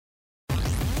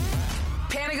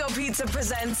Panago Pizza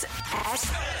presents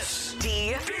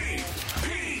SDP,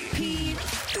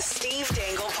 the Steve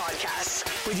Dangle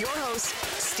Podcast, with your hosts,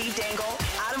 Steve Dangle,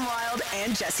 Adam Wilde,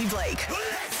 and Jesse Blake.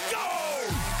 Let's go!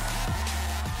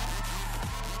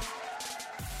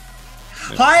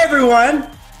 Hi, everyone.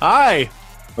 Hi.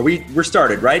 We're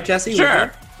started, right, Jesse?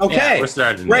 Sure. Okay. Yeah, we're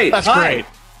starting. Great. That's Hi. great.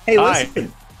 Hey, Hi.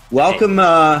 listen. Welcome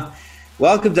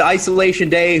to Isolation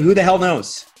Day. Who the hell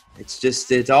knows?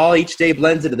 It's all, each day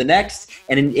blends into the next.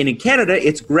 And in Canada,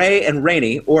 it's gray and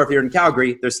rainy. Or if you're in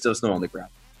Calgary, there's still snow on the ground.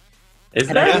 Is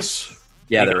And there? Yes.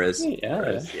 Yeah, there is.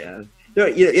 Yeah. Yeah.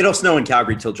 It'll snow in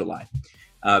Calgary till July.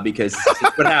 Because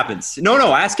it's what happens. No,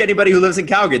 ask anybody who lives in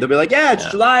Calgary. They'll be like, yeah, it's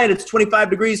July and it's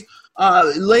 25 degrees.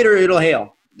 Later, it'll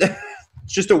hail. It's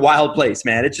just a wild place,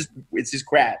 man. It's just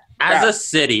crap. As a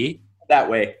city, That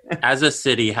way.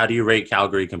 how do you rate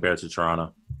Calgary compared to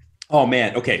Toronto? Oh,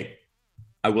 man. Okay.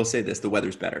 I will say this. The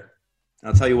weather's better.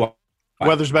 I'll tell you what.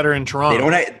 Weather's better in They Toronto.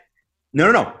 don't have,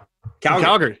 no.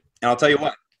 Calgary. And I'll tell you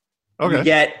what. Okay. You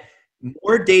get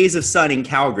more days of sun in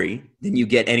Calgary than you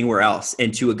get anywhere else.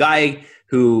 And to a guy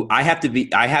who I have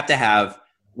to have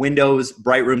windows,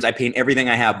 bright rooms. I paint everything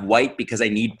I have white because I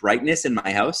need brightness in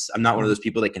my house. I'm not one of those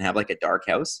people that can have like a dark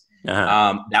house.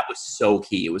 Uh-huh. That was so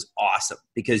key. It was awesome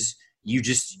because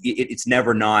it's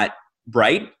never not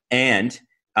bright. And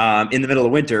in the middle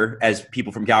of winter, as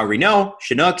people from Calgary know,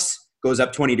 Chinooks goes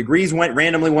up 20 degrees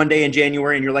randomly one day in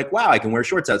January, and you're like, wow, I can wear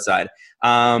shorts outside.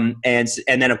 And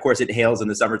then, of course, it hails in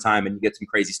the summertime, and you get some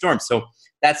crazy storms. So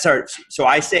So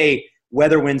I say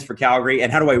weather wins for Calgary.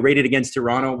 And how do I rate it against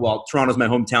Toronto? Well, Toronto's my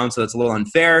hometown, so that's a little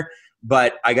unfair.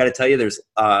 But I got to tell you, there's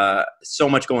so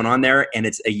much going on there, and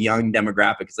it's a young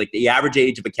demographic. It's like the average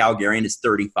age of a Calgarian is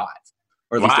 35.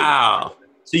 Or at least Wow.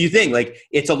 so you think like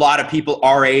it's a lot of people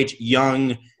our age,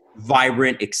 young,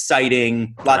 vibrant,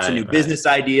 exciting, lots of new business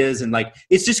ideas, and like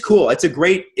it's just cool. It's a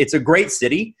great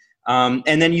city.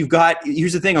 And then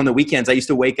here's the thing: on the weekends, I used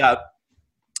to wake up,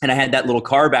 and I had that little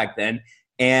car back then,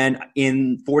 and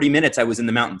in 40 minutes, I was in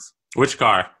the mountains. Which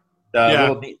car?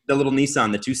 The little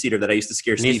Nissan, the 2-seater that I used to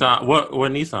scare Steve. Nissan. What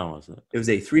Nissan was it? It was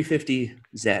a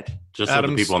 350Z. Just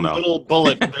Adam's so the people know. little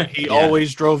bullet that he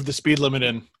always drove the speed limit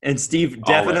in. And Steve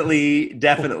definitely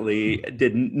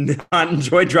did not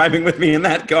enjoy driving with me in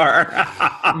that car.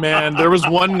 Man, there was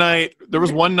one night,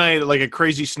 like a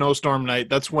crazy snowstorm night.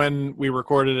 That's when we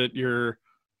recorded at your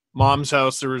mom's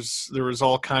house. There was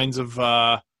all kinds of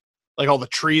like all the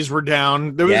trees were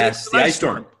down. There was the ice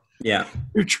storm. Yeah.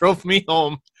 You drove me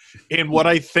home in what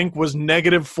I think was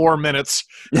 -4 minutes.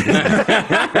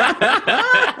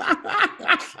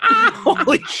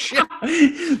 Holy shit.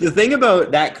 The thing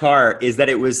about that car is that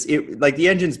like the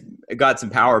engine's got some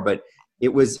power, but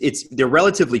they're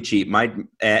relatively cheap. And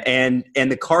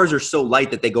the cars are so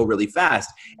light that they go really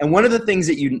fast. And one of the things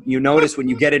that you notice when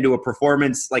you get into a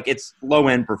performance, like it's low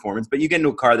end performance, but you get into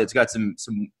a car that's got some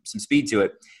speed to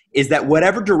it, is that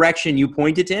whatever direction you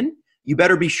point it in, you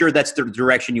better be sure that's the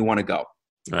direction you want to go.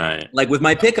 Right. Like with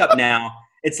my pickup now,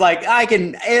 it's like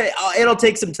it'll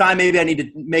take some time. Maybe I need to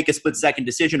make a split-second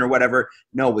decision or whatever.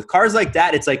 No, with cars like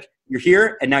that, it's like you're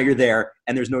here and now you're there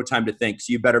and there's no time to think.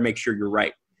 So you better make sure you're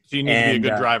right. So you need to be a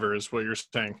good driver is what you're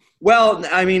saying. Well,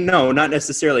 I mean, no, not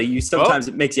necessarily. Sometimes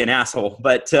it makes you an asshole.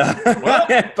 But,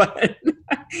 but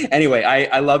anyway,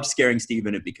 I loved scaring Steve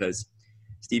in it because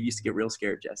Steve used to get real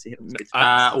scared, Jesse.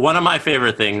 One of my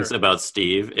favorite things about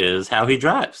Steve is how he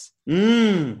drives.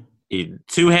 He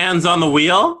 2 hands on the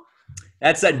wheel.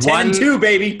 That's a 10 and 2,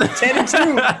 baby. 10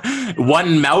 and 2.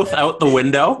 One mouth out the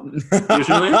window,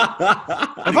 usually.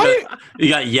 You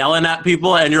got yelling at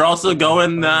people, and you're also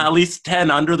going at least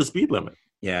 10 under the speed limit.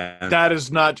 Yeah. That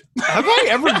is not... Have I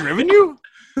ever driven you?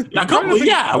 We've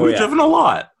driven a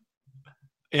lot.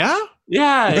 Yeah?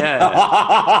 Yeah.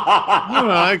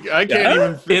 I can't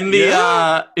even... In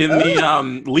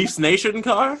the Leafs Nation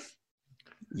car?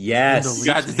 Yes. You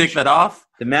got to take that off?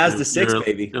 The Mazda 6,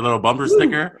 baby. Your little bumper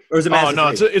sticker? Or is it Mazda 3? No,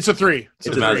 it's a 3. It's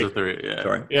a Mazda 3, yeah.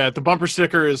 Sorry. Yeah, the bumper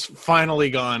sticker is finally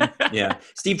gone. Yeah.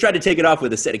 Steve tried to take it off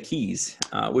with a set of keys,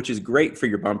 which is great for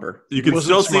your bumper. You can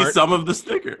still see some of the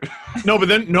sticker.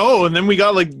 And then we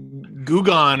got like Goo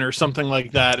Gone or something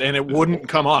like that, and it wouldn't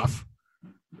come off.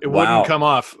 It wouldn't come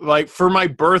off. Like for my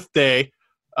birthday,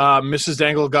 Mrs.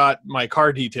 Dangle got my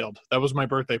car detailed. That was my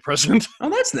birthday present. Oh,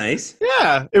 that's nice.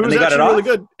 Yeah, it was actually really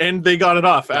good. And they got it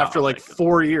off after like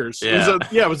 4 years. Yeah.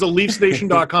 It was a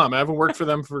LeafsNation.com. I haven't worked for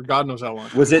them for God knows how long.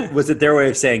 Was it their way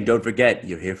of saying, don't forget,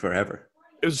 you're here forever?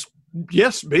 It was,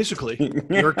 yes, basically.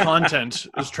 Your content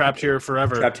is trapped here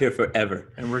forever. Trapped here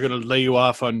forever. And we're going to lay you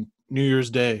off on New Year's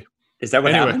Day. Is that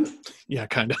what happened? Yeah,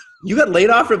 kind of. You got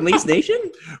laid off from Leafs Nation?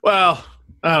 Well,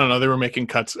 I don't know. They were making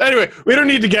cuts. Anyway, we don't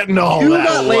need to get into all You that.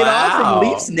 got laid off from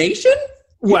Leafs Nation?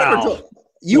 We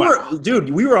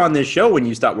were on this show when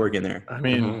you stopped working there. I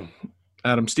mean,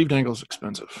 Adam, Steve Dangle's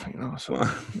expensive, So, what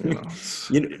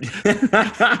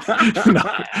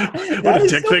a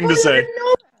dick thing to say.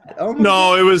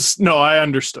 I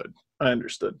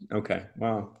understood. Okay.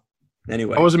 Wow.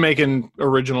 Anyway. I wasn't making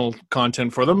original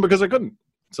content for them because I couldn't.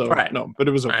 So, no, but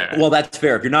it was okay. Well, that's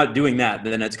fair. If you're not doing that,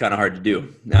 then it's kind of hard to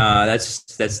do.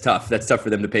 That's tough. That's tough for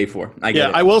them to pay for. I get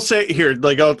it. I will say here,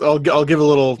 I'll give a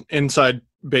little inside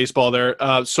baseball there.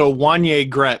 So Wanye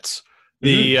Gretz,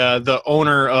 the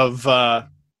owner of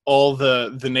all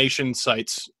the Nation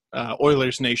sites,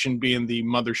 Oilers Nation being the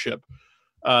mothership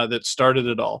that started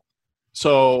it all.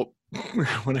 So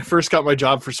when I first got my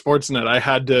job for Sportsnet, I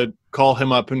had to call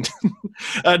him up and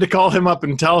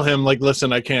tell him, like,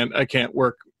 listen, I can't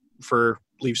work for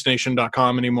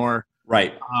LeafsNation.com anymore.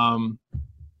 Right.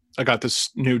 I got this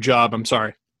new job. I'm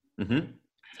sorry. Mm-hmm.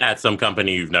 At some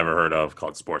company you've never heard of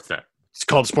called Sportsnet. It's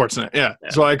called Sportsnet. Yeah.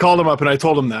 So I called him up and I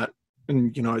told him that,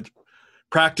 and I'd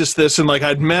practiced this, and like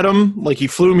I'd met him, like he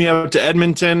flew me out to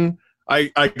Edmonton.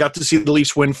 I got to see the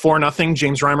Leafs win 4-0.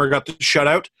 James Reimer got the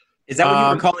shutout. Is that what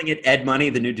you were calling it? Ed Money,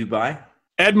 the new Dubai?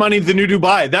 Ed Money, the new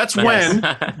Dubai. That's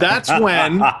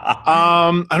when.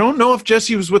 I don't know if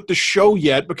Jesse was with the show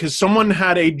yet, because someone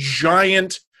had a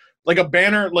giant, like a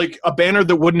banner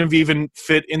that wouldn't have even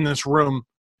fit in this room,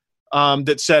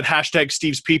 that said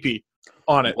 #Steve's Pee-Pee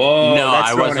on it. Whoa, no,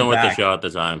 I wasn't with the show at the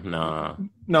time.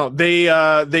 No,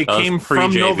 they came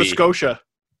from Nova Scotia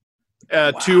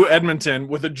to Edmonton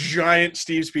with a giant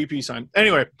Steve's Pee-Pee sign.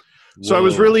 Anyway, so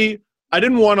I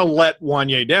didn't want to let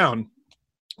Wanye down,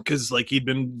 because like he'd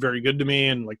been very good to me,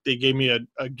 and like they gave me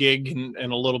a gig and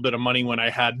a little bit of money when I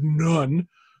had none.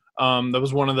 That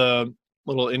was one of the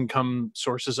little income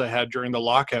sources I had during the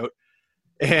lockout.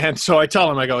 And so I tell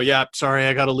him, I go, yeah, sorry,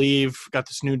 I got to leave. Got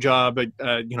this new job,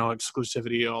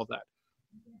 exclusivity, all that.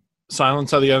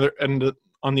 Silence on the other end of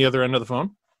the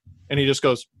phone. And he just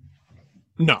goes,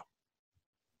 no.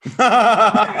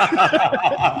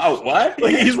 What?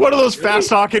 Like, he's one of those fast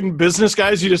talking business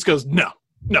guys. He just goes, no.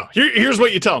 Here's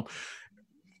what you tell him.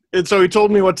 And so he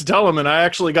told me what to tell him, and I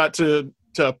actually got to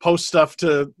post stuff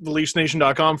to the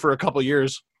LeafsNation.com for a couple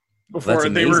years before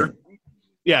they were.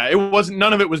 Yeah, it wasn't.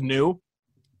 None of it was new.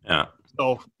 Yeah.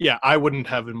 So yeah, I wouldn't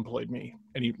have employed me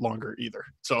any longer either.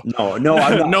 So no, I'm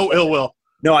not. No ill will.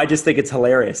 No, I just think it's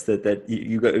hilarious that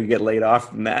you get laid off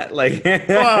from that. Like,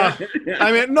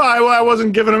 I mean, no, I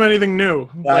wasn't giving him anything new.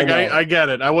 Like, I get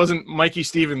it. I wasn't Mikey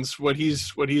Stevens. What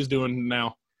he's doing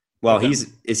now. Well,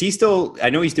 is he still? I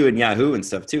know he's doing Yahoo and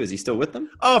stuff too. Is he still with them?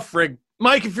 Oh, frig,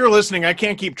 Mike, if you're listening, I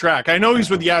can't keep track. I know he's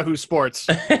with Yahoo Sports.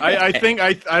 I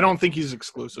don't think he's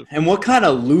exclusive. And what kind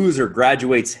of loser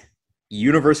graduates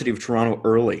University of Toronto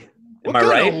early? Am I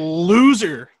right?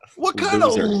 Loser. What kind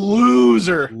of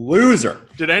loser? Loser.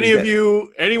 Did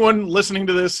anyone listening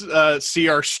to this see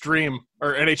our stream,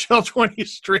 our NHL 20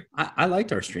 stream? I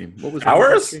liked our stream. What was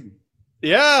ours?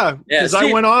 Yeah, because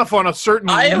I went off on a certain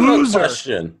loser. I have a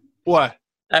question. What?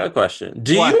 I have a question.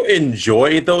 Do you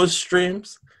enjoy those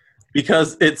streams?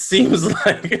 Because it seems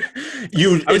like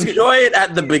you enjoy it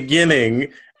at the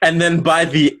beginning, and then by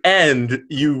the end,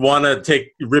 you want to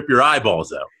rip your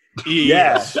eyeballs out.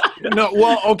 Yeah. No.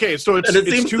 Well, okay. So it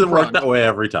seems to work that way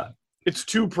every time. It's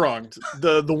two-pronged.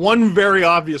 The one very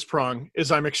obvious prong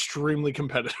is I'm extremely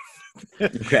competitive.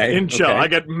 Okay. In chill. Okay. I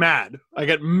get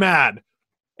mad.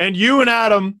 And you and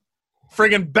Adam,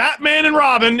 friggin' Batman and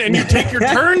Robin, and you take your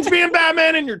turns being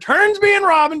Batman and your turns being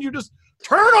Robin. You just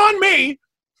turn on me,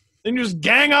 and you just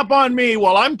gang up on me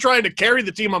while I'm trying to carry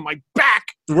the team on my back.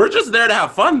 We're just there to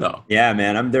have fun, though. Yeah,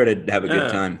 man. I'm there to have a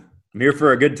good time. I'm here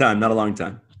for a good time, not a long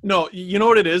time. No, you know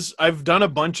what it is? I've done a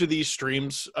bunch of these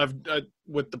streams. I've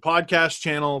with the podcast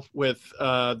channel, with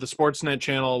the Sportsnet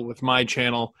channel, with my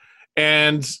channel,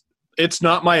 and it's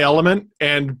not my element.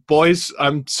 And boys,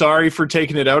 I'm sorry for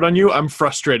taking it out on you. I'm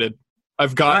frustrated.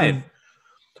 I've gotten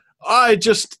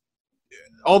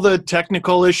all the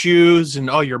technical issues, and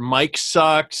your mic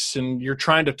sucks, and you're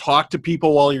trying to talk to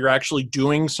people while you're actually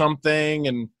doing something,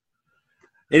 and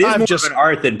it is more of an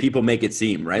art than people make it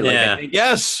seem, right? Yeah. Like, I think,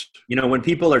 yes. When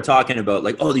people are talking about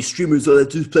like, these streamers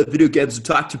just play video games and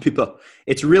talk to people,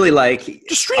 it's really like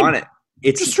just stream on it.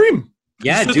 It's just stream.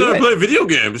 Yeah, just do it. Play video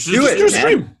games. Just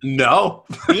stream. No.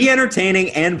 Be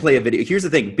entertaining and play a video. Here's the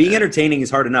thing: being entertaining is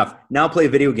hard enough. Now play a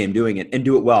video game doing it and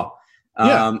do it well.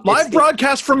 Yeah. Live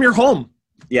broadcast from your home.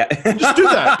 Yeah. Just do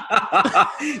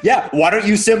that. Yeah. Why don't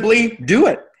you simply do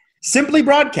it? Simply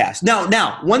broadcast.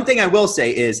 Now, one thing I will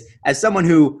say is, as someone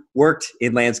who worked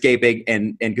in landscaping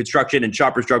and construction and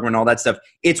Shoppers Drug Mart and all that stuff,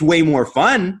 it's way more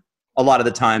fun a lot of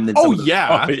the time than Oh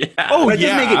yeah. But it doesn't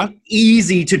make it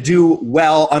easy to do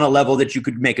well on a level that you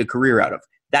could make a career out of.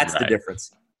 That's the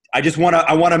difference. I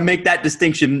want to make that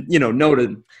distinction,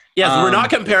 noted. Yes, we're not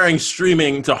comparing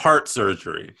streaming to heart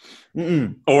surgery.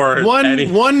 Or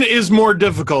one is more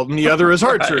difficult and the other is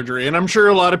heart surgery, and I'm sure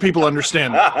a lot of people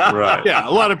understand that. Right. Yeah,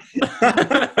 a lot of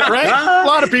right? A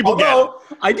lot of people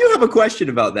I do have a question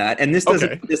about that, and this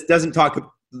doesn't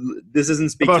doesn't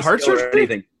speak about to heart surgery or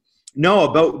anything. No,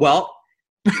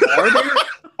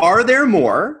 are there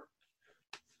more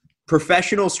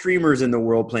professional streamers in the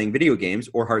world playing video games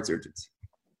or heart surgeons?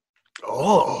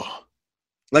 Oh.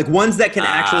 Like ones that can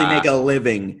actually make a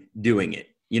living doing it.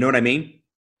 You know what I mean?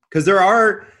 Because there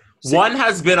are... One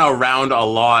has been around a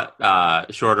lot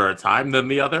shorter a time than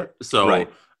the other. So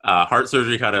heart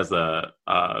surgery kind of has a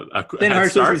then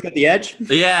heart surgery's got the edge?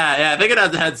 Yeah, I think it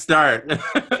has a head start.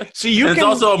 See, it's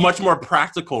also a much more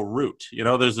practical route.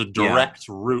 There's a direct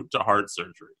route to heart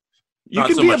surgery. You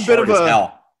can be a bit of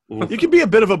a... You can be a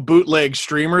bit of a bootleg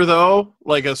streamer, though,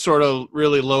 like a sort of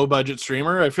really low-budget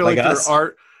streamer. I feel like there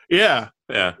are... Yeah.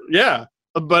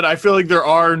 But I feel like there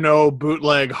are no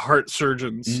bootleg heart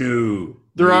surgeons. No.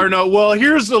 There are no... Well,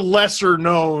 here's the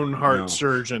lesser-known heart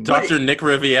surgeon. Dr. Nick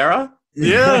Riviera?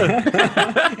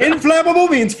 Yeah. Inflammable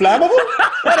means flammable?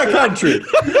 What a country.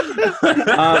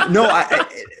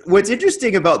 What's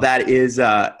interesting about that is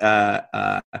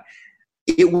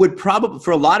it would probably,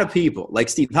 for a lot of people, like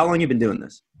Steve, how long have you been doing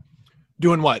this?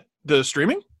 Doing what? The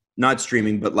streaming? Not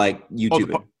streaming, but like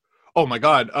YouTubing. Oh my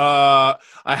God.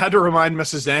 I had to remind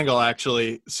Mrs. Dangle,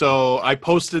 actually. So I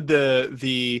posted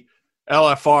the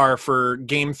LFR for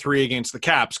game 3 against the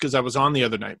Caps because I was on the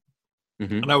other night.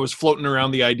 Mm-hmm. And I was floating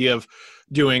around the idea of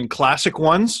doing classic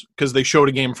ones because they showed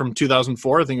a game from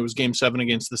 2004. I think it was game 7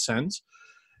 against the Sens.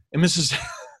 And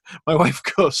my wife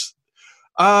goes,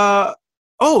 were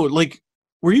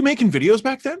you making videos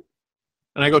back then?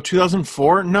 And I go,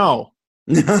 2004? No.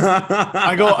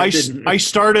 I go, I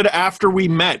started after we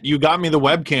met. You got me the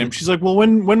webcam. She's like, well,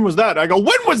 when was that? I go,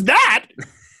 when was that?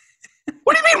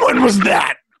 What do you mean, when was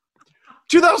that?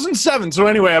 2007. So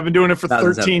anyway, I've been doing it for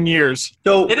 13 years.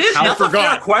 So it is not a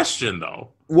fair question,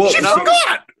 though. Well, she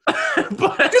forgot.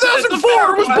 But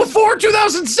 2004 was before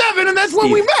 2007, and that's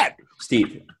when we met.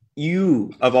 Steve,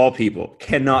 you, of all people,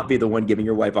 cannot be the one giving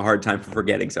your wife a hard time for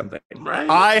forgetting something. Right?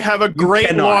 I have a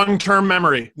great long-term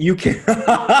memory. You can.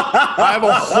 I have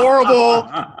a horrible.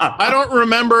 I don't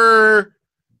remember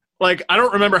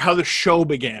how the show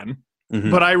began,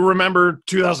 but I remember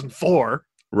 2004.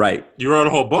 Right. You wrote a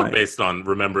whole book based on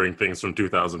remembering things from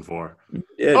 2004.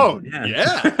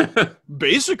 Yeah.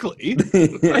 Basically.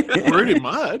 Pretty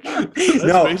much.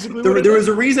 There was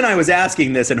a reason I was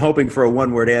asking this and hoping for a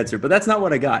one-word answer, but that's not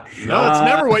what I got. No, that's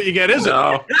never what you get, is it?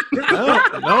 No.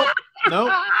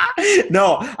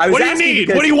 No, I was What do you need?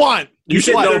 What do you want? You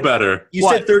should know better. You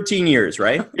said 13 years,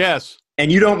 right? Yes.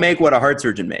 And you don't make what a heart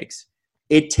surgeon makes.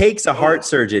 It takes a heart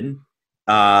surgeon.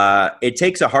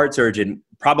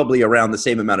 Probably around the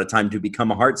same amount of time to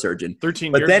become a heart surgeon.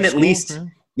 13 but years then at school, least,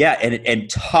 and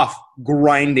tough,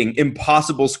 grinding,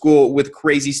 impossible school with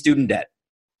crazy student debt.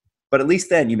 But at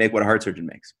least then you make what a heart surgeon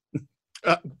makes.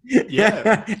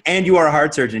 Yeah. And you are a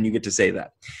heart surgeon, you get to say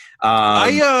that.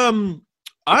 Because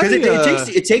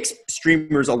it takes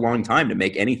streamers a long time to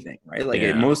make anything, right?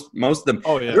 Like most of them.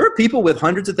 Oh, yeah. There are people with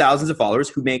hundreds of thousands of followers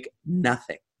who make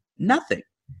nothing.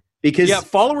 Because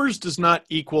followers does not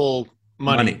equal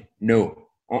money. No.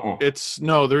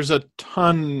 There's a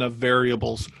ton of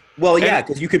variables. Well,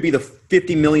 because you could be the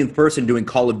 50 millionth person doing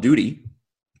Call of Duty,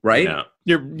 right?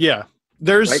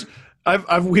 There's,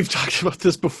 right? We've talked about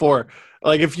this before.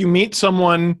 Like if you meet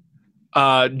someone,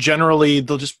 generally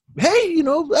they'll just, hey,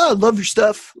 I love your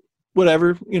stuff,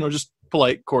 whatever, just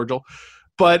polite, cordial.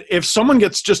 But if someone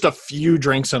gets just a few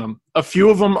drinks in them, a few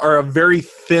of them are a very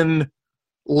thin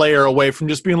layer away from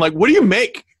just being like, what do you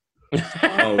make?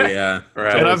 Oh yeah,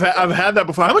 right. And I've had that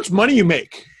before. How much money you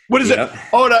make? What is it?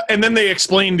 Oh, and then they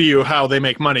explain to you how they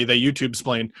make money. They YouTube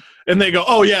explain, and they go,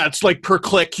 "Oh yeah, it's like per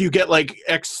click. You get like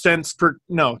X cents per."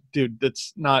 No, dude,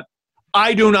 that's not.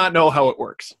 I do not know how it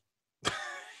works.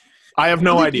 I have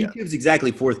no idea. YouTube's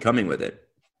exactly forthcoming with it.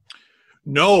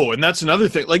 No, and that's another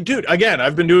thing. Like, dude, again,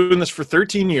 I've been doing this for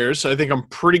 13 years. So I think I'm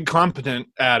pretty competent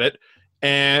at it,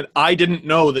 and I didn't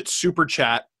know that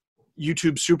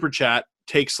YouTube Super Chat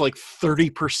takes like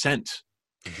 30%.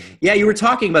 Yeah, you were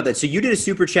talking about that. So you did a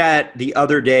super chat the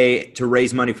other day to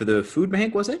raise money for the food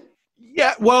bank, was it?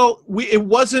 Yeah, well, it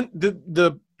wasn't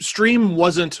the stream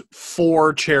wasn't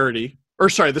for charity or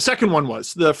sorry, the second one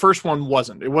was. The first one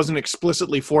wasn't. It wasn't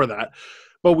explicitly for that.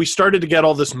 But we started to get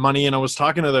all this money, and I was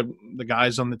talking to the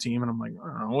guys on the team, and I'm like,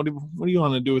 I don't know, what do you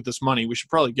want to do with this money? We should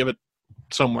probably give it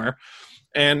somewhere.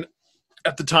 And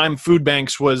at the time, food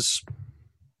banks was,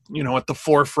 at the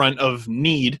forefront of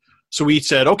need. So we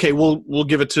said, okay, we'll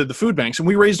give it to the food banks, and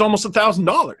we raised almost $1,000.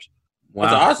 Wow,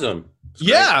 that's awesome. That's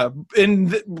yeah,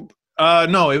 and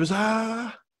no, it was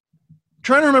trying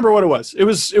to remember what it was. It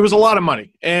was a lot of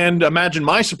money, and imagine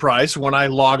my surprise when I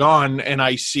log on and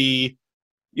I see,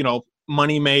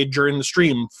 money made during the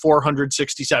stream,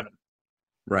 467.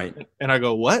 Right, and I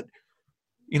go, what?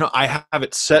 I have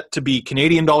it set to be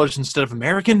Canadian dollars instead of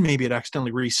American. Maybe it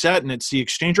accidentally reset, and it's the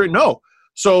exchange rate. No,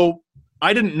 so.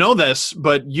 I didn't know this,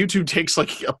 but YouTube takes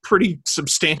like a pretty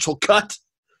substantial cut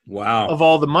of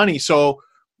all the money. So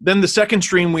then the second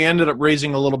stream, we ended up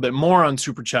raising a little bit more on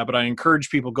Super Chat, but I encourage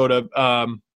people go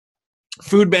to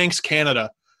Food Banks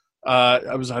Canada.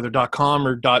 It was either .com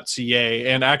or .ca.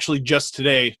 And actually just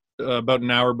today, about an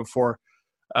hour before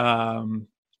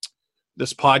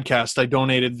this podcast, I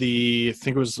donated I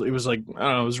think it was like, I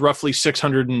don't know, it was roughly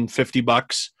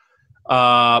 $650.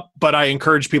 But I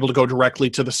encourage people to go directly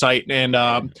to the site, and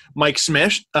Mike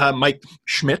Schmidt, made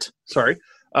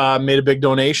a big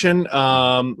donation.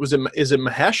 Is it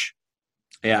Mahesh?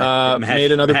 Yeah, Mahesh,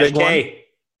 made another big one.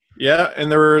 Yeah,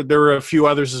 and there were a few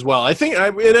others as well. I think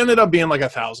it ended up being like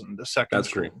 1,000 the second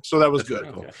stream, so that was good.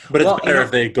 Cool. But it's better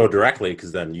if they go directly,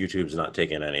 because then YouTube's not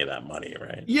taking any of that money,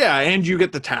 right? Yeah, and you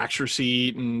get the tax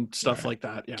receipt and stuff like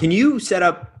that. Yeah. Can you set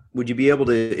up? Would you be able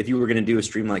to, if you were going to do a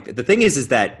stream like that? The thing is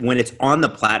that when it's on the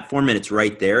platform and it's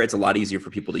right there, it's a lot easier for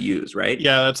people to use, right?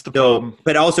 Yeah, that's the problem.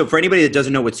 But also, for anybody that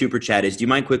doesn't know what Super Chat is, do you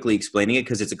mind quickly explaining it?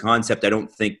 Because it's a concept I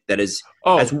don't think that is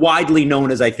as widely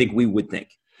known as I think we would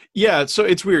think. Yeah, so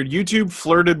it's weird. YouTube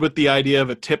flirted with the idea of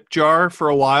a tip jar for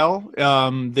a while.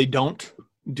 They don't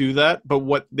do that, but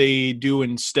what they do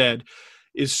instead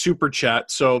is Super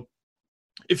Chat. So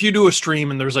if you do a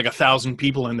stream and there's like 1,000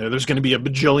 people in there, there's going to be a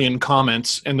bajillion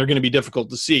comments, and they're going to be difficult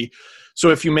to see. So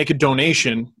if you make a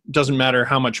donation, doesn't matter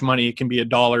how much money, it can be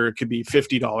 $1, it could be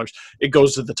 $50, it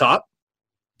goes to the top.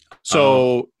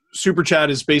 So Super Chat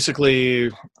is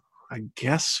basically, I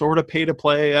guess, sort of pay to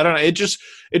play. I don't know. It just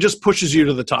pushes you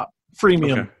to the top.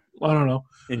 Freemium. Okay. I don't know.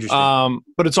 Interesting.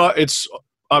 But it's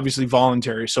obviously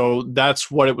voluntary. So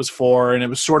that's what it was for, and it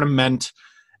was sort of meant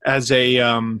as a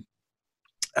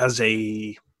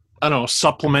I don't know,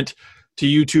 supplement to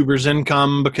YouTubers'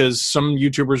 income, because some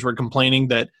YouTubers were complaining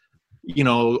that,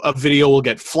 a video will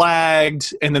get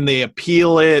flagged and then they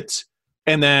appeal it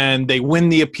and then they win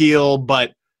the appeal,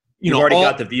 but you've already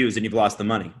got the views and you've lost the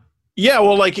money. Yeah,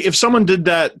 well, like if someone did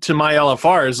that to my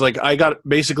LFRs, like I got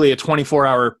basically a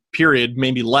 24-hour period,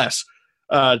 maybe less,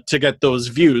 to get those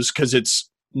views, because it's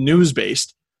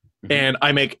news-based, and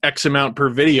I make X amount per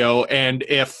video, and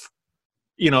if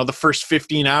the first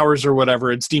 15 hours or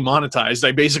whatever, it's demonetized,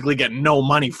 I basically get no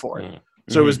money for it.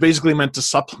 So it was basically meant to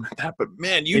supplement that. But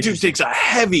man, YouTube takes a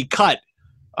heavy cut.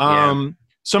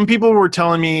 Some people were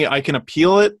telling me I can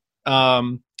appeal it,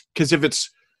 because if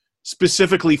it's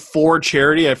specifically for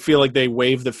charity, I feel like they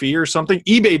waive the fee or something.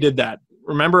 eBay did that.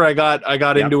 Remember, I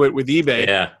got into it with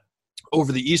eBay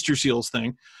over the Easter Seals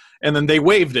thing, and then they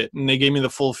waived it and they gave me the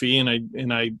full fee,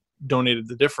 and I donated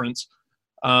the difference.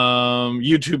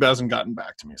 YouTube hasn't gotten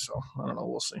back to me, so I don't know.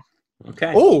 We'll see.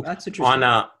 Okay. Oh, that's interesting.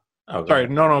 Sorry,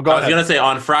 no, go ahead. I was gonna say,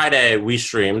 on Friday we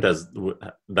streamed,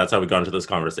 that's how we got into this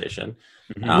conversation.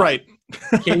 Right.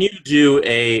 Can you do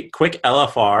a quick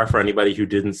LFR for anybody who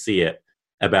didn't see it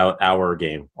about our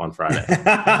game on Friday?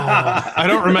 I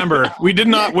don't remember. We did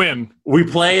not win. We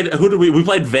played. We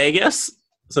played Vegas.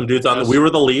 Some dudes on. We were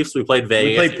the Leafs. We played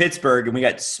Vegas. We played Pittsburgh, and we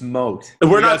got smoked.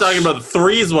 We're not talking about the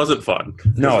threes. Wasn't fun.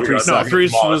 No,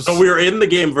 threes was. So we were in the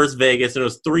game versus Vegas, and it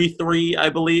was 3-3, I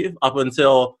believe, up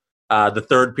until the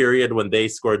third period when they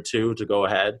scored 2 to go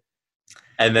ahead,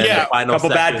 and then the final couple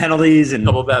bad penalties. Yeah.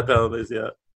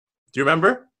 Do you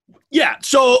remember? Yeah.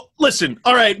 So listen,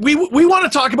 all right, we want to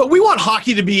talk about, we want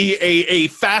hockey to be a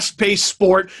fast-paced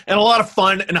sport and a lot of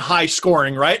fun and high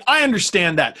scoring, right? I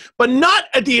understand that, but not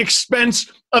at the expense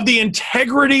of the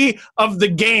integrity of the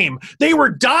game. They were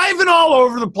diving all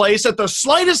over the place at the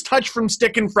slightest touch from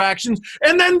stick infractions,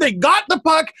 and then they got the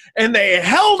puck and they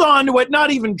held on to it, not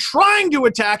even trying to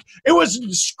attack. It was a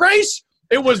disgrace.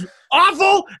 It was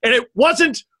awful, and it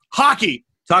wasn't hockey.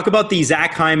 Talk about the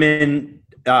Zach Hyman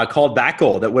called back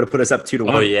goal that would have put us up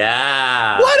 2-1. Oh,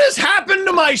 yeah. What has happened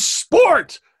to my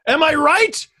sport? Am I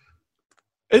right?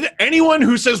 Anyone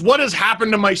who says, what has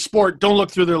happened to my sport, don't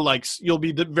look through their likes. You'll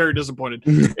be very disappointed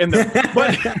in them.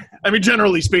 But, I mean,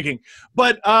 generally speaking.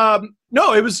 But,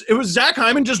 no, it was Zach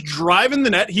Hyman just driving the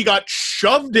net. He got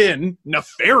shoved in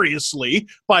nefariously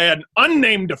by an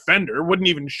unnamed defender. Wouldn't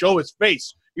even show his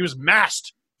face. He was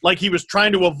masked like he was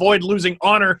trying to avoid losing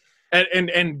honor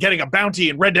and getting a bounty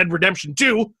in Red Dead Redemption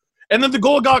 2. And then the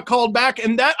goal got called back.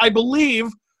 And that, I believe,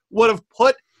 would have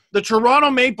put the Toronto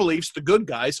Maple Leafs, the good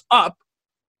guys, up.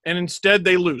 And instead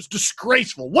they lose.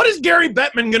 Disgraceful. What is Gary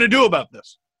Bettman going to do about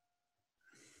this?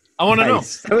 I want to know.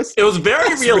 It was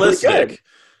very realistic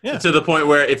really to the point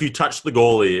where if you touch the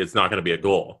goalie, it's not going to be a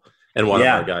goal. And one of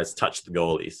our guys touched the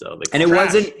goalie. So and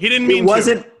he didn't mean it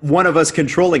wasn't one of us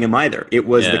controlling him either. It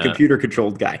was the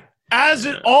computer-controlled guy. As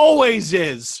it always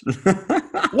is.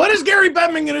 What is Gary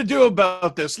Bettman going to do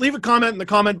about this? Leave a comment in the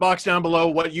comment box down below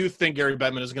what you think Gary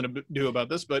Bettman is going to do about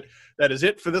this. But that is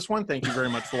it for this one. Thank you very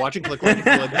much for watching. Click like if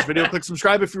you like this video. Click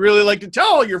subscribe if you really like to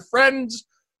tell your friends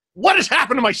what has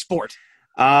happened to my sport.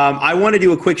 I want to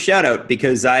do a quick shout out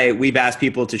because we've asked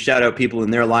people to shout out people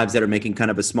in their lives that are making kind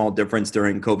of a small difference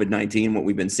during COVID-19, what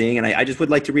we've been seeing. And I just would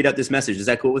like to read out this message. Is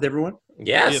that cool with everyone?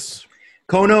 Yes.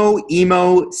 Kono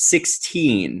Emo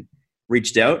 16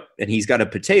 reached out, and he's got a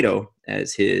potato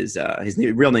as his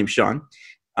real name's Sean,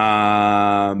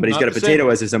 but he's got a potato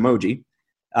as his emoji.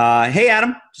 Hey,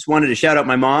 Adam, just wanted to shout out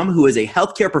my mom, who is a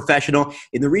healthcare professional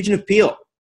in the region of Peel.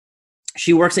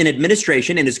 She works in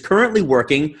administration and is currently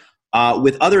working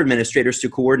with other administrators to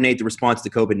coordinate the response to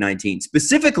COVID-19.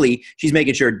 Specifically, she's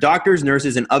making sure doctors,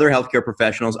 nurses, and other healthcare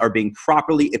professionals are being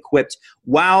properly equipped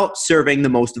while serving the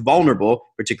most vulnerable,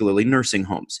 particularly nursing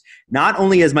homes. Not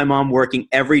only is my mom working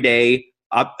every day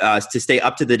to stay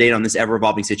up to the date on this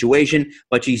ever-evolving situation,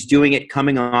 but she's doing it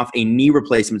coming off a knee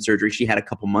replacement surgery she had a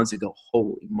couple months ago.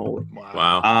 Holy moly.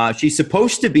 Wow. She's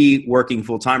supposed to be working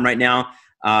full-time right now.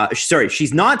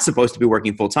 She's not supposed to be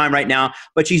working full-time right now,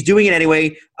 but she's doing it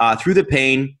anyway through the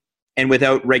pain and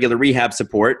without regular rehab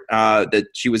support that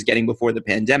she was getting before the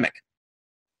pandemic.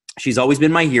 She's always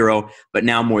been my hero, but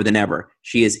now more than ever,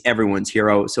 she is everyone's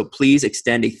hero. So please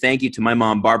extend a thank you to my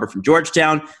mom, Barbara from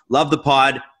Georgetown. Love the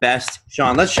pod. Best.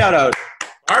 Sean, let's shout out.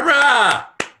 Barbara!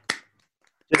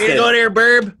 Way to go there,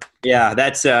 Burb. Yeah,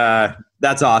 that's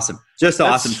awesome. Just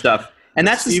awesome stuff. And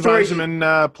that's the story. Steve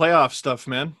Yzerman playoff stuff,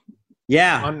 man.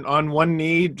 Yeah. On one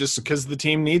knee, just because the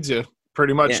team needs you,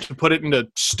 pretty much, to put it into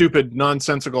stupid,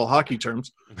 nonsensical hockey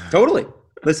terms. Totally.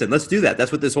 Listen, let's do that.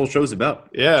 That's what this whole show's about.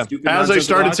 Yeah. As I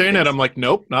started saying it, I'm like,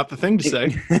 nope, not the thing to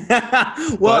say.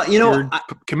 Well, you're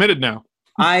committed now.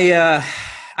 I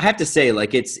have to say,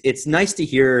 like, it's nice to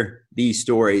hear these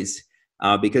stories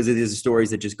because it is stories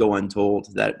that just go untold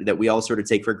that we all sort of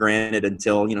take for granted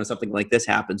until, something like this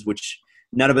happens, which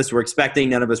none of us were expecting,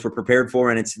 none of us were prepared for,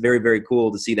 and it's very, very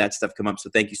cool to see that stuff come up. So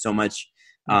thank you so much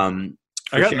for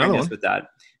sharing us with that.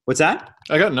 What's that?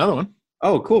 I got another one.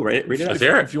 Oh, cool. Read it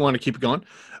out. If you want to keep it going.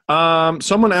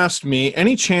 Someone asked me,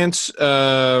 any chance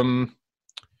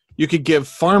you could give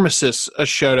pharmacists a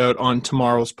shout out on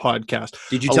tomorrow's podcast?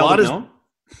 Did you tell them no?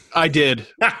 I did.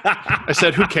 I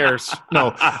said, who cares?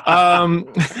 No.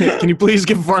 Can you please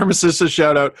give pharmacists a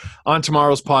shout out on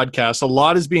tomorrow's podcast? A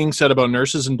lot is being said about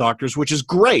nurses and doctors, which is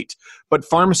great, but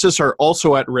pharmacists are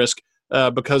also at risk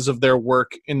because of their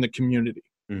work in the community.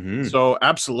 Mm-hmm. So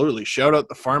absolutely. Shout out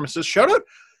the pharmacists. Shout out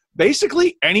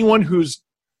basically anyone who's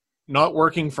not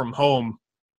working from home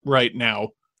right now.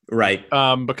 Right.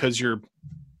 Because you're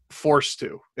forced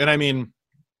to. And I mean,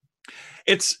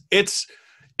 it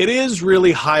is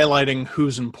really highlighting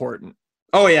who's important.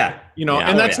 Oh yeah.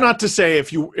 And that's not to say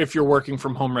if you're working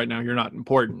from home right now, you're not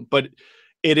important, but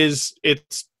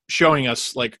it's showing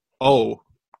us like, oh,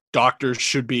 doctors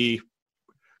should be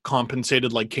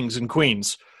compensated like kings and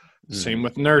queens. Same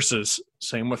with nurses,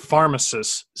 same with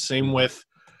pharmacists, same with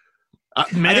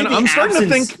I'm starting to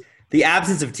think the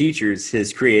absence of teachers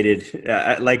has created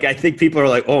I think people are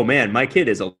like, oh man, my kid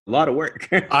is a lot of work.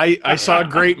 I saw a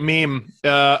great meme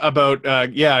about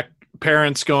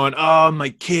parents going, oh my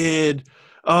kids,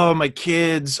 oh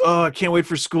I can't wait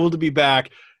for school to be back.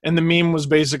 And the meme was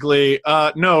basically,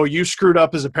 no, you screwed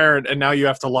up as a parent and now you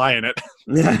have to lie in it.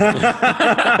 Which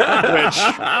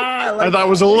I thought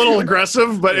was a little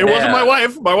aggressive, but it wasn't my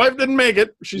wife. My wife didn't make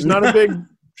it. She's not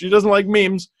she doesn't like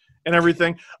memes and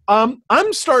everything.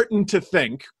 I'm starting to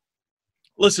think,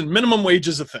 listen, minimum wage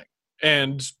is a thing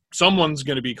and someone's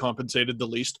going to be compensated the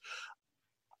least.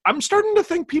 I'm starting to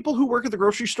think people who work at the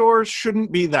grocery stores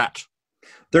shouldn't be that.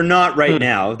 They're not right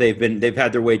now. They've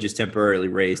had their wages temporarily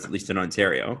raised, at least in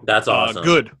Ontario. That's awesome.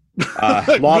 Good.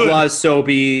 Loblaws,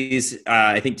 Sobeys,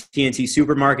 I think TNT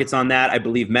Supermarkets on that. I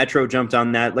believe Metro jumped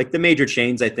on that. Like the major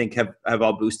chains, I think have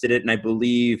all boosted it, and I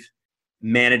believe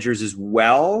managers as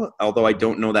well. Although I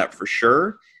don't know that for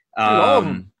sure. All of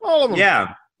them.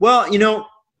 Yeah. Well,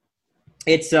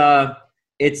 it's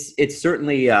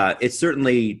certainly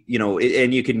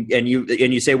and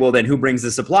you say, well, then who brings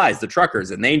the supplies? The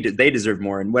truckers, and they deserve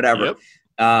more and whatever. Yep.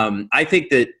 I think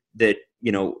that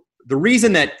the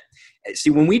reason that,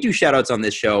 see, when we do shout outs on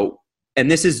this show,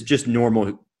 and this is just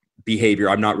normal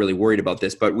behavior, I'm not really worried about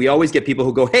this, but we always get people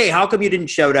who go, hey, how come you didn't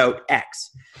shout out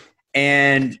X?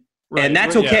 And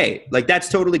that's okay. Yeah. Like, that's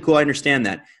totally cool. I understand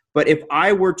that. But if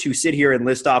I were to sit here and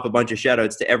list off a bunch of shout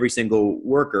outs to every single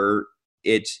worker,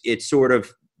 it sort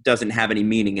of doesn't have any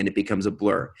meaning and it becomes a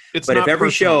blur. But if every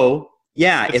show,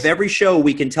 if every show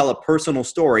we can tell a personal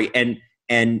story and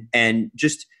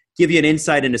just give you an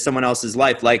insight into someone else's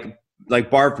life, like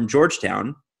Barb from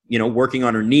Georgetown, working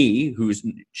on her knee,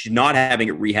 she's not having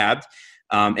it rehabbed,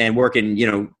 and working,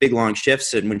 big long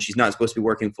shifts, and when she's not supposed to be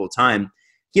working full time,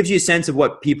 gives you a sense of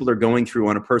what people are going through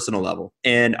on a personal level.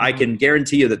 And I can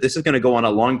guarantee you that this is going to go on a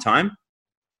long time.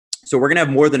 So we're going to have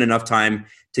more than enough time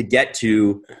to get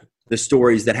to the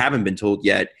stories that haven't been told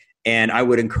yet. And I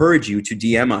would encourage you to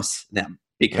DM us them,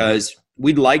 because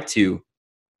we'd like to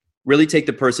really take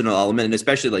the personal element, and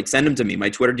especially like send them to me. My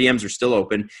Twitter DMs are still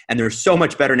open, and they're so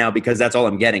much better now because that's all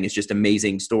I'm getting is just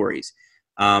amazing stories.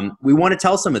 We want to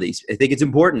tell some of these. I think it's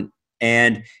important.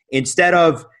 And instead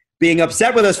of being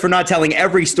upset with us for not telling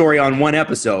every story on one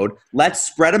episode, let's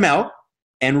spread them out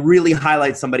and really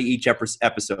highlight somebody each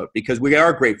episode, because we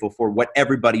are grateful for what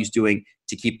everybody's doing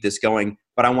to keep this going.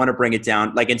 But I want to bring it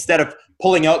down. Like, instead of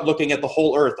pulling out, looking at the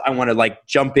whole earth, I want to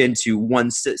jump into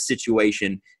one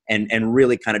situation and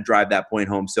really kind of drive that point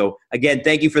home. So again,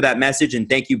 thank you for that message, and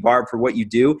thank you, Barb, for what you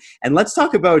do. And let's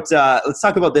talk about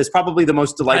this. Probably the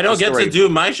most delightful. I don't get to do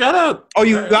my shout out. Oh,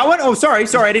 you got one? Oh, sorry.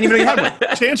 I didn't even know you had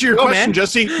one. To answer your question, man.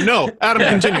 Jesse, no. Adam,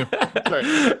 continue. Sorry,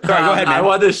 go ahead, man. I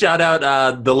wanted to shout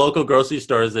out the local grocery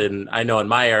stores in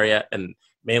my area, and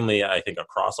mainly I think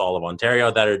across all of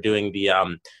Ontario, that are doing the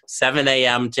 7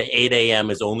 a.m. to 8 a.m.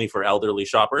 is only for elderly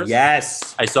shoppers.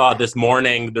 Yes. I saw this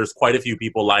morning there's quite a few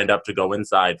people lined up to go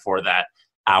inside for that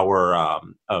hour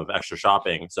of extra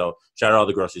shopping. So shout out all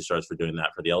the grocery stores for doing that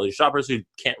for the elderly shoppers who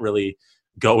can't really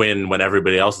go in when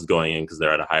everybody else is going in because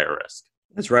they're at a higher risk.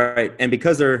 That's right. And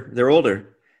because they're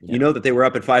older, you know that they were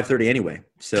up at 5:30 anyway.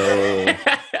 So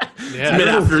it's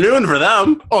mid-afternoon for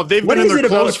them. Oh, they've been in their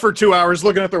clothes for 2 hours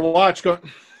looking at their watch going,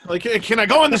 like, can I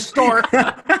go in the store?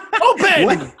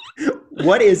 Open!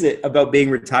 What is it about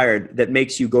being retired that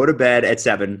makes you go to bed at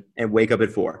 7 and wake up at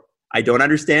 4? I don't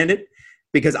understand it,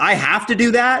 because I have to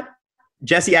do that.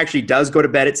 Jesse actually does go to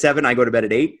bed at 7. I go to bed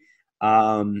at 8.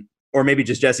 Or maybe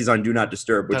just Jesse's on Do Not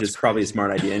Disturb, which is probably a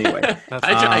smart idea anyway.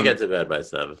 I get to bed by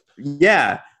 7.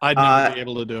 Yeah. I'd never be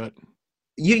able to do it.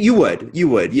 You would.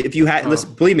 If you had,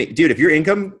 listen, believe me, dude, if your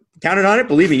income counted on it,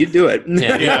 believe me, you'd do it.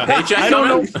 Yeah. Paycheck I don't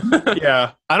know.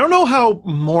 Yeah. I don't know how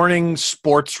morning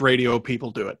sports radio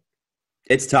people do it.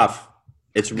 It's tough.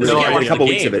 It's really a couple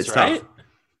weeks of it. It's tough.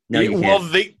 No, you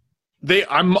can't. Well,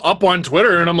 I'm up on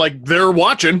Twitter and I'm like, they're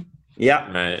watching.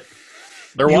 Yeah. Right.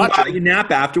 They're watching. You nap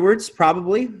afterwards,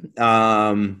 probably.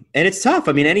 And it's tough.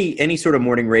 I mean, any sort of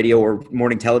morning radio or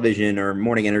morning television or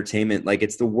morning entertainment, like,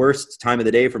 it's the worst time of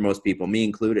the day for most people, me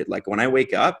included. Like, when I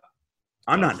wake up,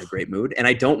 I'm not in a great mood, and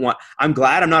I'm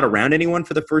glad I'm not around anyone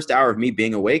for the first hour of me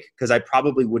being awake, because I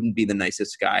probably wouldn't be the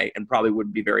nicest guy and probably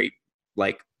wouldn't be very,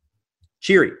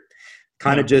 cheery.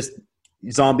 Kind of just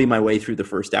zombie my way through the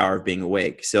first hour of being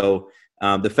awake. So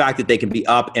the fact that they can be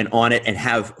up and on it and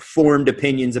have formed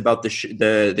opinions about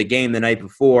the game the night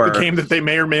before. The game that they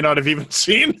may or may not have even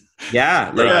seen.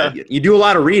 Yeah. You do a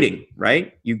lot of reading,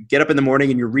 right? You get up in the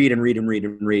morning and you read and read and read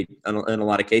and read in a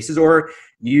lot of cases, or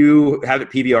you have it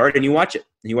PVR'd and you watch it,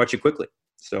 and you watch it quickly.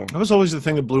 So that was always the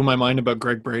thing that blew my mind about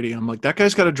Greg Brady. I'm like, that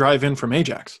guy's got to drive in from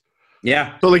Ajax.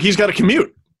 Yeah. So, he's got to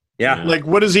commute. Yeah.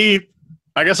 What is he?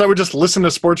 I guess I would just listen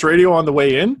to sports radio on the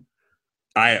way in.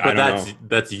 I don't know.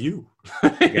 That's you.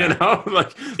 The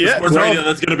sports radio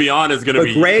that's going to be on is going to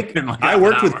be. Greg, I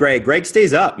worked with Greg. Greg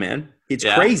stays up, man. It's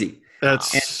crazy.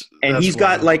 That's he's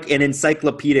got an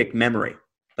encyclopedic memory.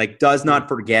 Does not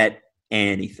forget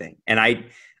anything. And I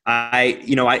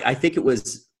think it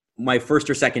was my first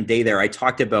or second day there. We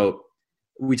talked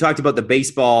about the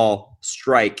baseball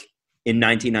strike in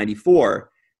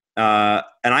 1994, and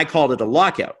I called it a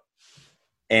lockout.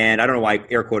 And I don't know why I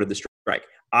air quoted the strike.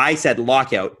 I said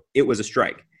lockout. It was a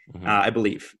strike. I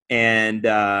believe. And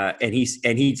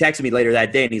he texted me later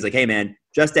that day, and he's like, "Hey man,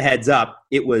 just a heads up,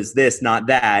 it was this, not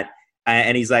that."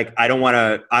 And he's like, I don't want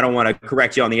to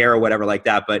correct you on the air or whatever like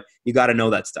that, but you got to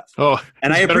know that stuff. Oh,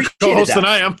 and I appreciated that. Than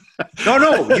I am.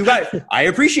 No, I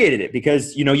appreciated it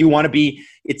because, you want to be,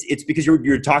 it's because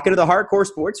you're talking to the hardcore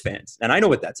sports fans, and I know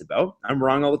what that's about. I'm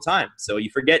wrong all the time. So you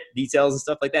forget details and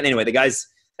stuff like that. Anyway,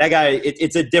 that guy,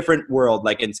 it's a different world,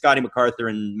 like in Scotty MacArthur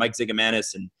and Mike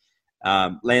Zigomanis and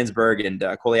Landsberg and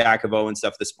Koliakovo and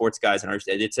stuff, the sports guys, and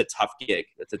it's a tough gig.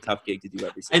 It's a tough gig to do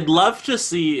every single I'd love to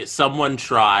see someone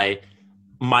try.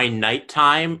 My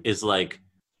nighttime is like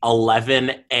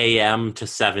 11 a.m. to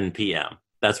 7 p.m.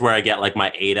 That's where I get like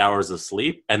my 8 hours of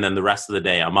sleep, and then the rest of the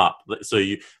day I'm up. So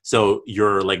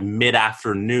your like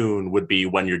mid-afternoon would be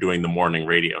when you're doing the morning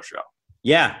radio show.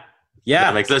 Yeah.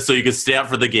 That makes sense. So you can stay up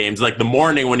for the games. Like the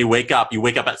morning when you wake up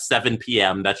at 7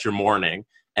 p.m. That's your morning,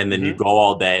 and then you go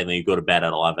all day, and then you go to bed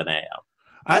at 11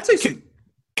 a.m.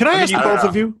 Can I ask both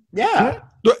of you? Yeah.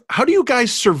 How do you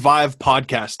guys survive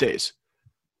podcast days?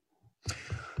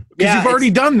 Because Yeah, you've already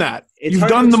done that. You've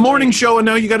hard done to the morning explain. show, and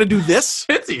now you got to do this?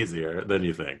 It's easier than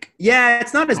you think. Yeah,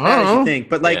 it's not as bad as you think.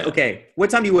 But like, Yeah. okay, what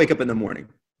time do you wake up in the morning?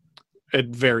 It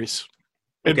varies.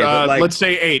 Okay, but like- Let's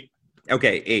say 8.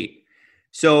 Okay, 8.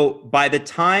 So by the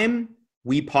time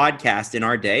we podcast in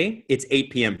our day, it's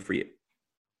 8 p.m. for you.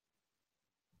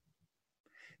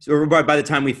 So by the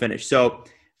time we finish. So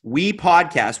we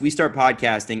start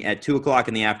podcasting at 2 o'clock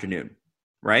in the afternoon,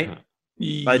 right?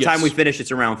 By the time we finish,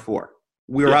 it's around 4.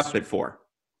 We were up at 4.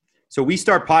 So we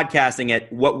start podcasting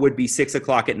at what would be 6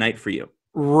 o'clock at night for you.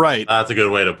 Right. That's a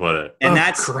good way to put it. And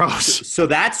that's gross. So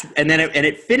that's, and then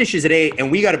it finishes at 8,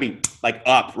 and we got to be like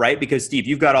up, right? Because Steve,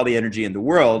 you've got all the energy in the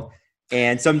world,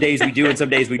 and some days we do and some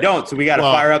days we don't. So we got to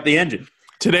fire up the engine.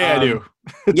 Today I do.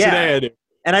 Yeah. Today I do.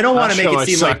 And I don't want to make it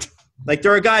seem sucked. like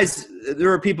there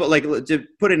are people, like, to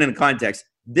put it in context,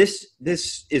 this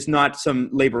is not some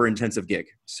labor intensive gig.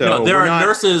 So there are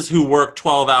nurses who work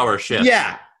 12-hour shifts.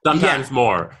 Yeah. Sometimes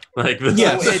more. Like this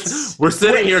Yes. we're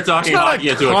sitting here talking hockey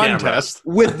into a camera.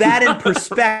 With that in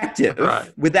perspective,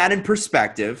 Right. it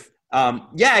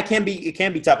can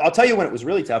be tough. I'll tell you when it was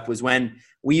really tough was when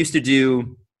we used to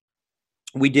do.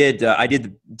 I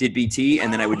did BT,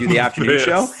 and then I would do the afternoon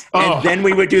show, and then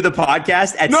we would do the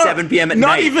podcast at 7 p.m. at night.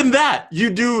 Not even that. You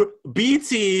do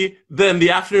BT, then the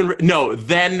afternoon. No,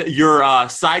 then your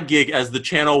side gig as the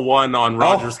Channel 1 on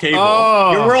Rogers Cable.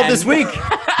 Your World This Week.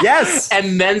 Yes.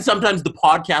 And then sometimes the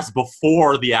podcast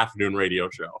before the afternoon radio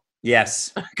show.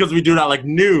 Yes. Because we do it at like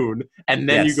noon, and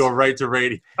then Yes. you go right to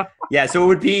radio. Yeah, so it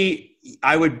would be,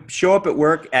 I would show up at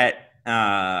work at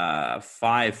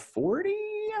 5:40,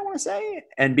 I want to say,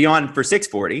 and be on for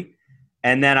 6:40,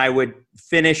 and then I would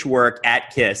finish work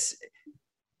at KISS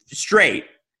straight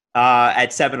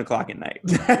at 7 o'clock at night.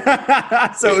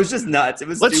 So it was just nuts. It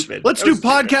was stupid. Let's do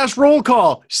podcast roll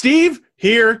call. Steve,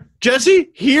 here. Jesse,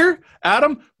 here.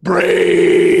 Adam,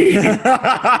 Brady.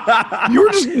 You were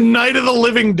just Night of the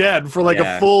Living Dead for like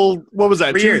a full, what was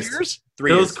that, 3 2 years. years?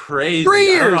 3 It years. was crazy. 3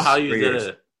 years. I don't know how you 3 did years.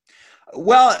 it.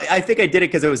 Well, I think I did it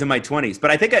because I was in my 20s.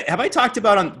 But I think have I talked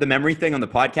about on the memory thing on the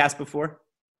podcast before?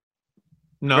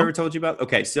 No. Have I ever told you about?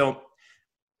 Okay, so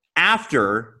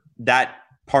after that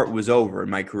part was over in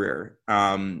my career,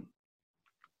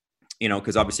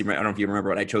 because obviously I don't know if you remember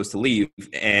when I chose to leave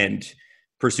and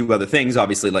pursue other things,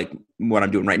 obviously like what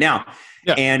I'm doing right now.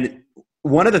 Yeah. And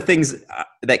one of the things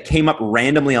that came up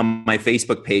randomly on my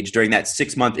Facebook page during that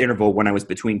 6-month interval when I was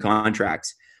between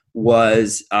contracts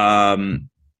was it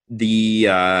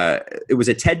was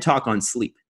a TED Talk on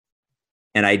sleep.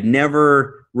 And I'd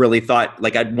never really thought,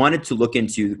 like, I'd wanted to look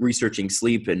into researching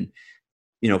sleep and,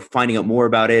 finding out more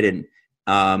about it. And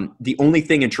the only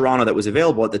thing in Toronto that was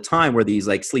available at the time were these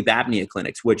like sleep apnea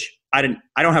clinics, which I don't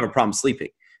have a problem sleeping.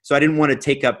 So I didn't want to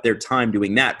take up their time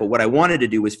doing that. But what I wanted to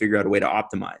do was figure out a way to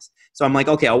optimize. So I'm like,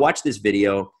 okay, I'll watch this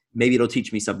video. Maybe it'll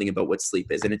teach me something about what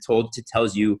sleep is. And it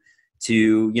tells you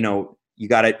to, you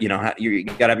got to, you got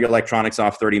to have your electronics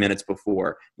off 30 minutes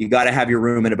before. You got to have your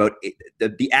room at about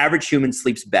the average human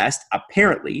sleeps best,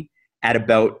 apparently, at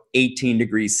about 18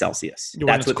 degrees Celsius. When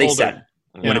That's it's what they colder. said.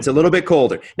 When it's a little bit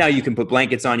colder. Now you can put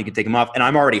blankets on, you can take them off, and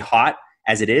I'm already hot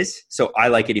as it is, so I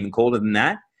like it even colder than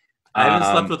that. I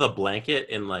haven't slept with a blanket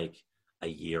in like a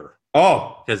year.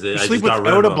 Oh, Because You sleep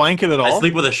without a blanket at all? I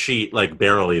sleep with a sheet, like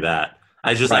barely that.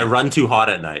 I run too hot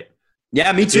at night.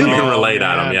 yeah, me too. You can man. relate,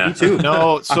 Adam. Yeah. Me too.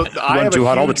 No, so I run have too a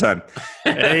hot all the huge- time.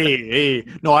 hey.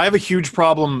 No, I have a huge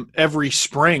problem every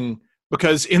spring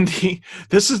because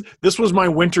this was my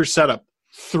winter setup.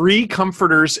 3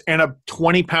 comforters and a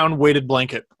 20-pound weighted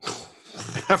blanket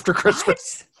after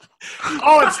Christmas.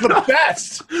 Oh, it's the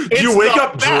best. Do you wake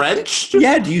up drenched?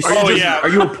 Yeah. Do you? Are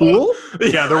you a pool?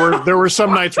 Yeah, there were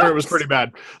some nights where it was pretty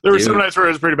bad. But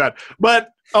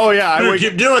I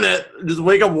keep doing it. Just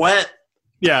wake up wet.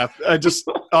 Yeah,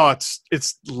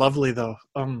 it's lovely though.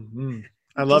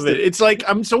 I love it. It's like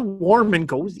I'm so warm and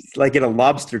cozy. It's like in a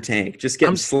lobster tank, just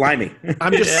getting slimy.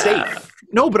 I'm just safe.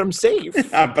 No, but I'm safe.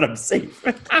 But I'm safe.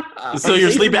 So your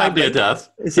sleep apnea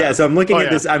test. Yeah, so I'm looking at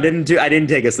this. I didn't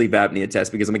take a sleep apnea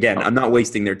test because I'm not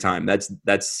wasting their time.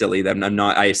 That's silly. I'm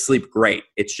not. I sleep great.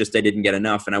 It's just I didn't get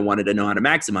enough, and I wanted to know how to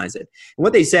maximize it. And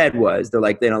what they said was, they're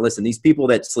like, listen, these people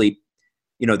that sleep,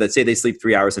 that say they sleep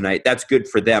 3 hours a night, that's good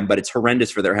for them, but it's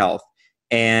horrendous for their health.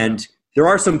 And there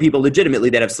are some people legitimately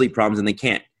that have sleep problems and they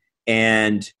can't.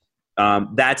 And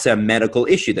that's a medical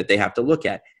issue that they have to look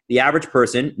at. The average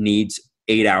person needs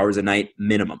 8 hours a night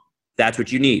minimum. That's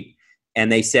what you need.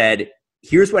 And they said,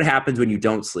 here's what happens when you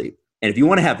don't sleep. And if you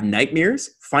want to have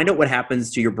nightmares, find out what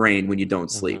happens to your brain when you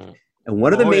don't sleep. And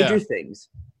one of the major things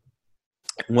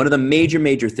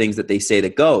that they say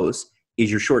that goes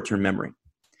is your short-term memory.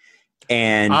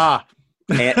 And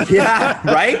yeah,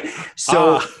 right?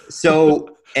 So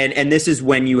and this is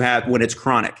when it's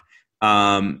chronic.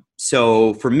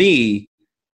 So for me,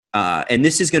 and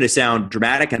this is going to sound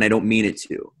dramatic and I don't mean it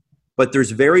to, but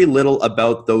there's very little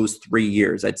about those 3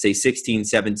 years. I'd say 16,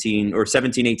 17, or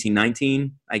 17, 18,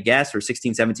 19, I guess, or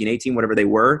 16, 17, 18, whatever they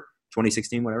were,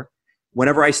 2016, whatever.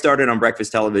 Whenever I started on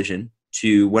breakfast television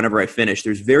to whenever I finished,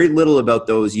 there's very little about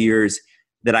those years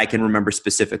that I can remember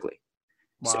specifically.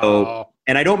 Wow. So,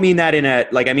 and I don't mean that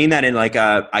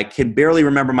I can barely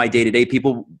remember my day to day.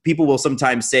 People will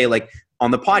sometimes say, like, on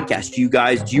the podcast,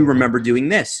 do you remember doing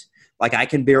this? Like, I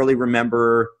can barely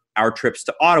remember our trips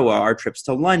to Ottawa, our trips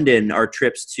to London, our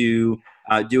trips to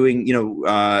doing,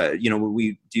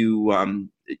 we do,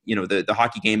 the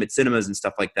hockey game at cinemas and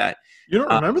stuff like that. You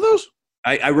don't remember those?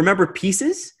 I remember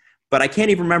pieces, but I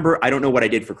can't even remember. I don't know what I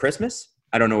did for Christmas.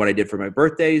 I don't know what I did for my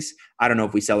birthdays. I don't know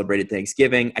if we celebrated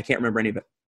Thanksgiving. I can't remember any of it.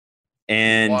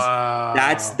 And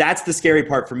that's the scary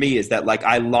part for me, is that, like,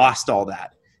 I lost all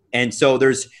that. And so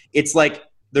there's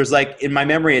in my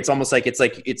memory, it's almost like it's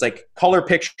like color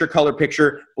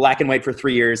picture, black and white for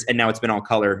 3 years. And now it's been all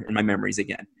color in my memories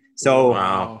again.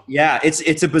 So yeah,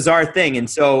 it's a bizarre thing. And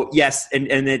so, yes.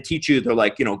 And they teach you, they're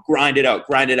like, grind it out.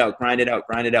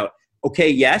 Okay.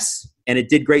 Yes. And it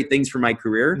did great things for my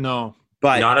career. No.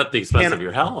 But not at the expense of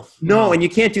your health. No, and you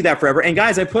can't do that forever. And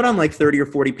guys, I put on like 30 or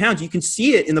 40 pounds. You can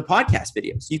see it in the podcast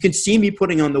videos. You can see me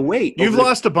putting on the weight. You've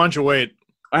lost a bunch of weight.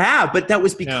 I have, but that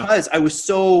was because I was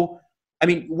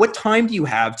what time do you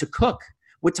have to cook?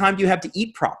 What time do you have to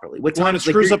eat properly? What time? It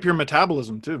screws up your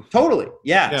metabolism too. Totally.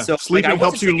 Yeah. So sleeping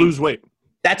helps you lose weight.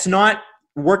 That's not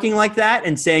working like that,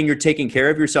 and saying you're taking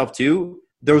care of yourself too.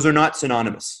 Those are not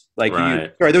synonymous.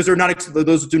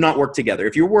 Those do not work together.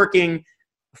 If you're working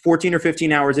 14 or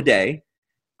 15 hours a day,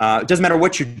 it doesn't matter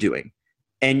what you're doing.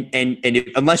 And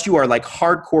unless you are like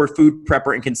hardcore food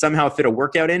prepper and can somehow fit a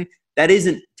workout in, that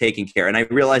isn't taking care. And I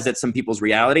realize that's some people's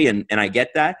reality, and I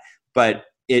get that. But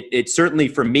it certainly,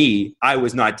 for me, I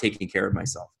was not taking care of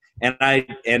myself. And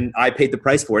I paid the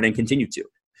price for it and continue to.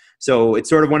 So it's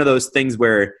sort of one of those things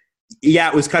where, yeah,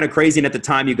 it was kind of crazy. And at the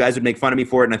time, you guys would make fun of me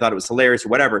for it, and I thought it was hilarious or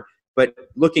whatever. But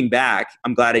looking back,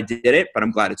 I'm glad I did it, but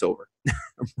I'm glad it's over.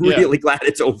 I'm really glad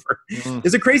it's over. It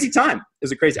was a crazy time.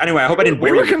 Anyway, I hope I didn't bore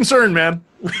you. We were concerned, man.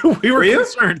 We were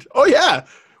concerned. Oh, yeah.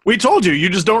 We told you. You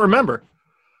just don't remember.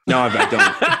 No, I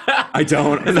don't. I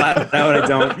don't. I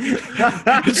don't.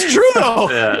 It's true, though.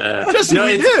 Yeah.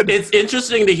 It's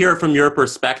interesting to hear from your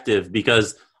perspective,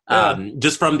 because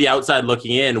just from the outside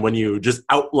looking in, when you just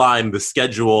outline the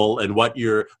schedule and what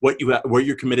you're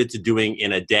committed to doing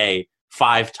in a day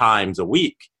 5 times a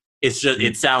week,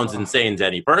 it sounds insane to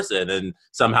any person, and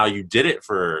somehow you did it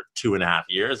for 2.5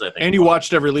 years, I think. And you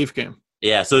watched every Leaf game.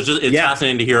 Yeah, so it's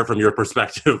fascinating to hear from your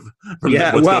perspective, from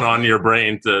what's going on in your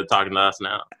brain, to talking to us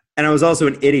now. And I was also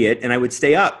an idiot, and I would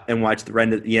stay up and watch the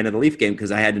end of the Leaf game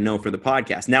because I had to know for the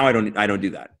podcast. Now I don't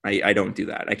do that. I don't do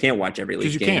that. I can't watch every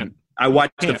Leaf game. Can't. I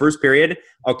watch the first period.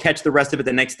 I'll catch the rest of it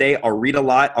the next day. I'll read a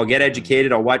lot. I'll get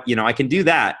educated. I'll watch. I can do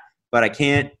that, but I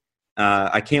can't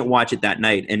watch it that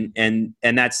night. And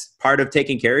that's part of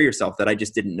taking care of yourself that I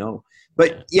just didn't know.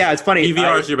 But yeah, it's funny.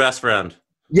 DVR is your best friend.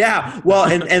 Yeah. Well,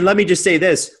 and let me just say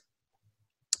this.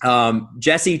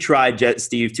 Jesse tried,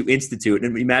 Steve, to institute,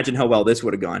 and imagine how well this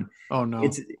would have gone. Oh no.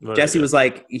 Jesse was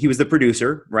like, he was the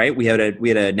producer, right? We had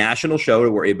a national show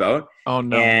to worry about. Oh,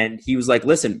 no. And he was like,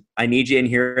 listen, I need you in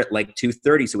here at like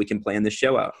 2:30 so we can plan this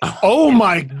show out. Oh,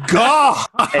 my God.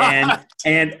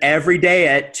 and every day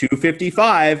at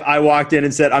 2:55, I walked in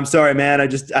and said, I'm sorry, man.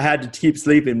 I had to keep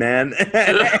sleeping, man.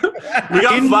 We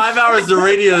got 5 hours of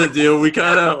radio to do. We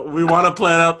want to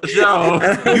plan out the show.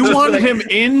 You wanted him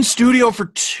in studio for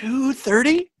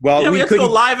 2:30? Well, Yeah, we had to go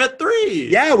live at 3.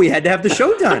 Yeah, we had to have the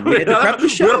show done. We had to prep the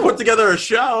show. We had to put together a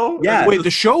show. Yeah. Wait, the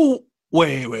show...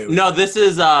 Wait. No, this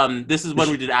is when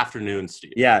we did afternoon,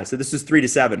 Steve. Yeah, so this was 3 to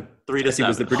 7. 3 to Jesse 7.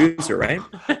 was the producer, right?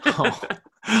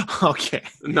 Okay.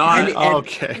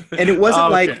 Okay. And it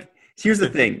wasn't like, here's the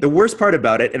thing. The worst part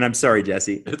about it, and I'm sorry,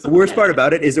 Jesse. The worst part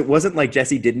about it is it wasn't like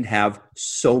Jesse didn't have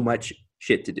so much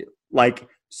shit to do. Like,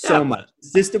 so much. The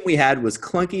system we had was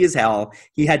clunky as hell.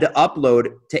 He had to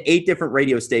upload to 8 different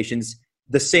radio stations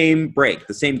the same break,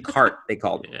 the same cart, they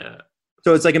called it. Yeah.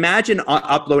 So it's like, imagine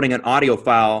uploading an audio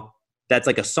file that's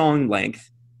like a song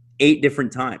length 8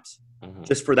 different times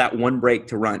just for that one break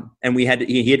to run. And we had to,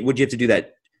 would you have to do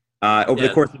that? Over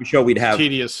the course of the show, we'd have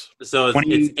tedious. So it's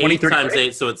 20, 8 times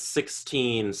 8, so it's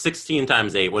 16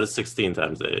 times 8. What is 16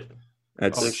 times 8?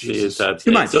 That's 16 times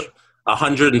too 8. much. So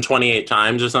 128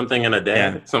 times or something in a day.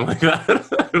 Yeah. Something like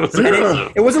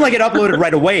that. It wasn't like it uploaded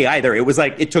right away either. It was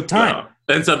like it took time. No.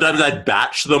 And sometimes I'd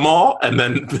batch them all, and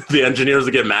then the engineers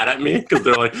would get mad at me because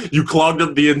they're like, you clogged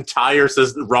up the entire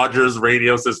Rogers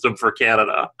radio system for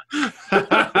Canada. But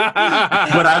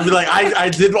I'd be like, I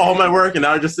did all my work, and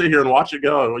now I just sit here and watch it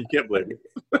go. Well, you can't blame me.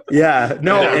 Yeah.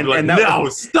 No.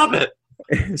 Stop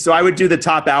it. So I would do the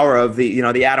top hour of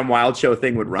the Adam Wilde show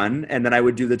thing would run, and then I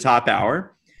would do the top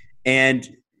hour, and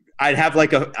I'd have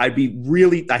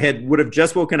would have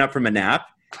just woken up from a nap.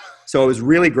 So I was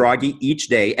really groggy each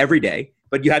day, every day.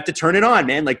 But you had to turn it on,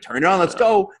 man. Like, turn it on. Let's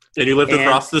go. And you lived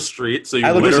across the street, so you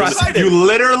you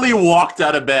literally walked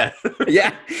out of bed.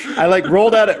 Yeah, I like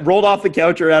rolled off the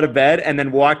couch or out of bed, and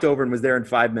then walked over and was there in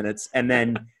 5 minutes. And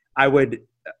then I would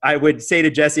say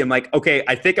to Jesse, I'm like, okay,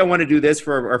 I think I want to do this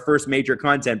for our first major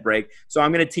content break. So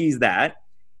I'm going to tease that,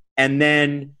 and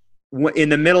then in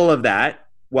the middle of that,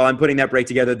 while I'm putting that break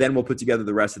together, then we'll put together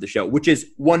the rest of the show, which is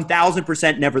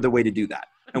 1,000% never the way to do that.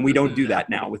 And we don't do that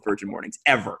now with Virgin Mornings.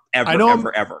 Ever. I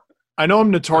know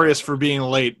I'm notorious for being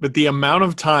late, but the amount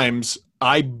of times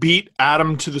I beat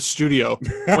Adam to the studio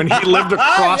when he lived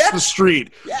across the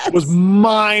street was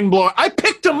mind-blowing. I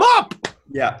picked him up.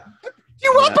 Yeah.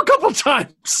 You were up a couple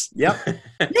times. Yep.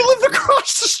 You lived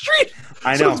across the street.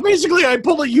 I know. So it's basically I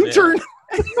pulled a U-turn.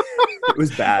 It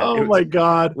was bad. Oh, my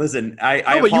God. Listen,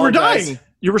 but you were dying.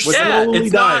 You were slowly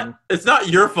dying. It's not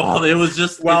your fault. It was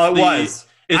just... It was.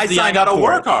 I gotta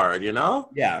work hard, you know?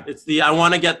 Yeah. It's I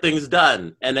want to get things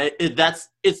done. And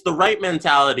it's the right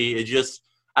mentality. It just,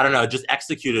 I don't know, just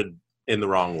executed in the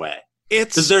wrong way.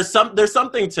 Because there's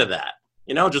something to that,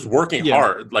 you know, just working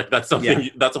hard. Like that's something,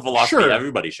 that's a philosophy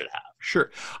everybody should have.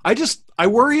 Sure. I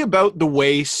worry about the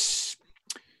way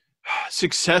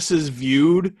success is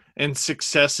viewed and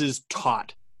success is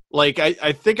taught. Like,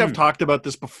 I think I've talked about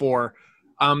this before.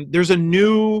 There's a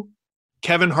new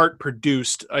Kevin Hart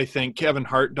produced, I think, Kevin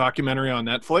Hart documentary on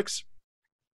Netflix.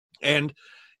 And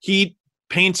he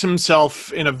paints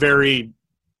himself in a very,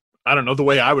 I don't know, the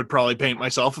way I would probably paint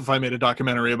myself if I made a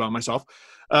documentary about myself.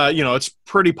 It's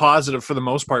pretty positive for the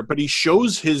most part, but he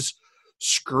shows his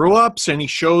screw ups and he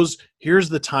shows, here's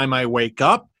the time I wake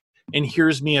up and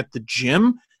here's me at the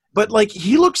gym. But like,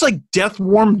 he looks like death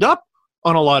warmed up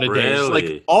on a lot of days.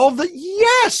 Like oh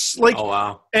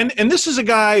wow. And this is a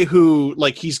guy who,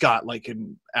 like, he's got like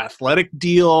an athletic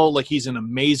deal, like he's in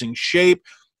amazing shape.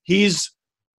 He's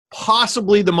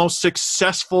possibly the most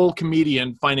successful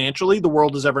comedian financially the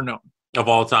world has ever known. Of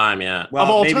all time, yeah. Well, of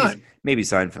all time. Maybe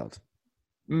Seinfeld.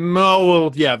 No,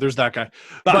 well, yeah, there's that guy.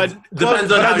 But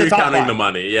depends on how you're counting the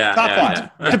money. Yeah.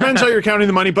 Depends how you're counting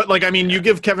the money. But like, I mean, you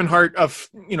give Kevin Hart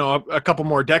a couple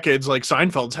more decades like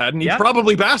Seinfeld's had, and he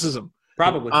probably passes him.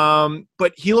 Probably.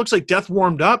 But he looks like death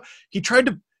warmed up. He tried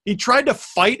to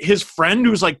fight his friend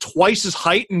who's like twice his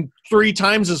height and 3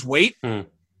 times his weight.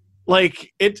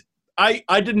 Like it.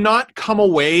 I did not come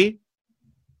away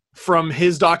from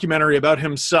his documentary about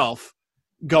himself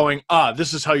going,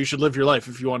 this is how you should live your life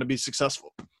if you want to be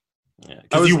successul. Yeah,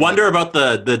 because you wonder about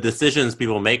the decisions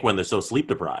people make when they're so sleep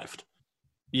deprived.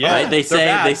 Yeah, right? They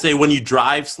say when you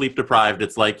drive sleep deprived,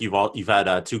 it's like you've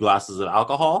had 2 glasses of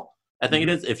alcohol. I think it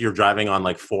is, if you're driving on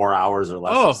like 4 hours or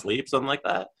less of sleep, something like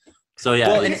that. So yeah.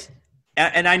 Well,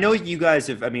 and I know you guys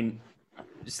have. I mean,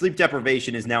 sleep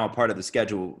deprivation is now a part of the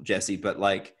schedule, Jesse. But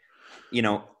like,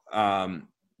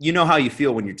 you know how you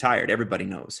feel when you're tired. Everybody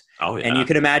knows. Oh yeah. And you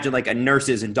can imagine like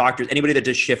nurses and doctors, anybody that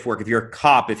does shift work. If you're a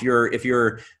cop, if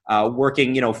you're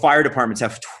working, fire departments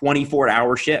have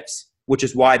 24-hour shifts, which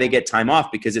is why they get time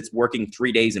off, because it's working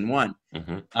 3 days in one.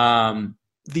 Mm-hmm.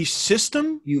 The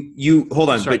system. You hold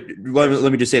on, Sorry. but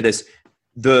let me just say this: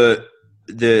 the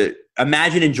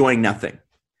imagine enjoying nothing.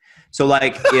 So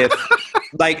like if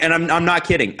and I'm not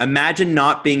kidding. Imagine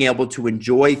not being able to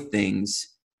enjoy things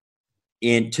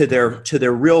to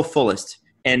their real fullest.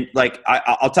 And like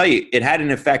I'll tell you, it had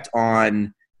an effect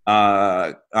on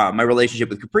my relationship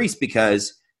with Caprice,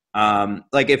 because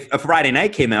like if a Friday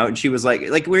night came out and she was like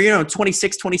we're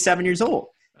 26, 27 years old,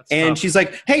 and tough. she's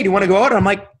like, hey, do you want to go out? And I'm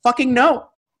like, fucking no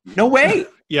way.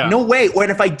 Yeah. No way. Or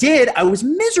if I did, I was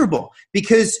miserable,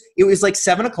 because it was like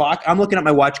 7:00. I'm looking at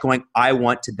my watch going, I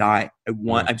want to die.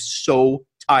 I'm so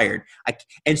tired.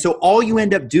 And so all you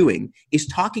end up doing is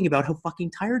talking about how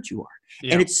fucking tired you are.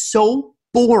 Yeah. And it's so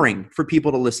boring for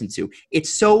people to listen to.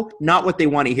 It's so not what they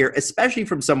want to hear, especially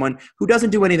from someone who doesn't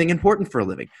do anything important for a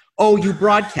living. Oh, you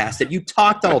broadcasted. You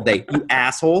talked all day. You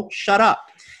asshole. Shut up.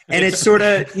 And it's sort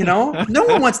of, no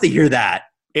one wants to hear that.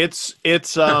 It's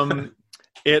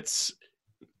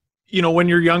when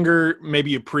you're younger,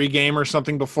 maybe you pregame or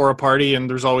something before a party, and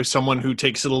there's always someone who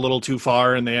takes it a little too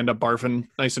far and they end up barfing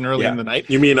nice and early in the night.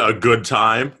 You mean a good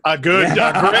time? A great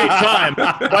time.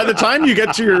 By the time you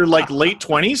get to your late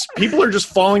 20s, people are just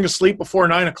falling asleep before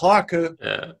 9:00.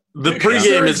 Yeah. The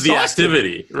pregame is the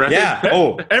activity, right? Yeah.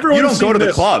 Oh, Everyone's you don't go to the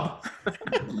this. club.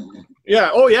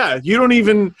 Yeah. Oh, yeah. You don't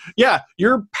even. Yeah.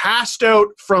 You're passed out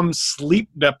from sleep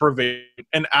deprivation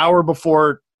an hour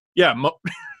before. Yeah.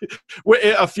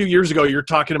 A few years ago, you're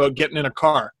talking about getting in a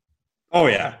car. Oh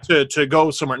yeah. To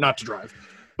go somewhere, not to drive.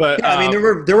 But yeah, I mean,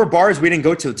 there were bars we didn't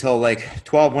go to till like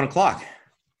 12,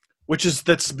 1:00.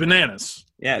 That's bananas.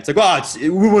 Yeah, it's like, we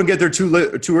wouldn't get there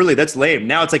too early. That's lame.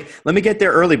 Now it's like, let me get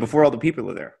there early before all the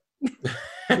people are there.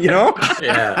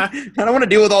 Yeah. I don't want to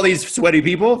deal with all these sweaty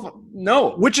people.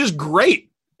 No. Which is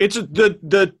great. It's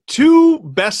the two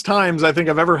best times I think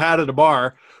I've ever had at a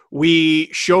bar. We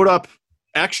showed up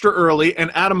extra early, and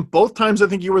Adam, both times I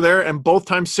think you were there, and both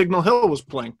times Signal Hill was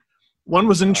playing. One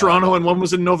was in Toronto and one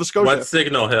was in Nova Scotia. What's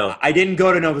Signal Hill? I didn't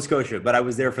go to Nova Scotia, but I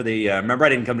was there for the remember I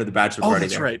didn't come to the bachelor party.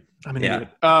 That's there. right. I'm an idiot.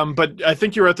 But I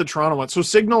think you were at the Toronto one. So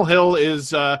Signal Hill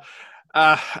is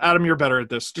Adam, you're better at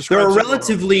this. They're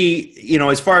relatively,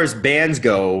 as far as bands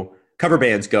go, cover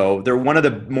bands go, they're one of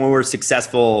the more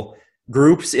successful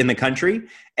groups in the country,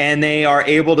 and they are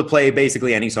able to play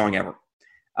basically any song ever.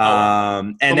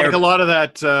 And like a lot of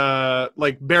that,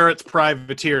 like Barrett's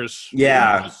Privateers.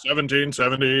 Yeah.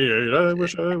 1778. I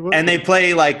wish I was. And they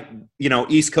play like,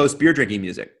 East Coast beer drinking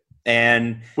music.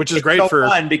 And which is it's great so for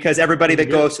fun, because everybody that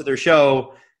goes to their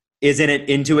show is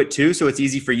into it too. So it's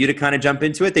easy for you to kind of jump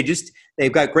into it.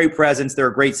 They've got great presence. They're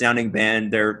a great sounding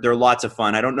band. They're lots of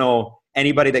fun. I don't know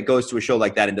anybody that goes to a show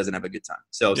like that and doesn't have a good time.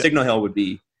 So yeah. Signal Hill would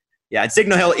be, and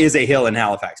Signal Hill is a hill in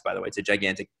Halifax, by the way. It's a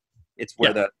gigantic, it's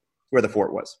where the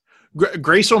fort was.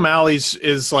 Grace O'Malley's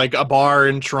is like a bar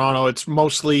in Toronto. It's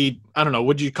mostly, I don't know,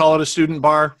 would you call it a student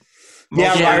bar?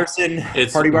 Ryerson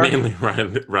it's party bar. Mainly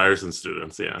Ryerson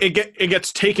students, yeah. It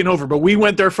gets taken over, but we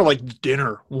went there for like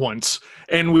dinner once,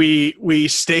 and we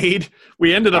stayed.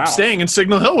 We ended up staying, and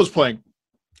Signal Hill was playing.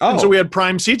 And so we had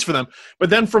prime seats for them. But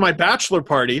then for my bachelor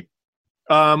party,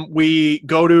 we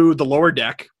go to the lower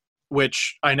deck,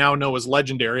 which I now know is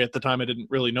legendary. At the time, I didn't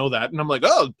really know that. And I'm like,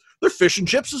 oh, their fish and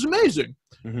chips is amazing.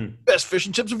 Mm-hmm. Best fish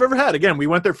and chips I've ever had. Again, we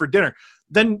went there for dinner.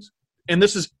 Then, and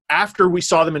this is after we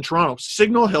saw them in Toronto,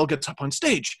 Signal Hill gets up on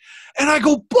stage. And I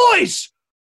go, boys,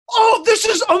 oh, this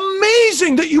is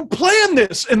amazing that you planned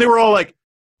this. And they were all like,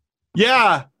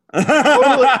 yeah.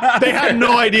 Totally. They had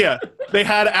no idea. They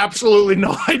had absolutely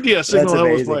no idea Signal Hill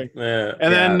was playing. Yeah.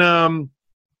 And then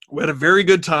we had a very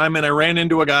good time, and I ran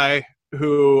into a guy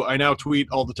who I now tweet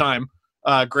all the time,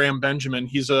 Graham Benjamin.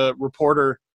 He's a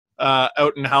reporter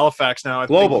out in Halifax now.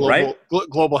 Global, right?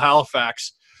 Global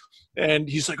Halifax. And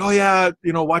he's like, oh, yeah,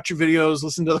 watch your videos,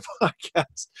 listen to the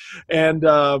podcast.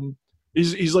 And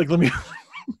he's like, let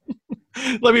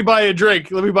me buy you a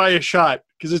drink. Let me buy you a shot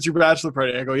because it's your bachelor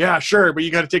party. I go, yeah, sure, but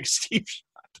you got to take a Steve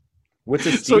shot. What's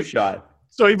a Steve shot?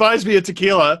 So he buys me a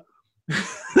tequila.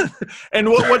 And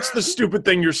what's the stupid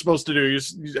thing you're supposed to do?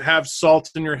 You have salt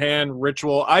in your hand,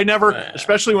 ritual. I never,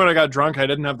 especially when I got drunk, I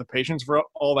didn't have the patience for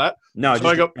all that. No, so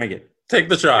I go, drink it. Take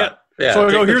the shot. Yeah, so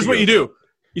I go, here's what you do.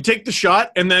 You take the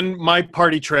shot, and then my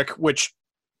party trick, which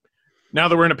now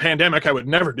that we're in a pandemic, I would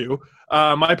never do.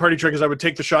 My party trick is I would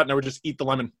take the shot and I would just eat the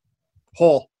lemon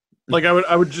whole. Like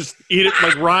I would just eat it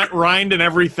like rind and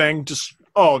everything, just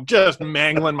just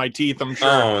mangling my teeth, I'm sure.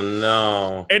 Oh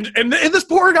no. And this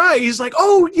poor guy, he's like,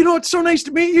 "Oh, it's so nice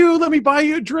to meet you. Let me buy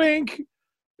you a drink."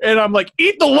 And I'm like,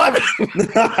 "Eat the lemon."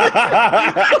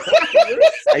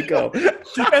 Psycho.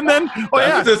 And then,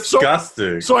 That's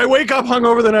disgusting. So I wake up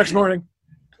hungover the next morning.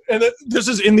 And this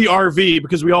is in the RV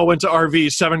because we all went to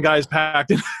RV, 7 guys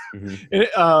packed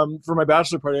for my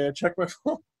bachelor party. I check my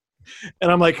phone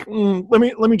and I'm like, let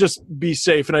me just be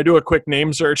safe. And I do a quick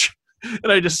name search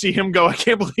and I just see him go, "I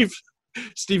can't believe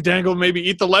Steve Dangle made me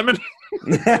eat the lemon."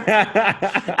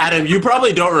 Adam, you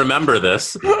probably don't remember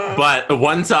this, but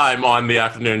one time on the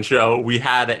afternoon show, we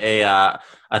had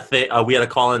we had a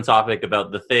call-in topic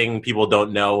about the thing people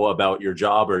don't know about your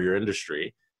job or your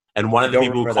industry. And one of the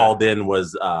people who called in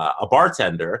was a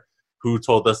bartender who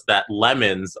told us that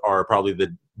lemons are probably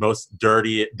the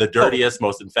dirtiest,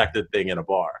 most infected thing in a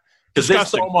bar. Because they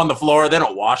throw them on the floor, they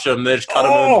don't wash them, they just cut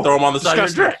them and throw them on the side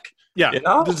of your drink. Yeah,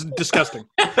 this is disgusting.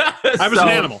 I was an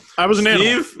animal.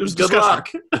 Steve, it was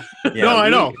disgusting. Yeah, no, I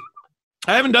know.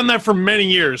 I haven't done that for many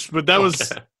years, but it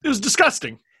was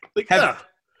disgusting. Like,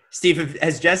 Steve,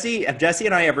 have Jesse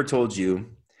and I ever told you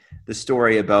the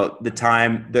story about the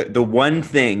time, the one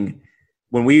thing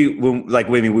when we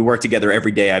work together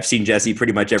every day? I've seen Jesse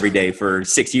pretty much every day for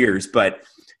 6 years, but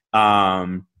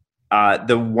the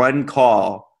one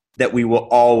call that we will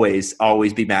always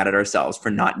be mad at ourselves for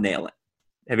not nailing.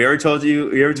 Have you ever told you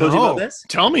about this?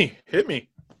 Tell me. Hit me.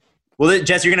 Well,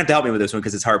 Jesse, you're going to have to help me with this one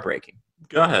because it's heartbreaking.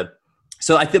 Go ahead.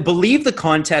 So I believe the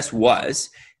contest was,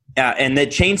 and the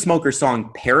Chainsmokers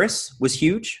song Paris was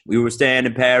huge. We were staying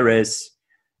in Paris.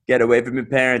 Get away from your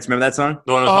parents. Remember that song?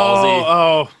 The one with Halsey?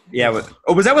 Oh. Yeah.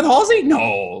 Was that with Halsey?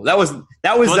 No. That was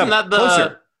Wasn't that the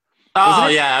Closer. Oh,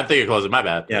 yeah. I'm thinking Closer. My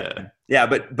bad. Yeah.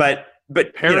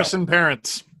 But Paris and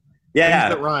parents. Yeah.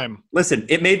 Things that rhyme. Listen,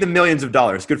 it made them millions of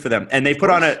dollars. Good for them. And they put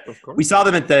on we saw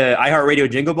them at the iHeartRadio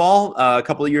Jingle Ball a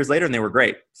couple of years later, and they were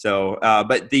great. So,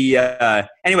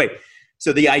 anyway,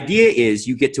 so the idea is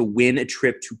you get to win a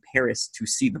trip to Paris to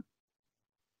see them.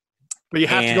 But you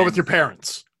have to go with your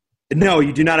parents. No,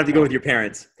 you do not have to go with your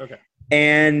parents. Okay.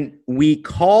 And we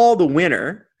call the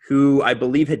winner, who I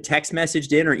believe had text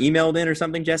messaged in or emailed in or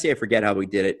something, Jesse. I forget how we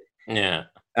did it. Yeah.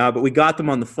 But we got them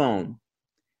on the phone.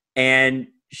 And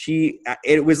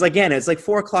it was like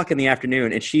 4:00 in the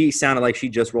afternoon, and she sounded like she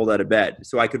just rolled out of bed.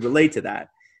 So I could relate to that.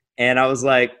 And I was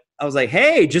like,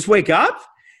 "Hey, just wake up."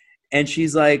 And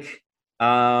she's like,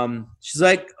 "Oh,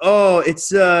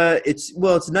 it's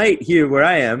night here where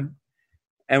I am."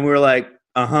 And we were like,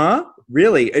 "Uh-huh,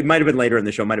 really?" It might have been later in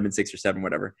the show, might have been 6 or 7,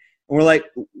 whatever. And we're like,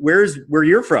 where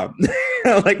you're from?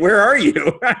 Like, where are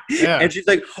you? Yeah. And she's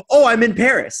like, "Oh, I'm in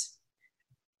Paris."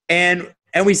 And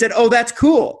we said, "Oh, that's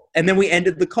cool." And then we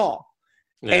ended the call.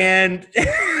 Yeah. And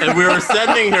we were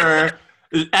sending her.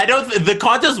 The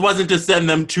contest wasn't to send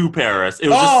them to Paris. It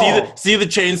was to see the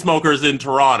Chainsmokers in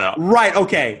Toronto. Right.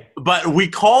 Okay. But we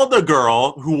called the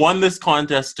girl who won this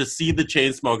contest to see the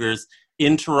Chainsmokers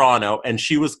in Toronto, and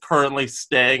she was currently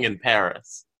staying in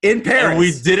Paris. In Paris. And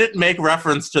we didn't make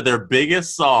reference to their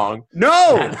biggest song.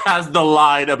 No. That has the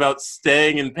line about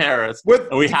staying in Paris.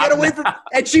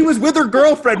 And she was with her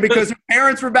girlfriend because her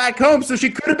parents were back home, so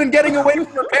she could have been getting away from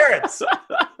her parents.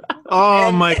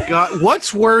 Oh, my God.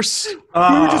 What's worse? We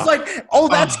were just like, "Oh,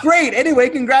 that's great. Anyway,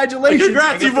 congratulations.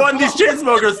 Congrats, you've won these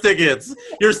Chainsmokers tickets.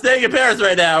 You're staying in Paris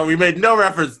right now." We made no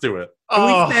reference to it.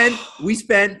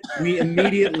 We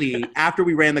immediately, after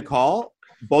we ran the call,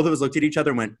 both of us looked at each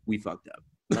other and went, "We fucked up."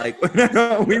 Like, we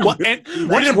didn't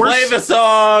play the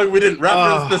song. We didn't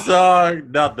reference the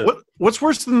song. Nothing. What's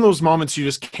worse than those moments you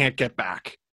just can't get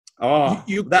back? Oh,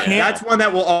 that's one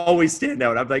that will always stand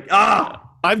out. I'm like,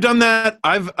 I've done that.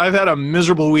 I've had a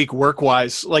miserable week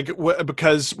work-wise,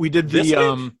 because we did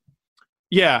the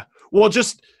yeah. Well,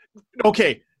 just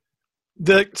okay.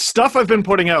 The stuff I've been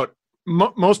putting out,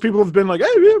 most people have been like, "Hey,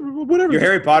 yeah, whatever." Your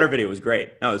Harry Potter video was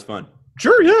great. That was fun.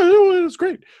 Sure, yeah, it was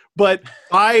great. But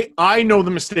I know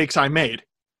the mistakes I made,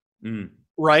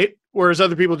 right? Whereas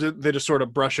other people, they just sort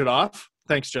of brush it off.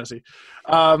 Thanks, Jesse.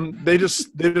 They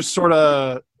just sort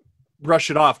of brush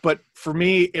it off. But for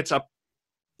me, it's a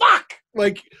fuck.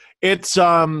 Like, it's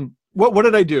what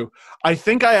did I do? I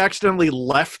think I accidentally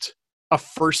left a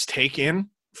first take in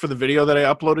for the video that I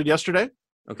uploaded yesterday.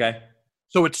 Okay.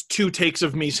 So it's 2 takes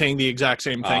of me saying the exact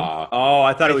same thing.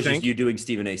 I thought it was just you doing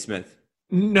Stephen A. Smith.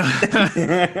 No.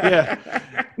 Yeah.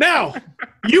 Now,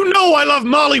 I love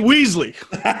Molly Weasley.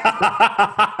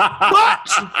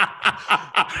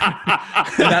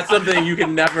 But that's something you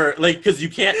can never, because you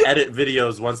can't edit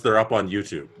videos once they're up on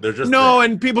YouTube. They're just there.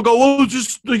 And people go, "Well,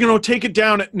 just take it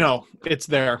down." No, it's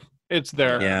there. It's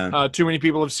there. Yeah. Too many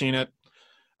people have seen it.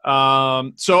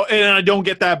 So, and I don't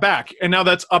get that back. And now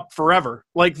that's up forever.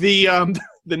 Like the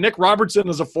Nick Robertson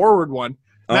is a forward one.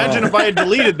 Imagine if I had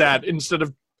deleted that instead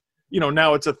of,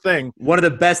 now it's a thing. One of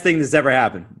the best things that's ever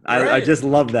happened. I just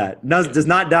love that. No, does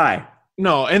not die.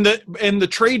 No, and the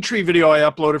trade tree video I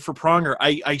uploaded for Pronger,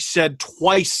 I said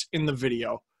twice in the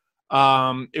video,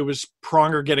 it was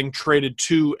Pronger getting traded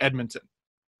to Edmonton,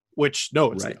 which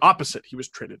it's the opposite. He was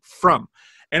traded from,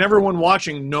 and everyone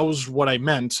watching knows what I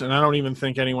meant, and I don't even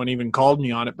think anyone even called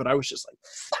me on it. But I was just like,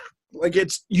 fuck. Like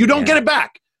you don't get it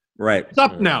back. Right, it's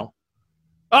up now.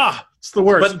 It's the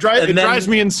worst. But it drives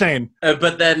me insane.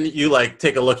 But then you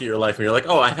take a look at your life and you're like,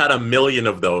 I had 1 million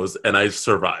of those and I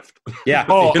survived. Yeah.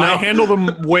 I handle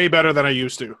them way better than I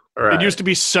used to. Right. It used to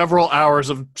be several hours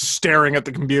of staring at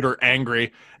the computer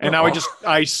angry. And now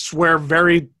I swear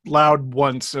very loud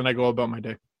once and I go about my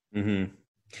day. Mm-hmm.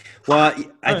 Well,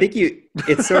 I think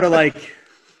it's sort of like,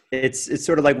 it's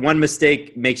sort of like one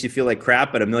mistake makes you feel like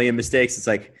crap, but 1 million mistakes,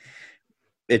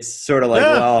 it's sort of like,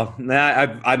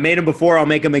 I've made them before. I'll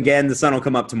make them again. The sun will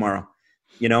come up tomorrow,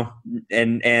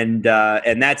 and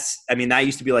that's, that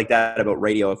used to be like that about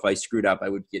radio. If I screwed up, I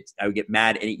would get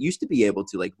mad. And it used to be able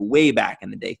to way back in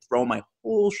the day, throw my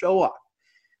whole show off.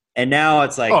 And now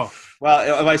it's like,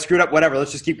 well, if I screwed up, whatever,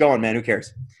 let's just keep going, man. Who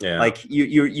cares? Yeah.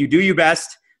 You do your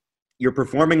best. You're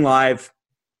performing live.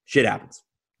 Shit happens.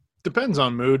 Depends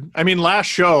on mood. Last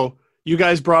show, you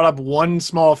guys brought up one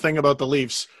small thing about the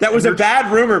Leafs. That was a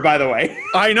bad rumor, by the way.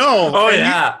 I know.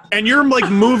 And you're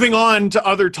moving on to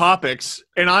other topics,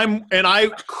 and I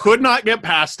could not get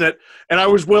past it, and I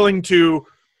was willing to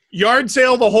yard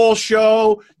sale the whole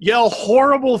show, yell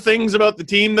horrible things about the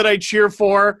team that I cheer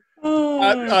for,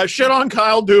 shit on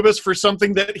Kyle Dubas for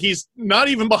something that he's not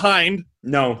even behind.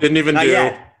 No, didn't even not do.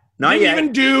 Yet. Not didn't yet.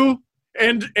 even do,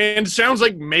 and sounds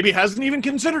like maybe hasn't even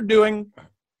considered doing.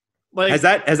 Has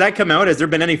that come out? Has there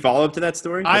been any follow-up to that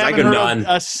story? I haven't heard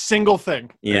a single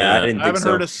thing. Yeah, I haven't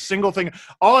heard a single thing.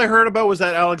 All I heard about was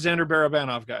that Alexander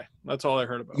Barabanov guy. That's all I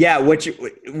heard about. Yeah, which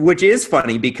is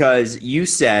funny because you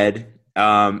said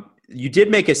you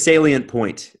did make a salient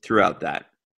point throughout that.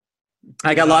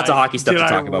 I got lots of hockey stuff to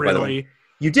talk about, by the way.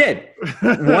 You did.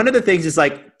 One of the things is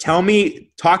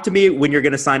talk to me when you're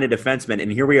going to sign a defenseman.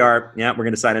 And here we are. Yeah, we're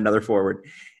going to sign another forward.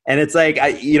 And it's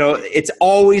it's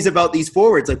always about these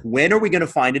forwards. Like, when are we going to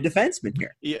find a defenseman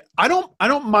here? Yeah, I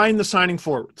don't mind the signing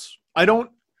forwards. I don't.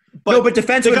 But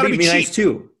defenseman would be nice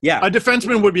too. Yeah, a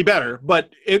defenseman would be better. But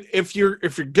if you're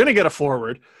going to get a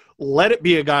forward, let it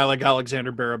be a guy like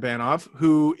Alexander Barabanov,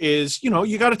 who is,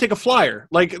 you got to take a flyer.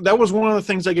 That was one of the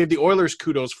things I gave the Oilers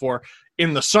kudos for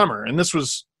in the summer. And this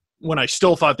was when I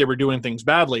still thought they were doing things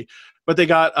badly. But they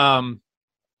got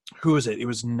who was it? It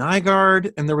was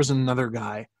Nygaard, and there was another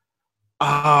guy.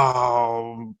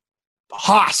 Haas,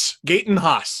 Gaetan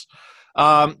Haas.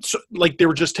 So they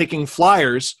were just taking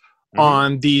flyers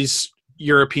on these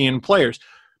European players.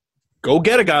 Go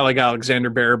get a guy like Alexander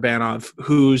Barabanov,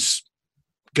 who's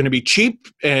going to be cheap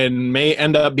and may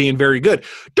end up being very good.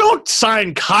 Don't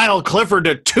sign Kyle Clifford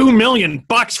to $2 million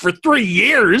for 3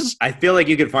 years. I feel like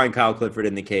you could find Kyle Clifford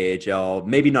in the KHL.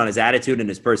 Maybe not his attitude and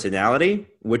his personality,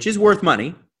 which is worth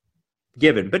money,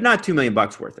 given, but not $2 million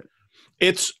worth it.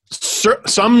 It's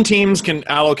some teams can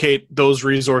allocate those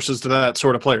resources to that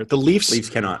sort of player. The Leafs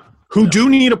cannot. Who do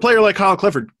need a player like Kyle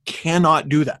Clifford cannot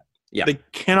do that. Yeah, they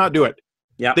cannot do it.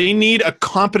 Yeah, they need a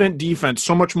competent defense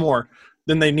so much more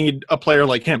than they need a player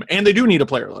like him, and they do need a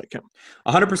player like him.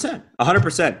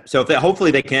 100%. So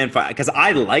hopefully they can find, because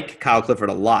I like Kyle Clifford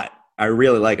a lot. I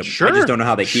really like him. Sure. I just don't know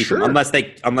how they keep him unless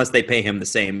they pay him the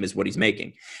same as what he's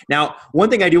making. Now, one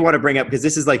thing I do want to bring up, because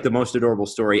this is the most adorable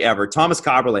story ever. Thomas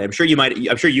Kaberle. I'm sure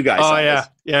you guys saw this.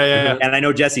 Yeah. And I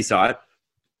know Jesse saw it.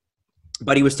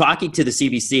 But he was talking to the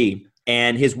CBC,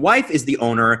 and his wife is the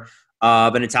owner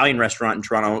of an Italian restaurant in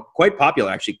Toronto, quite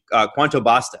popular actually, Quanto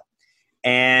Basta.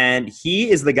 And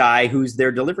he is the guy who's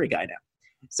their delivery guy now.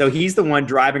 So he's the one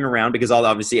driving around, because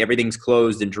obviously everything's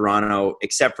closed in Toronto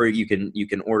except for you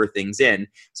can order things in.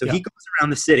 So he goes around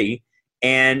the city,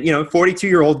 and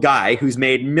 42-year-old guy who's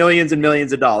made millions and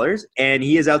millions of dollars, and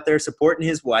he is out there supporting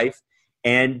his wife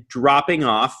and dropping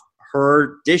off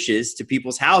her dishes to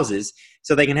people's houses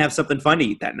so they can have something fun to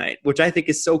eat that night, which I think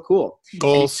is so cool.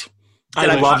 Goals.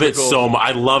 I love it so much.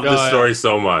 I love this story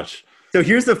so much. So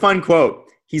here's the fun quote.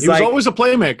 He was always a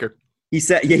playmaker. He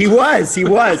said, yeah, he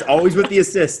was always with the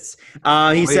assists.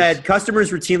 He said, customers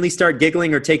routinely start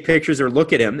giggling or take pictures or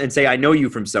look at him and say, I know you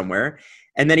from somewhere.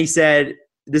 And then he said,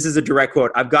 this is a direct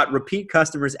quote, I've got repeat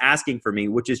customers asking for me,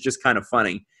 which is just kind of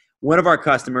funny. One of our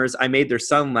customers, I made their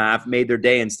son laugh, made their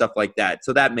day and stuff like that.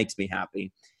 So that makes me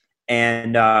happy.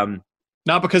 And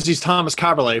Not because he's Thomas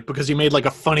Caberlet, because he made like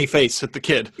a funny face at the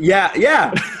kid. Yeah.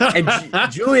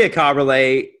 And Julia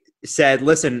Caberlet said,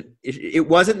 listen, it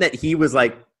wasn't that he was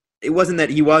like, it wasn't that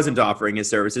he wasn't offering his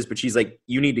services, but she's like,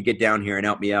 you need to get down here and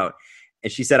help me out.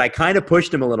 And she said, I kind of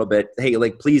pushed him a little bit. Hey,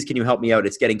 like, please, can you help me out?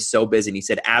 It's getting so busy. And he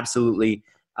said, absolutely,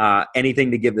 anything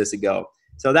to give this a go.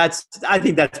 So I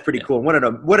think that's pretty cool. What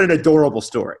an adorable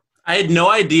story. I had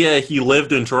no idea he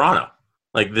lived in Toronto.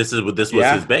 Like this was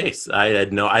his base.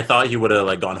 I thought he would have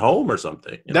like gone home or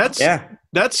something. That's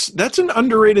an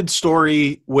underrated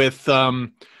story with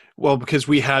because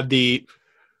we had the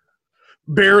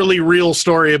barely real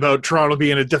story about Toronto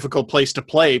being a difficult place to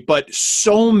play, but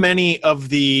so many of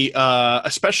the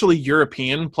especially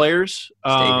European players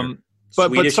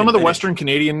but some of the Western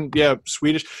Canadian,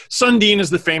 Swedish. Sundin is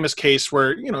the famous case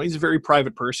where, he's a very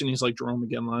private person. He's like Jerome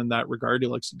McGinley in that regard. He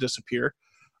likes to disappear.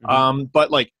 Mm-hmm.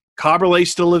 But like Caberlet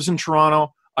still lives in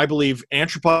Toronto. I believe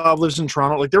Antropov lives in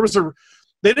Toronto. Like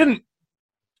they didn't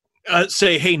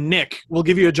say, hey, Nick, we'll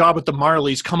give you a job at the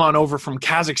Marlies. Come on over from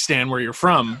Kazakhstan where you're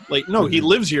from. Like, no, he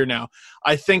lives here now.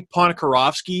 I think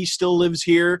Ponikarovsky still lives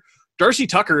here. Darcy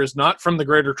Tucker is not from the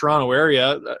Greater Toronto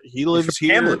area. He lives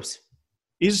here. Kamloops.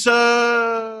 He's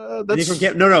No.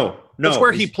 That's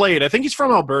where he played. I think he's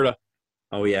from Alberta.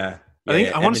 Oh yeah.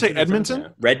 I want to say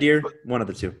Edmonton. Red Deer, one of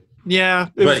the two. Yeah,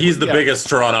 but he's the biggest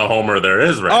Toronto homer there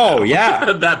is right now. Oh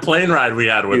yeah, that plane ride we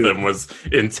had with him was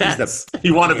intense.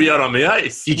 You want to be out on the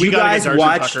ice. Did you guys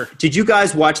watch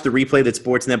the replay that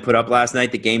Sportsnet put up last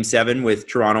night? The Game 7 with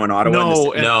Toronto and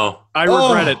Ottawa. No. I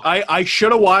regret it. I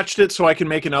should have watched it so I can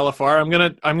make an LFR.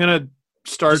 I'm gonna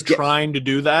start trying to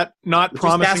do that. Not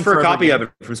promising. Just ask for a copy of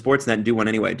it from Sportsnet and do one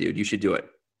anyway, dude. You should do it.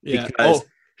 Yeah. Because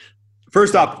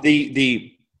first off,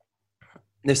 the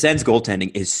Sens goaltending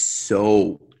is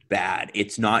so bad.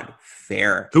 It's not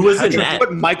fair. Who was in that?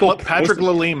 Patrick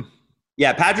Lalime.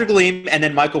 Yeah, Patrick Lalime and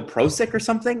then Michael Prosek or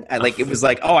something. It was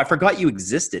like, I forgot you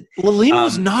existed. Lalime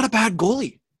was not a bad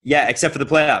goalie. Yeah, except for the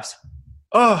playoffs.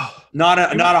 Oh, not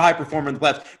a high performer in the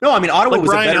playoffs. No, I mean Ottawa was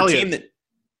Brian a better Elliott.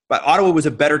 But Ottawa was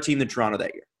a better team than Toronto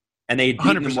that year, and they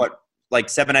beat them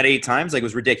 7 out of 8 times. Like, it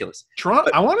was ridiculous.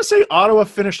 Toronto. I want to say Ottawa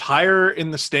finished higher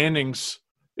in the standings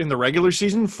in the regular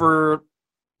season for,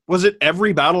 was it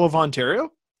every Battle of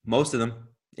Ontario? Most of them,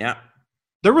 yeah.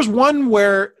 There was one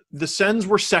where the Sens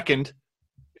were second,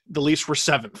 the Leafs were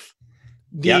 7th.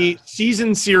 The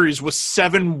season series was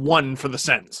 7-1 for the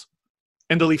Sens,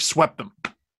 and the Leafs swept them.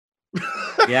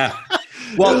 Yeah.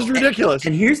 Well, it was ridiculous.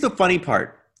 And here's the funny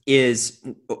part is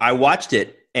I watched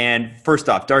it, and first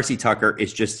off, Darcy Tucker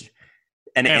is just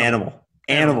an animal.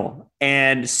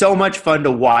 And so much fun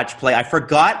to watch play. I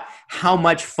forgot how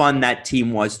much fun that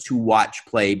team was to watch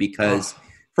play because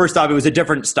first off, it was a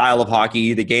different style of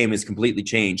hockey. The game has completely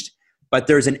changed. But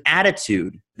there's an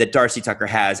attitude that Darcy Tucker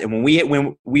has. And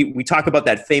when we talk about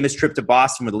that famous trip to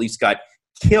Boston where the Leafs got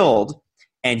killed,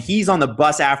 and he's on the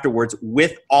bus afterwards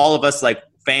with all of us, like,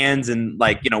 fans, and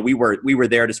we were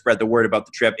there to spread the word about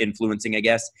the trip, influencing, I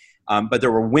guess. But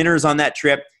there were winners on that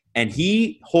trip, and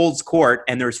he holds court,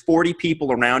 and there's 40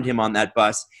 people around him on that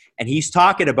bus, and he's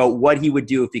talking about what he would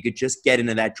do if he could just get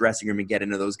into that dressing room and get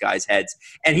into those guys' heads.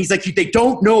 And he's like, they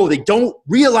don't know, they don't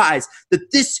realize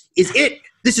that this is it.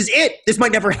 This is it. This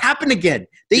might never happen again.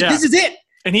 This is it.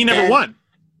 And he never won.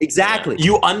 Exactly.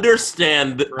 You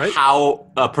understand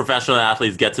how professional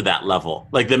athletes get to that level.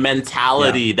 Like the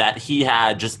mentality that he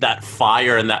had, just that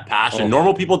fire and that passion.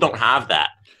 Normal people don't have that.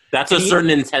 That's a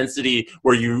certain intensity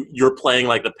where you're playing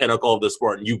like the pinnacle of the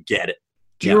sport and you get it.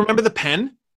 Do you remember the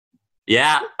pen?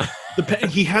 Yeah. The pen,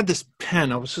 he had this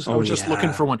pen. I was just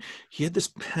looking for one. He had this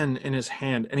pen in his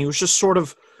hand and he was just sort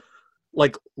of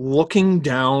like looking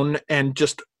down and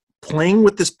just playing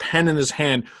with this pen in his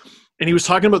hand. And he was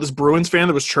talking about this Bruins fan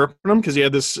that was chirping him because he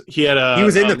was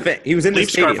in the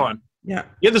Leaf scarf on. Yeah,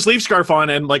 he had this Leaf scarf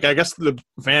on, and like I guess the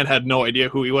fan had no idea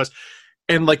who he was.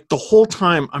 And like the whole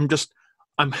time, I'm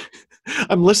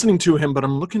listening to him, but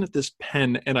I'm looking at this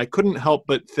pen, and I couldn't help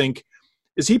but think,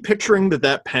 is he picturing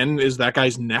that pen is that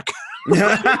guy's neck?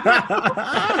 Yeah,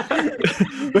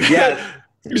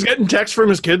 he was getting texts from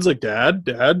his kids like, "Dad,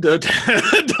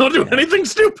 don't do anything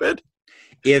stupid."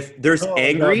 If there's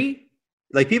angry. God.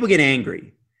 Like, people get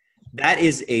angry. I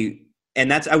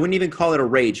wouldn't even call it a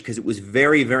rage because it was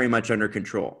very, very much under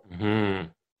control. Mm-hmm.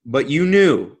 But you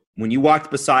knew when you walked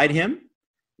beside him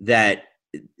that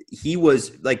he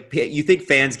was like, you think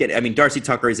fans Darcy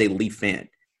Tucker is a Leaf fan.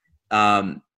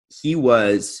 He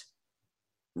was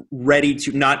ready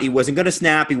to he wasn't going to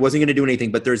snap. He wasn't going to do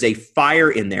anything, but there's a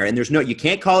fire in there. And you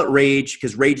can't call it rage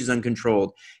because rage is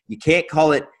uncontrolled. You can't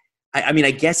call it, I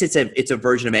guess it's a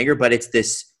version of anger, but it's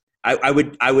this I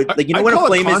would like, you know, I when a call it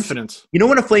flame confidence. is, you know,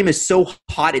 when a flame is so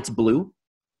hot it's blue.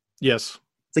 Yes.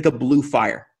 It's like a blue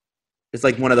fire. It's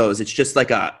like one of those. It's just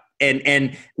like a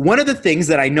and one of the things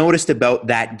that I noticed about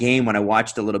that game when I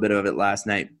watched a little bit of it last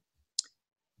night,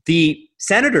 the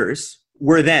Senators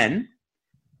were then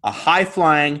a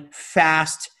high-flying,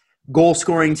 fast,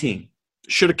 goal-scoring team.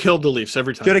 Should have killed the Leafs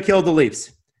every time. Should have killed the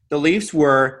Leafs. The Leafs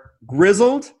were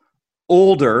grizzled,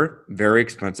 older, very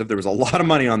expensive. There was a lot of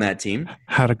money on that team.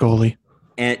 Had a goalie.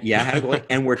 And had a goalie,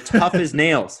 and were tough as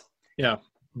nails. Yeah.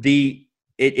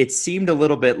 It seemed a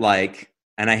little bit like,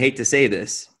 and I hate to say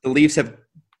this, the Leafs have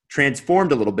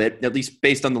transformed a little bit, at least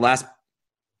based on the last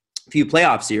few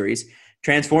playoff series,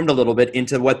 transformed a little bit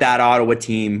into what that Ottawa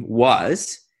team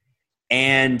was.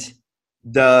 And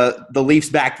the Leafs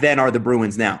back then are the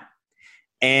Bruins now.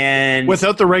 And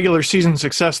without the regular season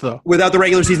success, though. Without the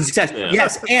regular season success. Yeah.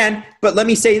 Yes. But let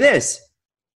me say this.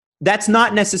 That's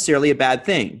not necessarily a bad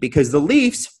thing because the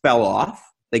Leafs fell off.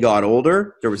 They got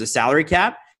older. There was a salary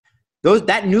cap.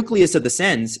 That nucleus of the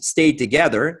Sens stayed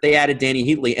together. They added Danny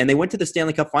Heatley, and they went to the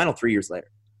Stanley Cup final 3 years later.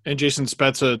 And Jason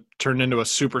Spezza turned into a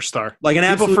superstar. Like an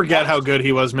absolute People forget monster. how good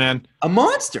he was, man. A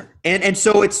monster. And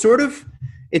so it's sort of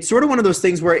one of those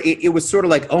things where it was sort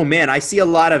of like, oh man, I see a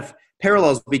lot of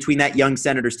parallels between that young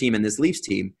Senators team and this Leafs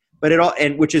team. But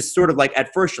which is sort of like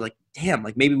at first you're like, damn,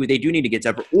 like maybe they do need to get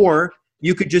tougher. Or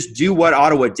you could just do what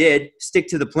Ottawa did, stick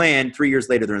to the plan. 3 years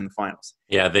later, they're in the finals.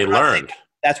 Yeah, they learned.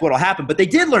 That's what'll happen. But they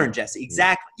did learn, Jesse.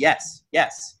 Exactly. Yes.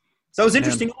 So it was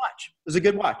interesting to watch. It was a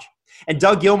good watch. And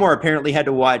Doug Gilmour apparently had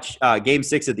to watch Game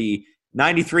 6 of the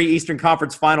 93 Eastern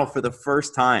Conference Final for the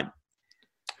first time.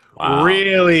 Wow.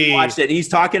 Really? He watched it. And he's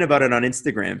talking about it on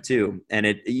Instagram, too. And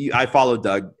I follow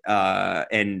Doug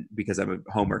and because I'm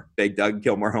a homer, big Doug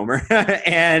Gilmour homer.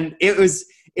 And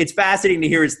it's fascinating to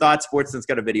hear his thoughts. Sportsnet's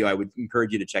got a video. I would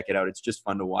encourage you to check it out. It's just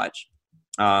fun to watch.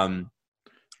 But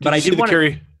I did want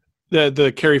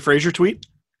the Kerry Fraser tweet.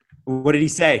 What did he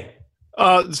say?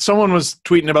 Someone was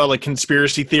tweeting about like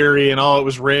conspiracy theory and it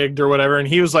was rigged or whatever, and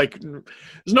he was like,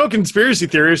 "There's no conspiracy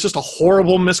theory. It's just a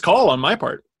horrible miscall on my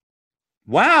part."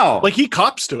 Wow! Like he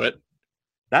cops to it.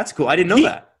 That's cool. I didn't know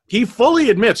that. He fully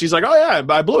admits. He's like, "Oh yeah,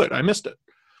 I blew it. I missed it."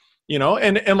 You know,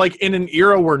 and like in an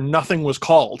era where nothing was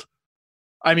called.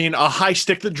 I mean, a high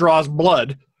stick that draws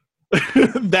blood.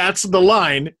 That's the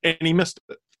line, and he missed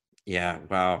it. Yeah.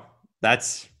 Wow.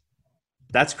 That's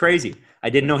crazy. I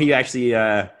didn't know he actually.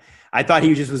 I thought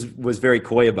he just was very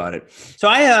coy about it. So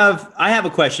I have a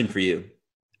question for you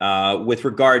with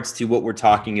regards to what we're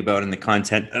talking about in the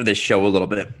content of this show a little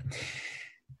bit.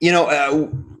 You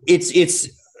know, it's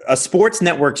a sports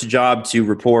network's job to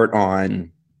report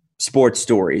on sports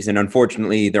stories, and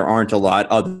unfortunately, there aren't a lot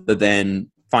other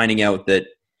than finding out that,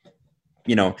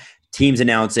 you know, teams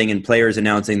announcing and players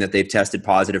announcing that they've tested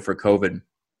positive for COVID.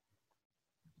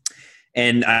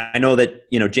 And I know that,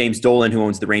 you know, James Dolan, who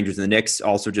owns the Rangers and the Knicks,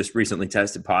 also just recently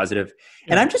tested positive.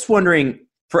 Yeah. And I'm just wondering,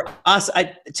 for us,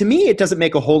 to me, it doesn't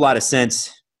make a whole lot of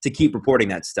sense to keep reporting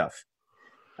that stuff.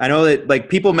 I know that, like,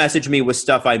 people message me with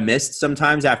stuff I missed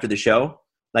sometimes after the show,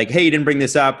 like, hey, you didn't bring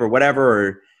this up or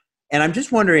whatever. And I'm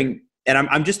just wondering, and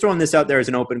I'm just throwing this out there as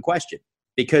an open question,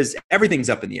 because everything's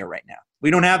up in the air right now.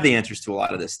 We don't have the answers to a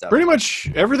lot of this stuff. Pretty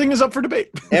much everything is up for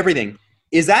debate. Everything.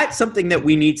 Is that something that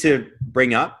we need to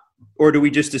bring up? Or do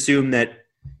we just assume that,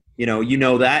 you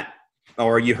know that,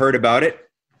 or you heard about it?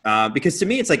 Because to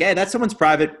me, it's like, hey, that's someone's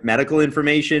private medical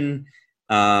information.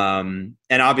 And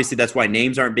obviously that's why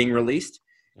names aren't being released.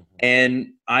 And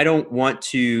I don't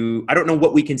know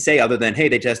what we can say other than, hey,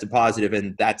 they tested positive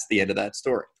and that's the end of that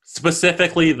story.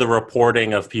 Specifically, the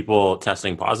reporting of people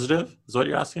testing positive is what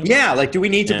you're asking about? Yeah. Like, do we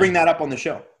need to bring that up on the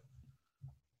show?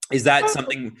 Is that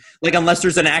something, like, unless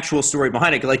there's an actual story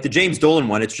behind it? Like the James Dolan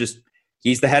one, it's just,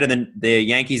 he's the head of the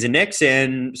Yankees and Knicks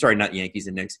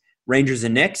Rangers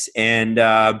and Knicks. And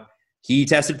he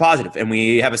tested positive. And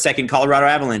we have a second Colorado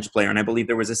Avalanche player. And I believe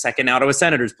there was a second Ottawa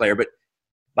Senators player. But,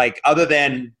 like, other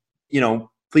than, you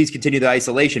know, please continue the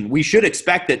isolation, we should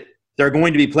expect that there are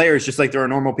going to be players, just like there are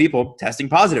normal people, testing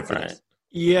positive for this.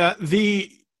 Yeah, the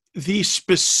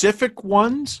specific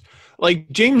ones, like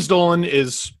James Dolan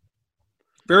is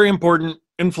very important,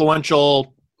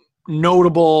 influential,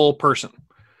 notable person.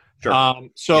 Sure.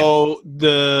 For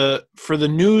the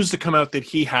news to come out that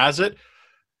he has it,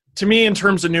 to me, in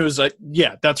terms of news,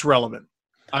 that's relevant.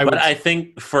 I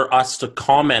think for us to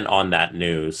comment on that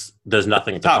news, there's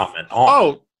nothing to comment on.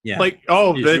 Oh, yeah. We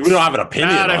don't have an opinion.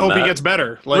 I hope he gets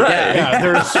better. Like,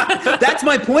 right. That's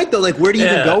my point, though. Like, where do you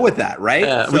even go with that, right?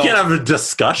 Yeah. We can't have a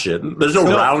discussion. There's no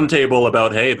round table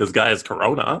about, hey, this guy has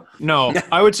corona. No,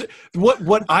 I would say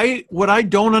what I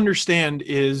don't understand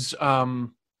is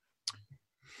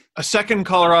a second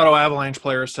Colorado Avalanche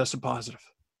player has tested positive,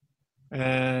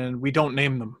 and we don't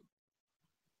name them.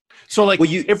 So, like,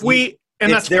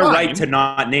 that's their fine. right to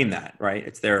not name that, right?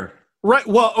 It's their right.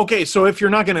 Well, okay. So if you're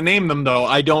not going to name them, though,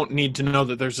 I don't need to know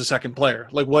that there's a second player.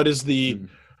 Like, what is the?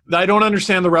 I don't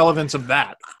understand the relevance of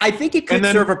that. I think it could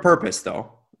serve a purpose,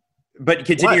 though. But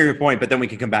continue your point. But then we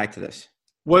can come back to this.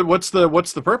 What's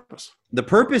the purpose? The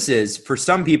purpose is for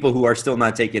some people who are still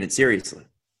not taking it seriously.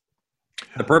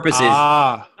 The purpose is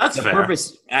that's the fair.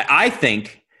 purpose. I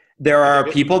think there are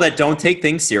people that don't take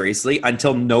things seriously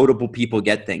until notable people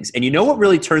get things. And you know what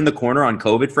really turned the corner on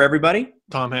COVID for everybody?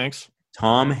 Tom Hanks.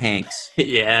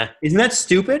 Yeah. Isn't that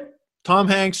stupid? Tom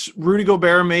Hanks, Rudy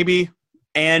Gobert, maybe,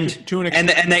 and to an and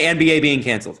the NBA being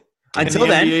canceled. Until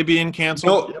then, NBA being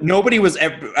canceled. Nobody was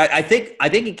ever. I think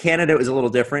in Canada it was a little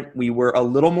different. We were a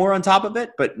little more on top of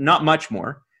it, but not much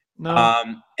more. No.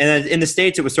 And then in the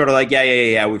States, it was sort of like,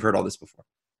 yeah, we've heard all this before.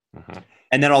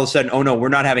 And then all of a sudden, oh no, we're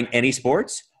not having any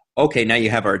sports. Okay, now you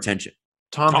have our attention.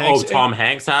 Tom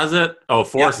Hanks has it. Oh,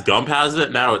 Forrest Gump has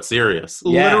it. Now it's serious.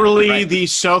 Literally, right. the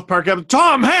South Park episode.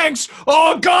 Tom Hanks.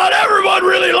 Oh God, everyone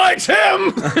really likes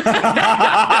him.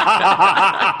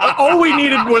 All we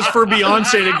needed was for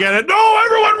Beyonce to get it. No,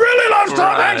 everyone really loves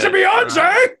Tom Hanks and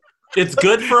Beyonce. It's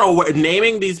good for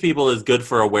naming these people is good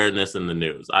for awareness in the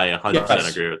news. I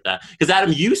 100% agree with that. Because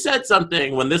Adam, you said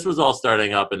something when this was all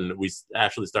starting up, and we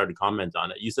actually started to comment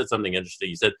on it. You said something interesting.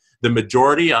 You said the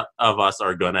majority of us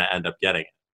are going to end up getting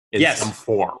it in some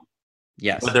form.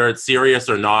 Yes, whether it's serious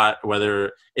or not,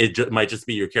 whether it might just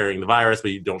be you're carrying the virus,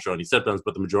 but you don't show any symptoms.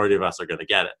 But the majority of us are going to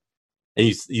get it,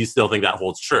 and you still think that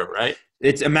holds true, right?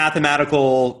 It's a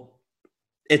mathematical.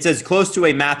 It's as close to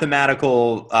a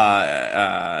mathematical.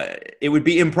 It would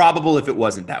be improbable if it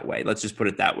wasn't that way. Let's just put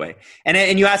it that way.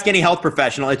 And you ask any health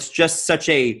professional, it's just such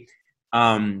a.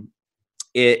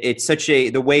 It's such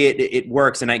a the way it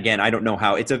works. And again, I don't know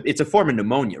how it's a form of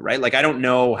pneumonia, right? Like I don't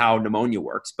know how pneumonia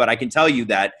works, but I can tell you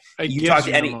that you talk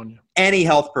to any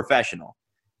health professional,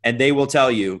 and they will tell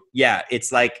you, yeah,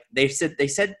 it's like they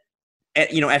said.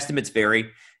 Estimates vary.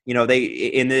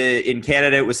 In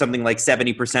Canada it was something like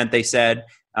 70%. They said.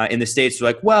 In the States, they're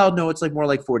like, well, no, it's like more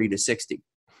like 40 to 60.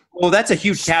 Well, that's a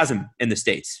huge chasm in the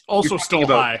States. Also still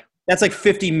high. That's like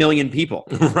 50 million people.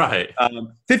 Right.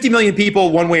 50 million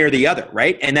people one way or the other,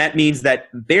 right? And that means that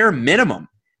bare minimum,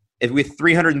 if with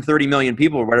 330 million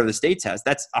people or whatever the States has,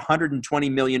 that's 120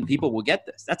 million people will get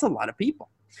this. That's a lot of people.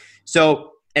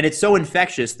 So, and it's so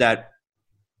infectious that,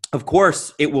 of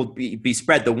course, it will be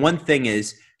spread. The one thing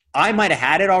is, I might have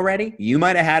had it already. You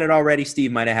might have had it already.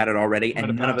 Steve might have had it already.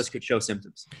 And none of us could show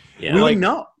symptoms. Yeah. We wouldn't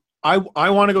know. I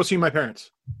want to go see my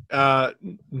parents.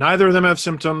 Neither of them have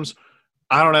symptoms.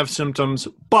 I don't have symptoms.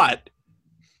 But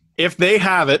if they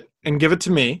have it and give it to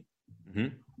me,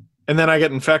 and then I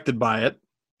get infected by it,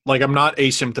 like I'm not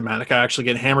asymptomatic. I actually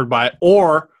get hammered by it.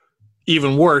 Or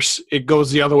even worse, it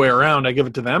goes the other way around. I give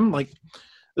it to them. Like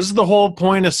this is the whole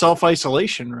point of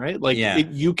self-isolation, right? Like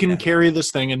you can carry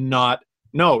this thing and not.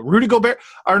 No, Rudy Gobert.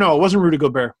 Or no, it wasn't Rudy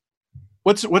Gobert.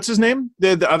 What's his name?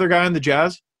 The other guy in the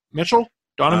Jazz? Mitchell?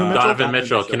 Donovan Mitchell? Donovan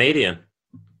Mitchell, Canadian.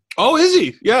 Oh, is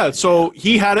he? Yeah. So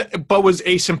he had it, but was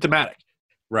asymptomatic.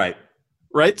 Right.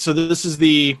 Right? So this is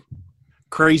the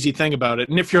crazy thing about it.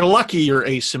 And if you're lucky, you're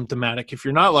asymptomatic. If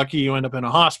you're not lucky, you end up in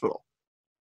a hospital.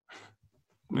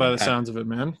 By the sounds of it,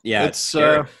 man. Yeah. It's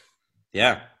scary.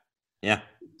 Yeah.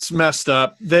 It's messed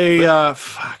up. They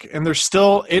and they're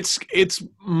still it's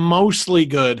mostly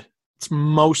good. It's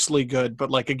mostly good,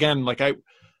 but like again, like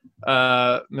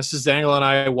Mrs. Dangle and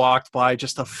I walked by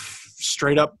just a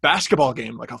straight up basketball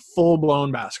game, like a full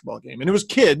blown basketball game, and it was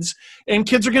kids, and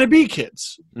kids are going to be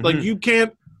kids. Like you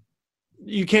can't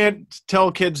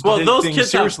tell kids. Well, those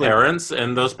kids seriously. have parents,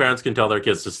 and those parents can tell their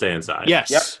kids to stay inside. Yes.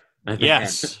 Yep.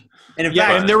 Yes. And in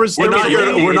fact, and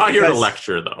we're not here to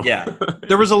lecture, though. Yeah.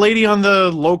 There was a lady on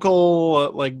the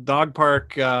local like dog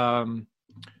park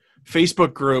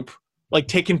Facebook group, like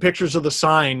taking pictures of the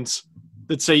signs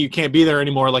that say you can't be there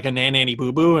anymore, like a nanny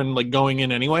boo boo, and like going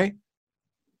in anyway.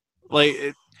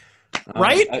 Like,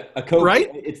 right?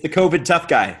 Right? It's the COVID tough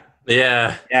guy.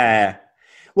 Yeah. Yeah.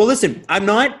 Well, listen, I'm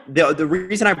not the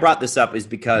reason I brought this up is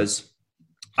because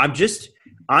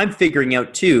I'm figuring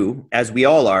out too, as we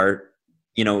all are.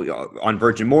 On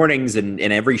Virgin Mornings and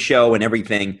every show and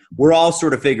everything, we're all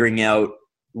sort of figuring out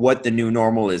what the new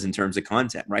normal is in terms of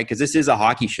content, right? Because this is a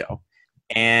hockey show,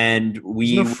 and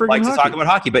we like to talk about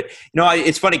hockey. But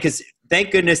it's funny because thank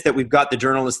goodness that we've got the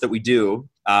journalists that we do,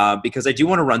 because I do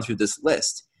want to run through this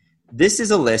list. This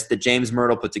is a list that James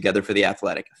Myrtle put together for The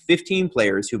Athletic. 15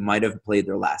 players who might have played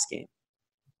their last game.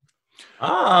 Oh,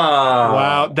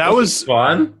 wow, that was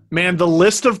fun, man. The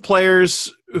list of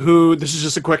players who, this is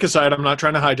just a quick aside, I'm not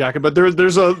trying to hijack it, but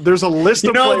there's a list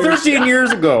of players. 13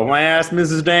 years ago, I asked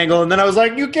Mrs. Dangle, and then I was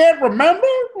like, you can't remember?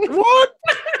 What?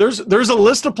 There's a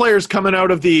list of players coming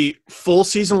out of the full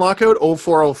season lockout,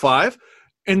 04-05,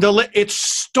 and it's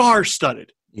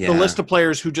star-studded. Yeah. The list of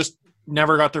players who just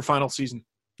never got their final season.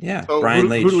 Yeah, So Brian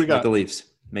who do we Leach got? with the Leafs.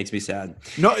 Makes me sad.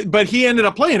 No, but he ended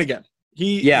up playing again.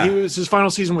 He was his final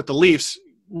season with the Leafs,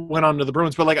 went on to the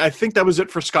Bruins, but I think that was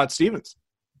it for Scott Stevens.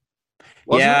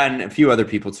 Wasn't it? And a few other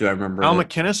people too. I remember. Al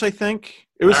McInnes, I think.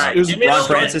 It was Ron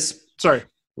Francis. Sorry.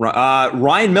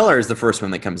 Ryan Miller is the first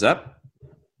one that comes up.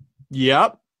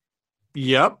 Yep.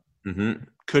 Mm-hmm.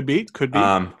 Could be.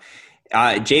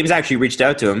 James actually reached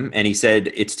out to him, and he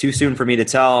said, it's too soon for me to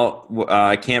tell.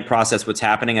 I can't process what's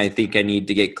happening. I think I need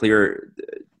to get clear.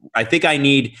 I think I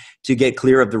need to get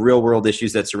clear of the real world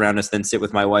issues that surround us, then sit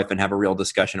with my wife and have a real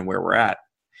discussion of where we're at.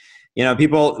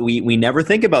 People, we never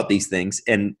think about these things,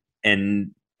 and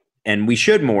we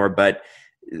should more, but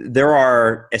there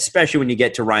are, especially when you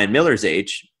get to Ryan Miller's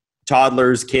age,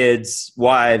 toddlers, kids,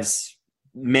 wives,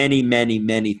 many, many,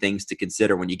 many things to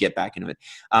consider when you get back into it.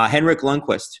 Henrik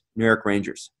Lundqvist, New York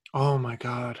Rangers. Oh my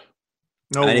God.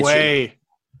 No way.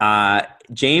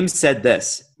 James said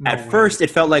this. At first,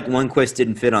 it felt like Lundqvist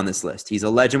didn't fit on this list. He's a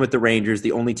legend with the Rangers,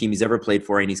 the only team he's ever played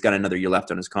for, and he's got another year left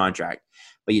on his contract.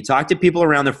 But you talk to people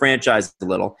around the franchise a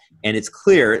little, and it's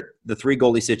clear the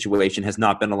 3-goalie situation has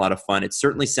not been a lot of fun. It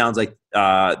certainly sounds like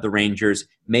the Rangers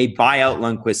may buy out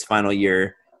Lundqvist's final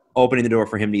year, opening the door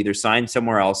for him to either sign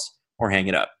somewhere else or hang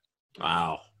it up.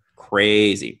 Wow.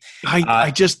 Crazy.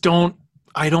 I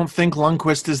don't think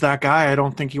Lundqvist is that guy. I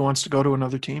don't think he wants to go to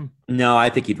another team. No, I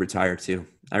think he'd retire too.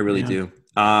 I really do.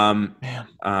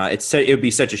 It would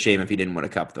be such a shame if he didn't win a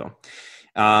cup, though.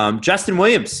 Justin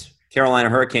Williams, Carolina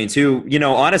Hurricanes, who,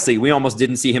 honestly, we almost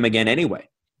didn't see him again anyway.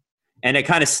 And it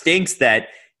kind of stinks that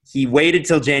he waited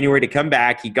till January to come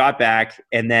back. He got back,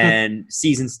 and then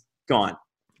season's gone.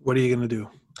 What are you going to do?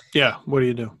 Yeah, what do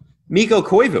you do? Mikko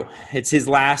Koivu. It's his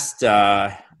last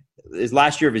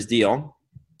year of his deal.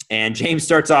 And James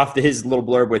starts off his little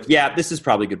blurb with, yeah, this is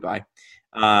probably goodbye.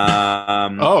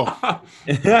 Damn.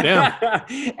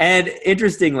 And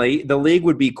interestingly, the league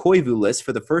would be Koivu-less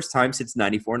for the first time since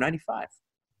 94-95.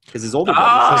 Because his older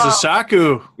brother. This is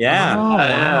Saku. Yeah.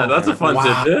 Yeah, that's a fun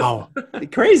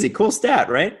tidbit. Crazy. Cool stat,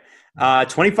 right?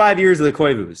 25 years of the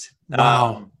Koivus.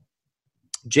 Wow.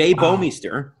 Jay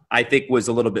Bouwmeester, I think, was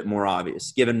a little bit more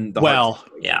obvious, given the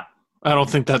yeah. I don't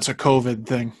think that's a COVID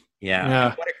thing.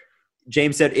 Yeah.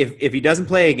 James said if he doesn't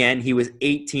play again, he was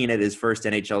 18 at his first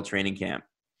NHL training camp.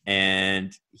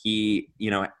 And he,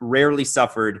 rarely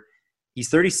suffered. He's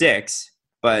 36,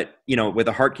 but, with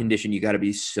a heart condition, you got to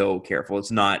be so careful.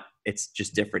 It's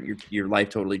just different. Your life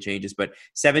totally changes. But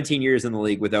 17 years in the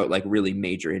league without really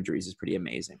major injuries is pretty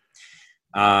amazing.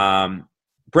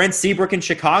 Brent Seabrook in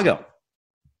Chicago.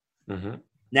 Mm-hmm.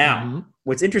 Now,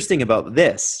 what's interesting about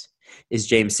this is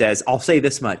James says, I'll say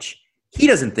this much. He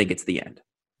doesn't think it's the end.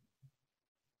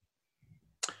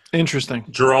 Interesting.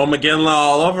 Jerome McGinley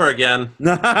all over again.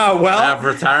 Have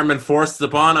retirement forced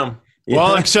upon him.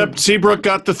 Well, except Seabrook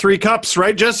got the 3 cups,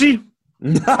 right, Jesse?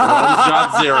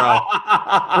 Got 0.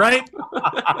 Right?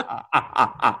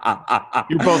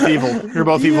 You're both evil. You're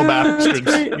both evil bastards.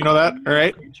 You know that? All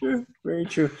right? Very true. Very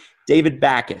true. David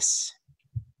Backes.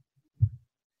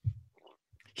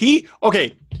 Can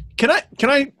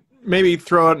I maybe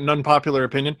throw out an unpopular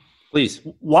opinion? Please.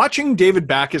 Watching David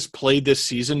Backes play this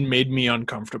season made me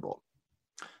uncomfortable.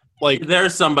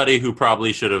 There's somebody who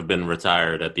probably should have been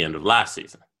retired at the end of last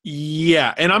season.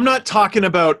 Yeah, and I'm not talking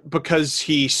about because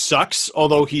he sucks,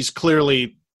 although he's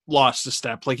clearly lost a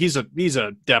step. He's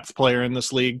a depth player in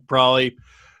this league, probably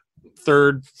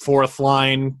 3rd, 4th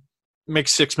line,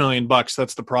 makes $6 million.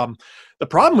 That's the problem. The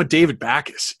problem with David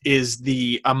Backes is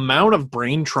the amount of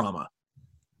brain trauma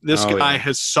this guy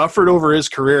has suffered over his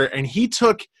career, and he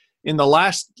took in the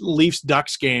last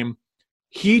Leafs-Ducks game,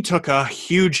 he took a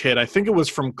huge hit. I think it was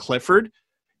from Clifford.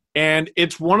 And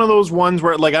it's one of those ones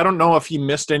where, I don't know if he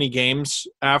missed any games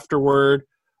afterward.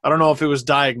 I don't know if it was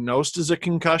diagnosed as a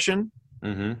concussion.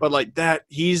 Mm-hmm. But that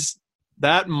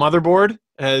motherboard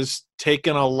has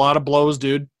taken a lot of blows,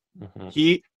 dude.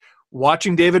 Mm-hmm.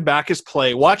 Watching David Backes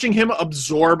play, watching him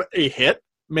absorb a hit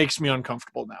makes me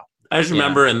uncomfortable now. I just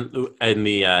remember in the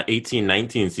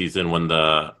 18-19 season when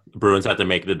the Bruins had to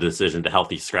make the decision to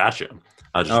healthy scratch him.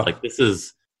 I was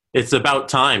just it's about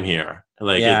time here.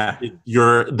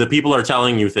 The people are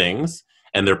telling you things,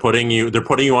 and they're putting you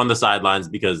on the sidelines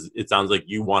because it sounds like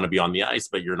you want to be on the ice,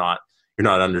 but you're not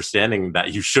understanding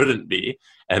that you shouldn't be.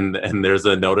 And there's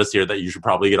a notice here that you should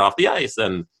probably get off the ice.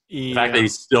 And the fact that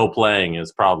he's still playing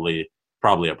is probably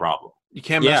a problem. You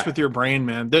can't mess with your brain,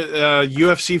 man. The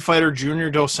UFC fighter Junior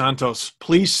Dos Santos,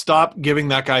 please stop giving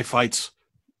that guy fights.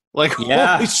 Like,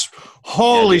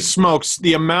 holy smokes,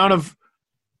 the amount of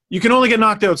 – you can only get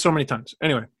knocked out so many times.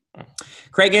 Anyway.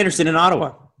 Craig Anderson in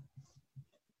Ottawa.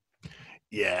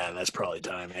 Yeah, that's probably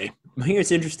time, eh?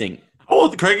 Here's interesting. Oh,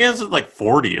 Craig Anderson's like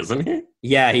 40, isn't he?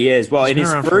 Yeah, he is. Well, in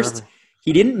his first –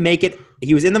 he didn't make it –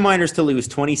 he was in the minors till he was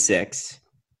 26,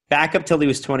 back up till he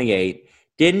was 28.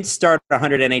 Didn't start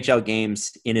 100 NHL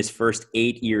games in his first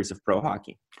 8 years of pro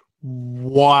hockey.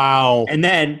 Wow. And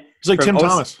then it's like Tim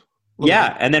Thomas.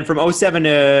 Yeah, and then from 07 to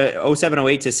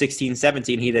 08 to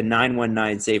 16-17, he had a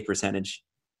 .919 save percentage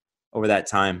over that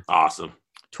time. Awesome.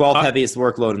 12th heaviest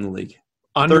workload in the league.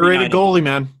 Underrated goalie,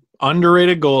 man.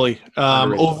 Underrated goalie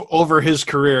over his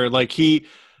career. Like, he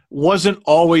wasn't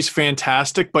always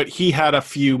fantastic, but he had a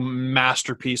few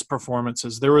masterpiece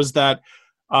performances. There was that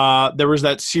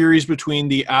series between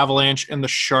the Avalanche and the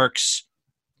Sharks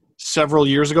several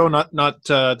years ago, not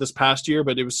this past year,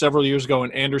 but it was several years ago,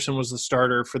 and Anderson was the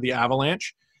starter for the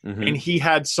Avalanche, and he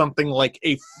had something like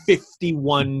a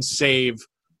 51 save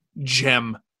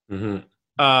gem. And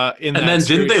then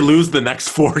didn't they lose the next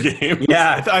 4 games?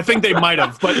 Yeah, I think they might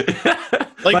have, but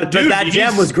but that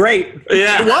gem was great.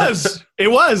 Yeah,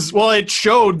 it was. Well, it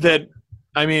showed that.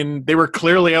 I mean, they were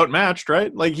clearly outmatched,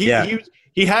 right? Like he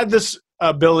had this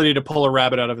ability to pull a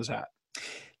rabbit out of his hat.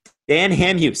 Dan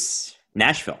Hamhuis,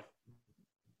 Nashville.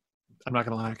 I'm not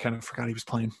going to lie. I kind of forgot he was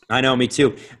playing. I know, me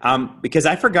too. Because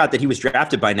I forgot that he was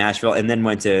drafted by Nashville and then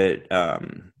went to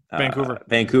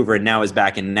Vancouver, and now is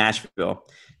back in Nashville.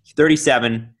 He's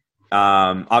 37,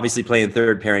 obviously playing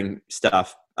third pairing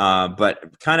stuff. But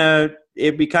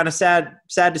it'd be kind of sad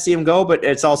to see him go, but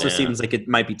it also seems like it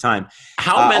might be time.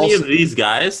 How many of these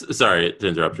guys, sorry to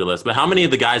interrupt your list, but how many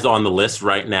of the guys on the list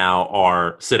right now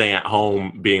are sitting at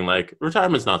home being like,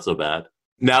 retirement's not so bad?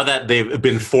 Now that they've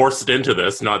been forced into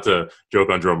this, not to joke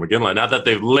on Jerome McGinley, now that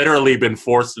they've literally been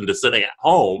forced into sitting at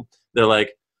home, they're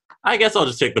like, I guess I'll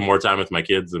just take the more time with my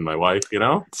kids and my wife, you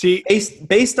know? See,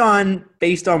 based on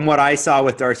what I saw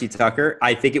with Darcy Tucker,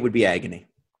 I think it would be agony.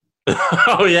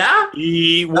 Oh, yeah?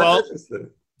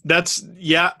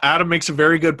 Adam makes a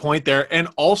very good point there. And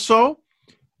also,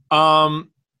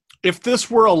 if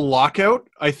this were a lockout,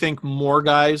 I think more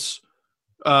guys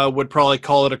would probably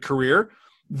call it a career.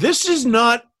 This is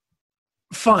not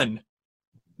fun.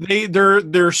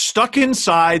 They're stuck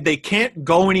inside. They can't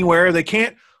go anywhere. They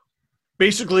can't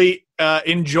basically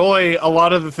enjoy a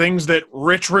lot of the things that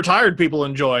rich retired people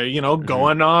enjoy,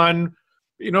 going on,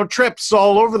 trips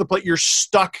all over the place. You're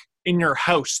stuck in your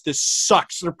house. This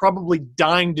sucks. They're probably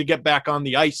dying to get back on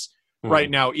the ice right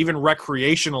now, even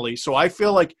recreationally. So I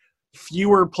feel like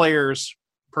fewer players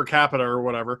per capita or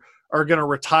whatever are going to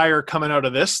retire coming out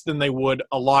of this than they would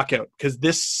a lockout, because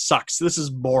this sucks. This is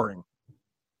boring.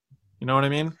 You know what I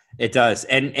mean? It does.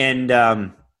 And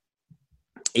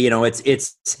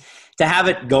it's to have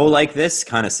it go like this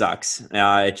kind of sucks.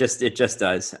 It just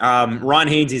does. Ron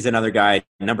Hainsey's another guy,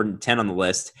 number 10 on the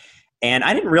list. And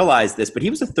I didn't realize this, but he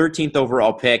was a 13th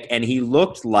overall pick, and he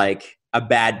looked like a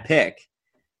bad pick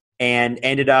and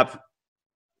ended up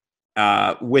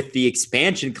with the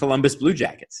expansion Columbus Blue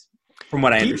Jackets, from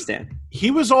what I understand.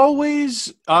 He was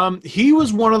always he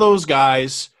was one of those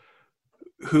guys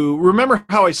who, remember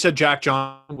how I said Jack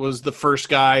John was the first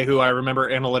guy who I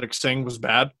remember analytics saying was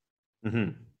bad?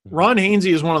 Mm-hmm. Ron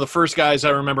Hainsey is one of the first guys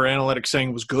I remember analytics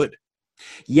saying was good.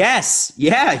 Yes.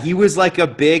 Yeah. He was like a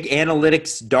big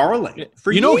analytics darling.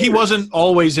 For years. He wasn't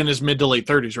always in his mid to late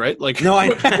 30s, right? Like, no,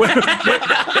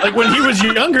 like when he was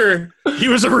younger, he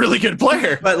was a really good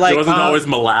player. But like, he wasn't always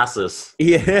molasses.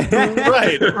 Yeah.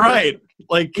 Right.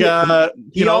 Like,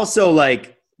 he also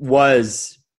like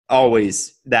was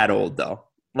always that old though.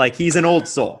 Like, he's an old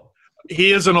soul.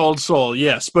 He is an old soul,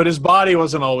 yes, but his body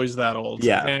wasn't always that old.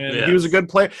 Yeah. And he was a good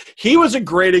player. He was a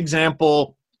great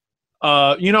example.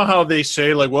 You know how they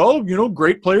say, like, well,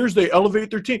 great players, they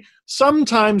elevate their team.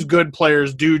 Sometimes good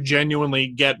players do genuinely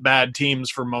get bad teams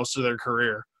for most of their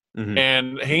career. Mm-hmm.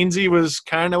 And Hainsey was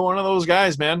kind of one of those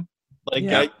guys, man. Like,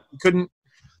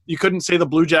 you couldn't say the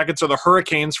Blue Jackets or the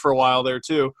Hurricanes for a while there,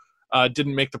 too.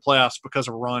 Didn't make the playoffs because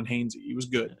of Ron Hainsey. He was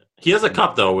good. He has a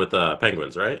cup, though, with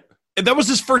Penguins, right? And that was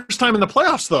his first time in the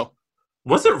playoffs, though.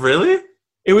 Was it really?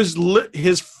 It was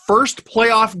his first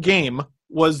playoff game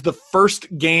was the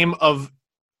first game of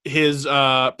his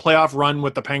playoff run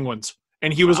with the Penguins.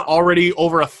 And he was already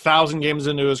over 1,000 games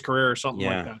into his career or something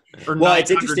like that. Or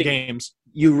 900 games.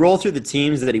 You roll through the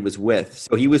teams that he was with.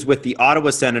 So he was with the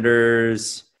Ottawa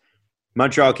Senators,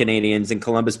 Montreal Canadiens and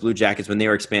Columbus Blue Jackets when they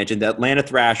were expansion. The Atlanta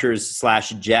Thrashers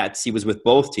 / Jets. He was with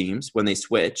both teams when they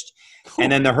switched.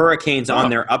 And then the Hurricanes on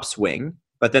their upswing,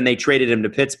 but then they traded him to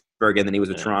Pittsburgh, and then he was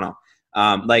with Toronto.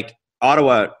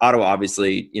 Ottawa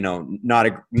obviously, not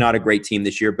a great team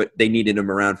this year, but they needed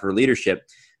him around for leadership.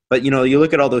 But, you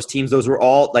look at all those teams, those were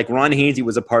all, like, Ron Hainsey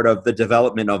was a part of the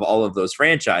development of all of those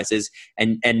franchises.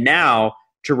 And now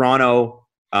Toronto,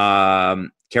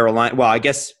 Carolina, well, I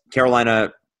guess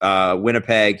Carolina,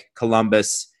 Winnipeg,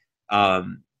 Columbus,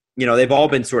 they've all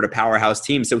been sort of powerhouse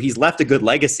teams. So he's left a good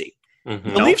legacy.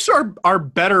 Mm-hmm. The Leafs are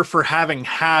better for having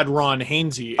had Ron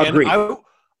Hainsey. Agreed. And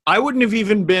I wouldn't have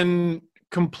even been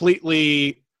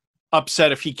completely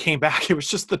upset if he came back. It was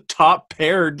just the top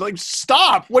pair. Like,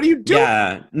 stop! What are you doing?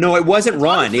 Yeah, no, it wasn't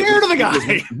Ron. It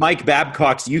was Mike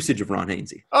Babcock's usage of Ron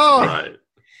Hainsey. Oh, right.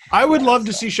 I would love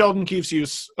to see Sheldon Keefe's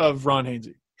use of Ron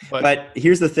Hainsey. But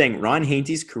here's the thing: Ron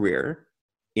Hainsey's career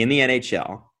in the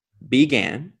NHL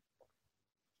began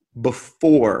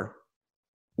before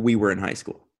we were in high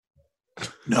school.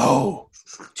 No,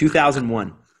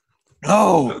 2001.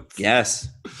 No. Yes.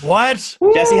 What?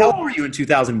 Jesse, how old were you in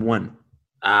 2001?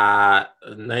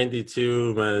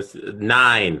 92 minus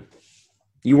 9.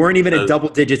 You weren't even at double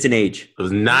digits in age. I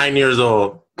was 9 years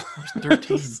old. I was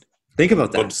 13. Think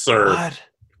about that. Absurd. What?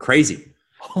 Crazy.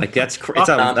 Like, that's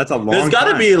a long There's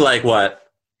got to be, like,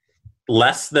 what?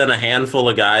 Less than a handful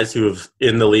of guys who have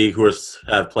in the league who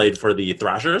have played for the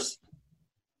Thrashers?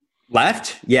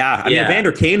 Left? Yeah. I mean,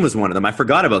 Evander Kane was one of them. I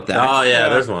forgot about that. Oh, yeah,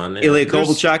 there's one. Yeah. Ilya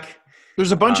Kovalchuk.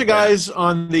 There's a bunch of guys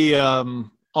on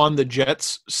the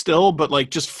Jets still, but, like,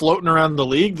 just floating around the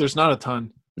league, there's not a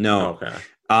ton. No. Okay.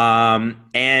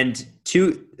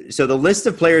 So the list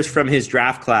of players from his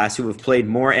draft class who have played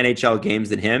more NHL games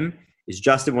than him is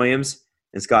Justin Williams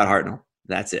and Scott Hartnell.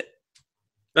 That's it.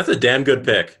 That's a damn good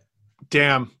pick.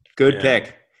 Damn. Good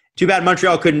pick. Too bad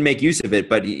Montreal couldn't make use of it,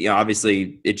 but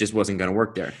obviously it just wasn't going to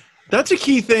work there. That's a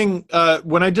key thing.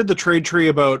 When I did the trade tree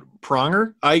about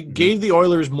Pronger, I gave the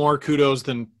Oilers more kudos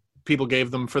than people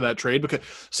gave them for that trade, because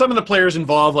some of the players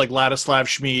involved, like Ladislav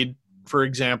Schmid, for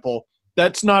example,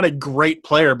 that's not a great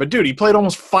player. But, dude, he played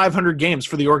almost 500 games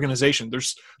for the organization.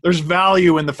 There's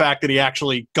value in the fact that he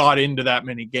actually got into that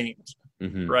many games,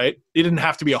 right? He didn't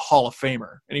have to be a Hall of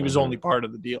Famer, and he was only part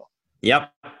of the deal. Yep.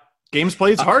 Games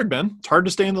played is hard, man. It's hard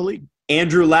to stay in the league.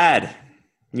 Andrew Ladd,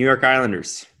 New York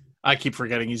Islanders. I keep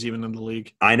forgetting he's even in the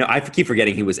league. I know. I keep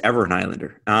forgetting he was ever an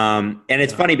Islander. And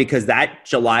it's funny because that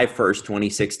July 1st,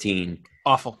 2016.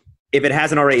 Awful. If it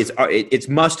hasn't already, it's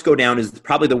must go down as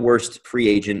probably the worst free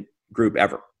agent group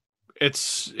ever.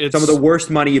 It's some of the worst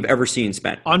money you've ever seen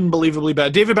spent. Unbelievably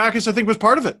bad. David Backes, I think, was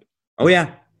part of it. Oh,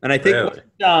 yeah. And I think,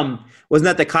 wasn't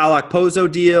that the Kyle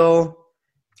Okposo deal?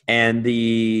 And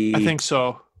I think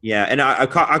so. Yeah. And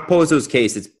Okposo's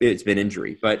case, it's been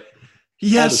injury, but.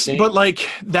 Yes, but like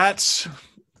that's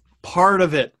part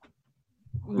of it.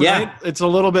 Right? Yeah. It's a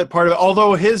little bit part of it.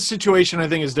 Although his situation, I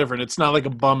think, is different. It's not like a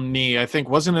bum knee. I think,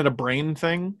 wasn't it a brain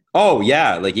thing? Oh,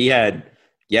 yeah. Like he had,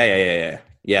 yeah.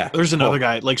 There's another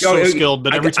guy, like skilled,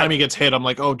 but every time he gets hit, I'm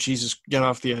like, oh, Jesus, get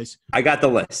off the ice. I got the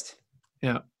list.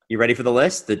 Yeah. You ready for the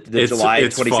list? The July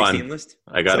 2016 list?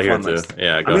 I got it here too.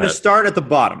 Yeah, I'm going to start at the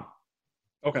bottom.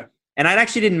 Okay. And I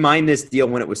actually didn't mind this deal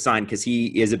when it was signed because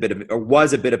he was a bit of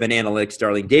an analytics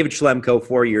darling. David Schlemko,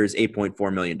 4 years,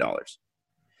 $8.4 million.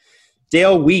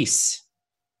 Dale Weiss.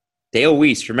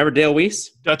 Remember Dale Weiss?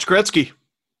 Dutch Gretzky.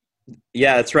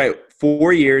 Yeah, that's right.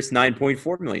 4 years,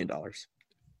 $9.4 million.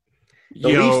 The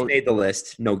Leafs made the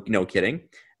list. No kidding.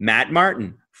 Matt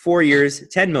Martin, 4 years,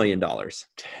 $10 million.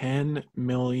 $10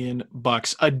 million.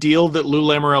 A deal that Lou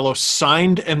Lamoriello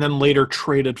signed and then later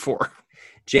traded for.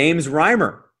 James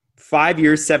Reimer. 5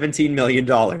 years, $17 million,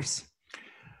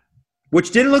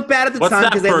 which didn't look bad at the time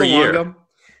because they had Luongo.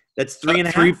 That's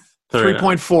 3.5.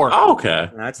 3.4. Oh, okay.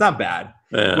 That's not bad.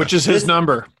 Yeah. Which is his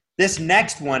number. This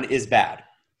next one is bad.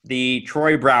 The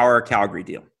Troy Brouwer Calgary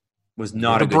deal was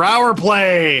not a good Brouwer deal.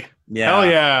 Play. Yeah. Hell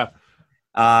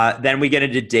yeah. Then we get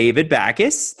into David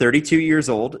Backes, 32 years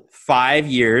old, 5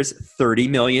 years, $30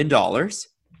 million.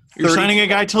 You're signing a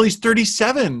guy till he's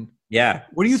 37. Yeah.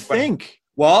 What do you think?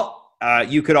 Well,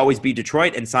 you could always be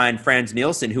Detroit and sign Franz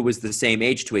Nielsen, who was the same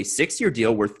age, to a 6-year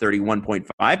deal worth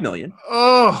 $31.5 million.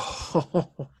 Oh.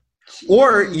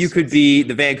 Or you could be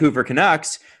the Vancouver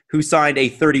Canucks, who signed a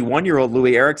 31-year-old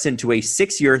Louis Eriksson to a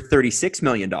 6-year, $36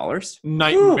 million.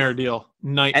 Nightmare deal.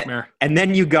 Nightmare. And then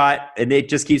and it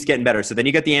just keeps getting better. So then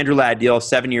you got the Andrew Ladd deal,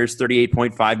 7 years,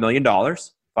 $38.5 million,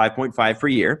 5.5 per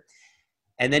year.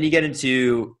 And then you get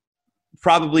into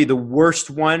probably the worst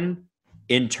one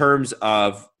in terms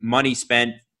of money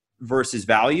spent versus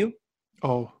value.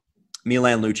 Oh.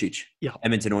 Milan Lucic. Yeah.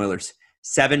 Edmonton Oilers.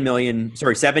 7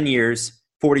 years,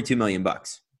 $42 million.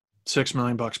 $6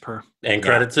 million per. And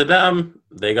credit to them,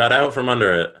 they got out from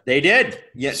under it. They did.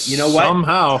 Yeah, you know what?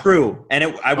 Somehow. True. And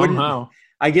I wouldn't. Somehow.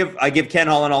 I give Ken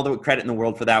Holland all the credit in the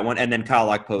world for that one, and then Kyle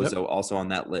Okposo also on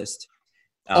that list.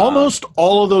 Almost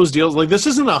all of those deals, like this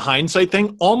isn't a hindsight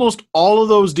thing. Almost all of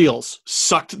those deals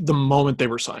sucked the moment they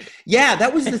were signed. Yeah,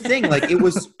 that was the thing. Like it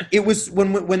was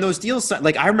when those deals signed,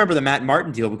 like I remember the Matt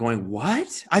Martin deal going,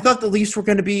 what? I thought the Leafs were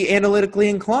going to be analytically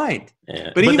inclined.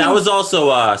 Yeah. But that was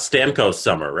also Stamkos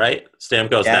summer, right?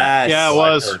 Stamkos it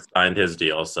was signed his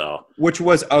deal, so which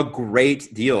was a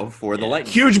great deal for the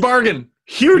Lightning. Huge bargain.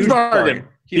 Huge bargain.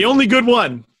 The only good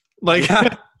one. Like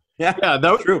Yeah,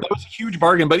 that was a huge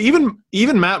bargain. But even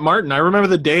Matt Martin, I remember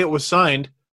the day it was signed,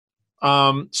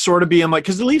 sort of being like,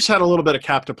 because the Leafs had a little bit of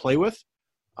cap to play with,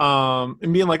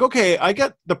 and being like, okay, I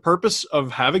get the purpose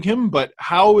of having him, but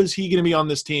how is he going to be on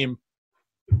this team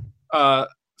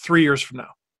 3 years from now?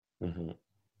 Mm-hmm.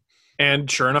 And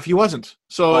sure enough, he wasn't.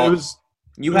 So it was.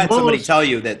 You had somebody tell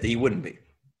you that he wouldn't be.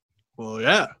 Well,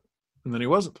 yeah, and then he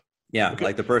wasn't. Yeah,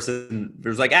 like the person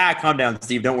was like, calm down,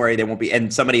 Steve, don't worry, they won't be.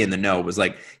 And somebody in the know was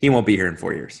like, he won't be here in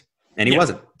 4 years. And he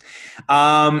wasn't.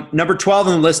 Number 12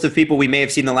 on the list of people we may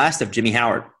have seen the last of, Jimmy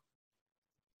Howard.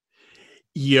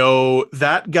 Yo,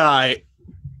 that guy.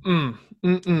 Do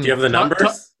you have the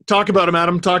numbers? Talk about him,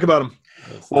 Adam. Talk about him.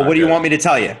 Well, what do you want me to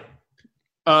tell you?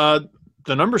 The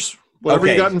numbers. Whatever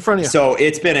you got in front of you. So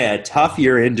it's been a tough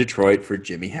year in Detroit for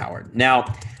Jimmy Howard.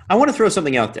 Now, I want to throw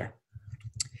something out there.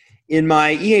 In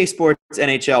my EA Sports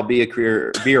NHL Be a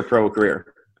Pro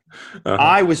career,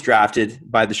 I was drafted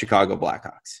by the Chicago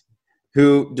Blackhawks,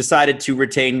 who decided to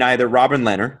retain neither Robin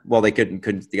Lehner, well, they couldn't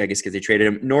I guess because they traded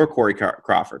him, nor Corey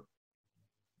Crawford.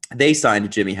 They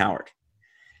signed Jimmy Howard.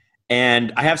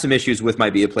 And I have some issues with my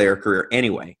Be a Player career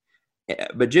anyway.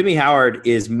 But Jimmy Howard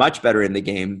is much better in the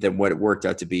game than what it worked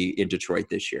out to be in Detroit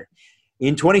this year.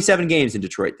 In 27 games in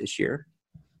Detroit this year,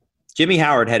 Jimmy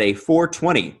Howard had a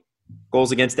 .420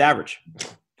 goals against average.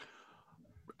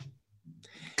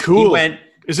 Cool.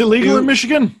 Is it legal in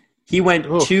Michigan? He went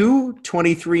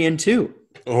 2-23-2.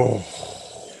 Oh.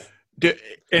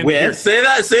 With, say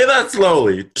that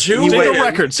slowly. Say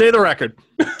the record.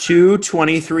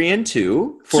 2-23-2.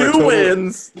 2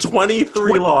 wins,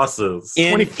 23 losses.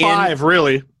 25,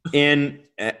 really. And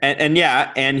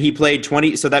he played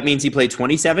 20. So that means he played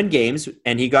 27 games,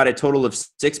 and he got a total of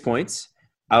 6 points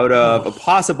out of a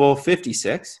possible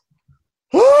 56.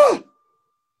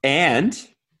 And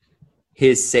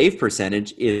his save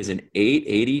percentage is an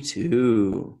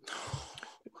 .882.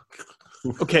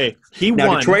 Okay, he now,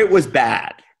 won. Detroit was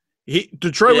bad.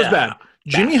 Detroit was bad.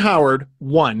 Jimmy Howard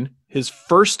won his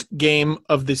first game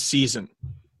of the season.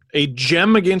 A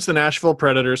gem against the Nashville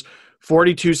Predators,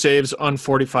 42 saves on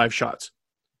 45 shots.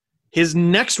 His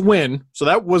next win, so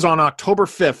that was on October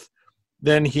 5th,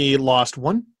 then he lost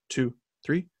 1, 2,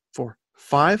 3, 4,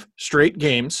 5 straight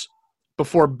games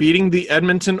before beating the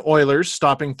Edmonton Oilers,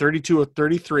 stopping 32 of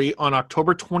 33 on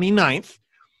October 29th.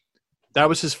 That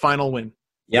was his final win.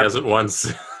 He hasn't won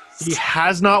since. He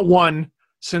has not won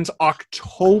since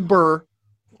October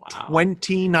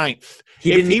 29th.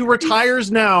 If he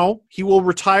retires now, he will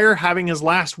retire having his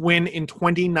last win in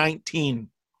 2019.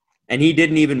 And he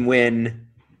didn't even win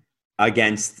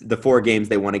against the 4 games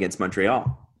they won against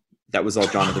Montreal. That was all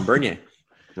Jonathan Bernier,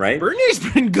 right? Bernier's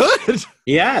been good.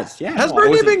 He has, yeah. Has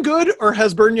Bernier been good, or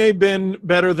has Bernier been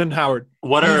better than Howard?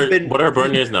 What are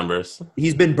Bernier's numbers?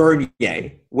 He's been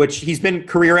Bernier, which he's been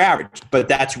career average, but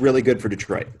that's really good for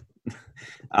Detroit.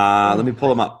 Let me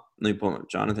pull him up.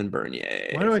 Jonathan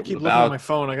Bernier. Why do I keep looking at my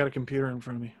phone? I got a computer in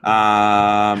front of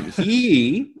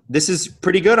me. This is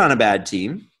pretty good on a bad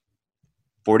team.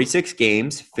 46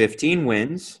 games, 15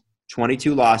 wins,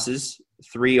 22 losses,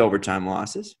 3 overtime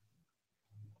losses.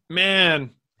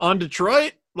 Man, on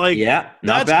Detroit? Not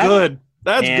bad. Good.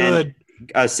 That's good.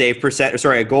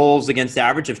 A goals against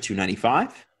average of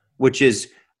 .295, which is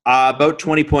about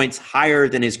 20 points higher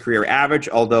than his career average,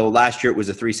 although last year it was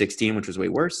a .316, which was way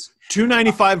worse.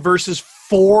 .295 versus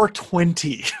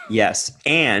 .420. Yes,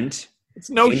 and it's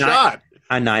no shot.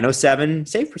 A .907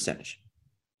 save percentage.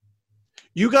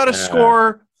 You got to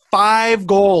score 5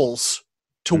 goals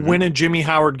to win a Jimmy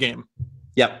Howard game.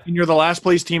 Yep. And you're the last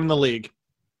place team in the league.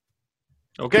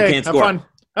 Okay, have fun.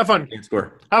 Can't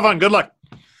score. Have fun. Good luck.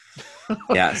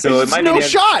 Yeah, so it might be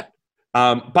shot.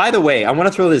 By the way, I want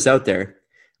to throw this out there.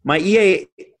 My EA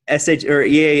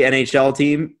NHL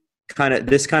team kind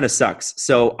of sucks.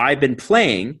 So I've been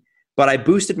playing, but I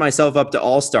boosted myself up to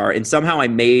All-Star, and somehow I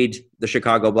made the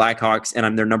Chicago Blackhawks, and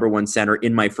I'm their number 1 center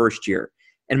in my first year.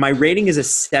 And my rating is a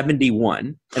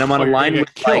 71, and I'm on a line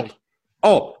with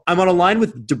Oh, I'm on a line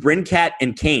with DeBrincat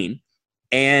and Kane.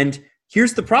 And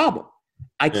here's the problem.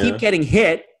 I keep getting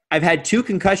hit. I've had 2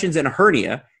 concussions and a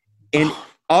hernia. And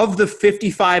of the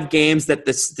 55 games that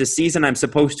this season I'm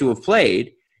supposed to have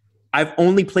played, I've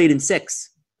only played in 6.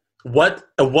 What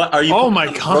are you? Oh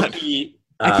my God. Rookie,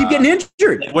 I keep getting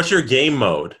injured. What's your game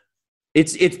mode?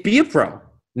 It's Be a Pro.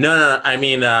 No. I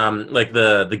mean, like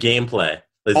the gameplay.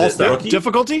 Is All-Star. it rookie?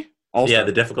 Difficulty? All-Star. Yeah,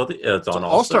 the difficulty. It's on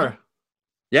All-Star.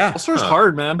 Yeah. All-Star's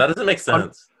hard, man. That doesn't make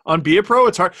sense. On Be a Pro,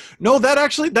 it's hard. No, that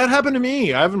happened to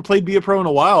me. I haven't played Be a Pro in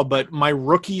a while, but my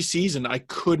rookie season, I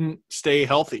couldn't stay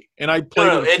healthy. And I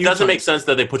played It doesn't make sense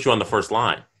that they put you on the first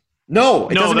line. No,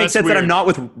 it doesn't make that's sense weird. that I'm not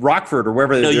with Rockford or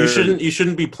wherever. No, you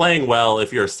shouldn't be playing well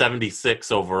if you're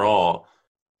 76 overall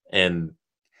and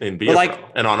Be a like, Pro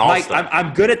and on Mike, All-Star.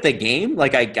 I'm good at the game.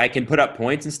 Like I can put up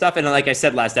points and stuff. And like I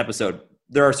said last episode,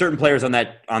 there are certain players in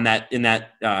that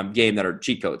game that are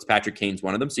cheat codes. Patrick Kane's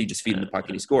one of them. So you just feed him the puck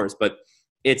and he scores. But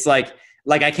it's like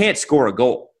I can't score a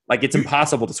goal. Like it's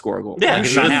impossible to score a goal. Yeah, like,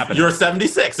 it's not happening. you're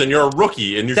 76 and you're a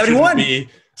rookie and you 71. shouldn't be.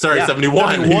 Sorry, Yeah,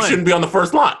 71. You shouldn't be on the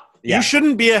first line. Yeah. You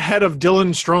shouldn't be ahead of Dylan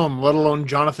Strome, let alone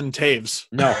Jonathan Taves.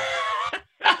 No.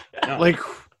 No. Like,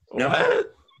 No.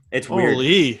 What? It's weird.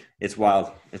 holy. It's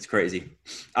wild. It's crazy.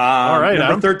 All right,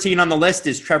 number Adam. 13 on the list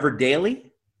is Trevor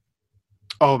Daley.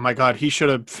 Oh, my God. He should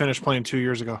have finished playing 2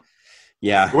 years ago.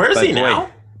 Yeah. Where is but he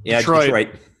now? Yeah, Detroit. Detroit.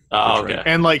 Oh, Detroit. okay.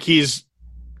 And, like, he's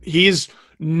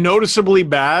noticeably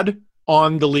bad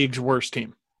on the league's worst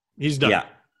team. He's done. Yeah.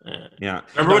 Yeah. Yeah.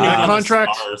 Remember when he was on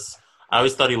contract? the Stars? I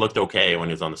always thought he looked okay when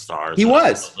he was on the Stars. He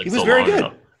was. Like, He was so very long good.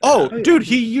 ago. Oh, dude,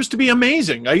 he used to be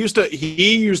amazing.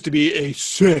 He used to be a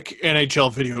sick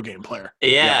NHL video game player.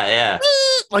 Yeah.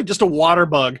 Like just a water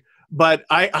bug. But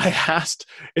I asked,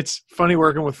 it's funny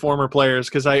working with former players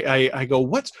because I go,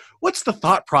 what's the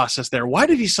thought process there? Why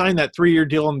did he sign that 3-year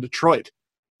deal in Detroit?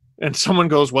 And someone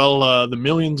goes, well, the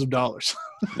millions of dollars.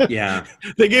 Yeah.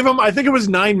 They gave him, I think it was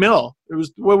 $9 million. It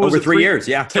was, what was Over it? 3 years.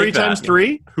 Yeah. Three Take that. times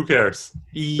 3? Who cares?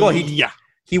 Well, Yeah.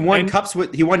 He won And-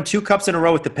 he won 2 cups in a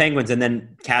row with the Penguins and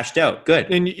then cashed out. Good.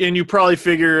 And you probably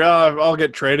figure, I'll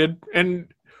get traded.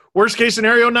 And worst case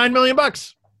scenario, $9 million.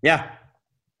 Yeah.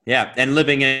 Yeah. And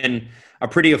living in a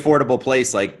pretty affordable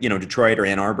place like, Detroit or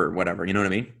Ann Arbor or whatever. You know what I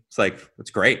mean? It's like,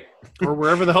 it's great. Or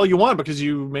wherever the hell you want because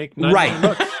you make $9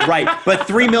 million. Right. But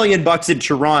 $3 million in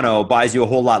Toronto buys you a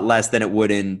whole lot less than it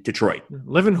would in Detroit.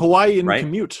 Live in Hawaii and Right.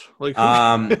 commute. Like,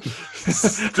 Yeah.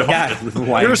 you've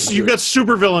got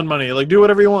supervillain money. Like, do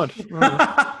whatever you want.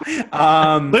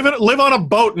 Live on a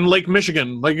boat in Lake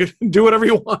Michigan. Like, do whatever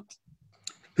you want.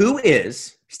 Who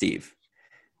is, Steve,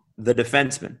 the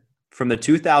defenseman from the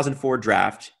 2004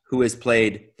 draft who has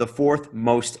played the 4th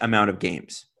most amount of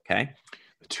games? Okay.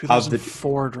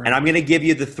 2004 draft. And I'm going to give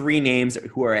you the 3 names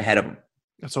who are ahead of him.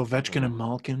 That's Ovechkin and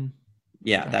Malkin.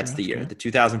 Yeah, that's the year, Okay. the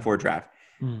 2004 draft.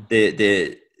 Hmm.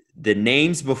 The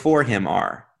names before him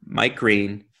are Mike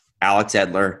Green, Alex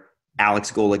Edler, Alex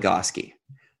Goligoski.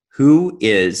 Who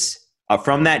is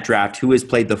from that draft? Who has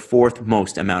played the 4th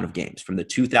most amount of games from the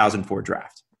 2004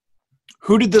 draft?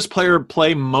 Who did this player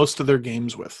play most of their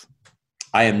games with?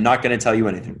 I am not going to tell you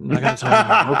anything. Not gonna tell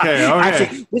you. Okay.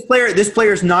 Actually, this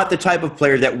player is not the type of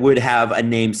player that would have a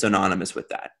name synonymous with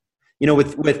that.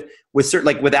 With certain,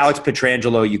 like with Alex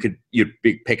Pietrangelo, you'd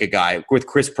pick a guy. With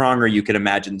Chris Pronger, you could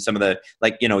imagine some of the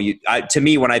to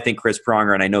me, when I think Chris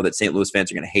Pronger, and I know that St. Louis fans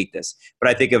are going to hate this, but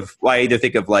I either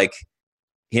think of like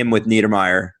him with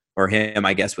Niedermeyer or him,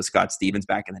 I guess, with Scott Stevens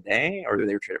back in the day, or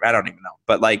they were traded. I don't even know.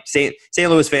 But like St.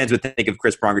 Louis fans would think of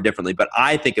Chris Pronger differently. But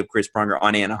I think of Chris Pronger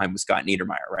on Anaheim with Scott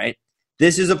Niedermeyer, right?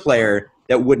 This is a player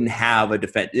that wouldn't have a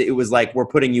defense. It was like we're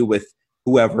putting you with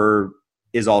whoever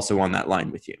is also on that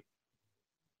line with you.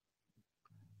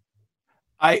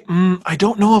 I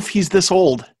don't know if he's this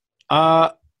old.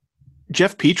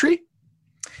 Jeff Petrie?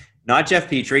 Not Jeff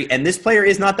Petrie. And this player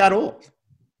is not that old.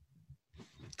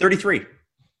 33.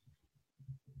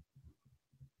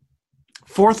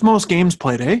 4th most games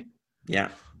played, eh? Yeah.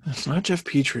 It's not Jeff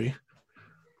Petrie.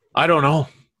 I don't know.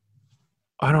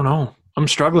 I'm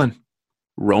struggling.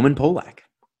 Roman Polak.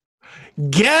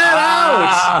 Get out!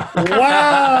 Ah!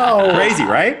 Wow. Crazy,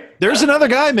 right? There's another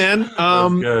guy, man.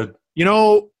 That's good.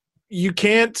 You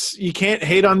can't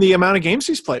hate on the amount of games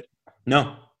he's played.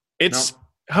 No.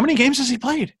 How many games has he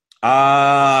played?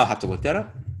 I'll have to look that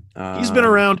up. He's been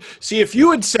around. See, if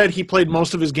you had said he played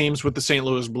most of his games with the St.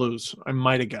 Louis Blues, I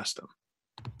might have guessed him.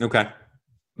 Okay.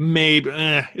 Maybe.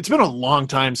 It's been a long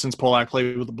time since Polak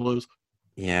played with the Blues.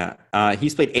 Yeah.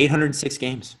 He's played 806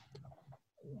 games.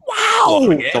 Wow.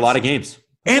 It's a lot of games.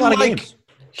 And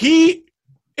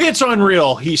it's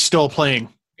unreal. He's still playing.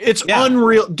 It's Yeah.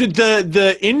 unreal.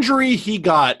 The injury he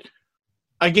got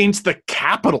against the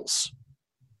Capitals.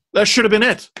 That should have been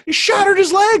it. He shattered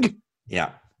his leg.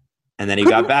 Yeah. And then he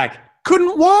got back.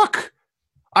 Couldn't walk.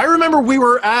 I remember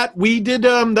we did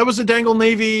that was a Dangle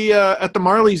Navy at the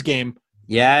Marlies game.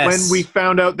 Yes. When we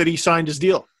found out that he signed his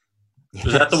deal. Yes.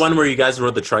 Was that the one where you guys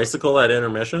rode the tricycle at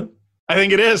intermission? I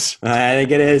think it is. I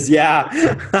think it is, yeah.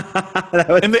 That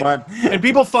was fun. And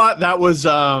people thought that was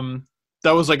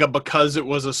like because it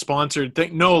was a sponsored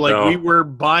thing. No, we were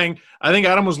buying. I think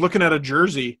Adam was looking at a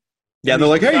jersey. Yeah, they're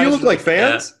like, hey, you look like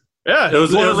fans. Yeah. It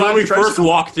was when we first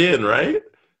walked in, right?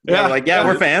 Yeah,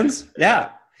 we're fans. Yeah.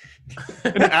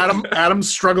 And Adam's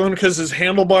struggling because his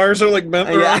handlebars are like bent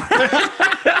around.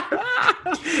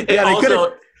 Yeah,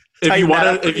 also,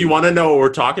 if you want to know what we're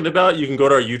talking about, you can go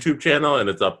to our YouTube channel and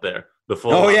it's up there. The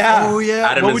full. Oh yeah.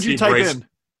 Adam what would you type in?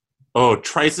 Oh,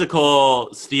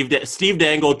 tricycle Steve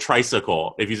Dangle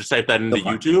tricycle. If you just type that into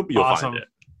YouTube, you'll find it.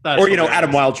 Or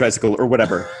Adam Wilde tricycle or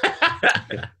whatever.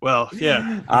 Well,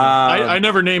 yeah. I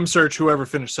never name search whoever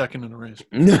finished second in a race.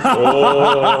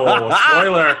 Oh,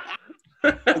 spoiler.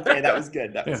 Okay, that was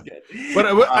good. That was good. But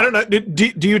I don't know.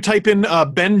 Do you type in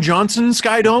Ben Johnson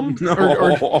Sky Dome?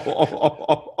 Or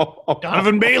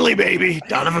Donovan Bailey, baby.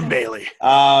 Donovan Bailey.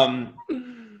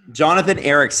 Jonathan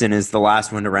Ericsson is the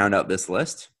last one to round out this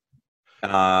list. He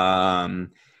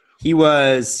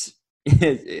was.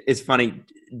 It's funny.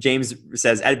 James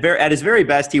says at his very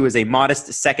best, he was a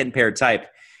modest second pair type.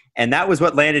 And that was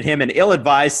what landed him an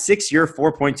ill-advised 6-year,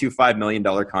 $4.25 million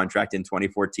contract in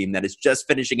 2014 that is just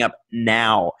finishing up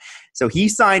now. So he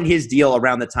signed his deal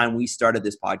around the time we started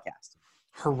this podcast.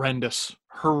 Horrendous.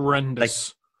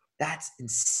 That's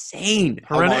insane.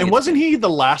 Horrendous. And wasn't he the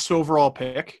last overall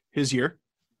pick his year?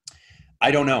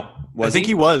 I don't know. I think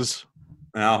he was.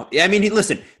 Well, yeah, I mean,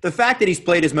 listen, the fact that he's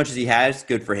played as much as he has,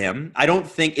 good for him. I don't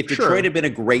think if Detroit had been a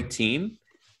great team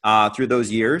through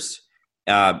those years,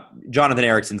 Jonathan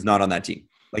Ericsson's not on that team.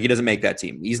 Like, he doesn't make that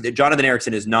team. Jonathan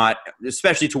Ericsson is not,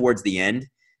 especially towards the end,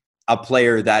 a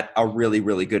player that a really,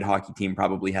 really good hockey team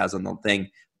probably has on the thing.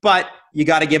 But you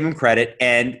got to give him credit.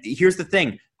 And here's the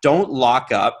thing. Don't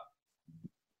lock up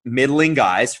middling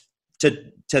guys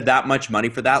to that much money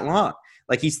for that long.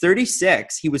 Like, he's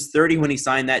 36. He was 30 when he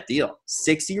signed that deal.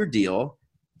 6-year deal.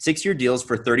 6-year deals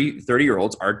for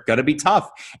 30-year-olds are going to be tough.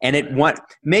 And it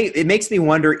makes me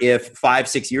wonder if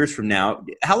 5-6 years from now,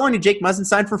 how long did Jake Muzzin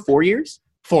sign for? 4 years?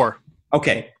 4.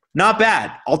 Okay. Not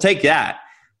bad. I'll take that.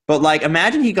 But, like,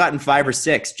 imagine he got in 5 or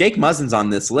 6. Jake Muzzin's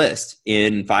on this list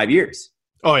in 5 years.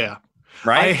 Oh, yeah.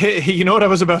 Right? You know what I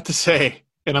was about to say,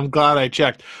 and I'm glad I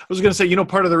checked. I was going to say,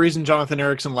 part of the reason Jonathan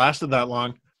Ericsson lasted that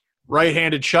long,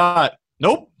 right-handed shot.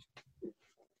 Nope.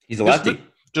 He's a lefty.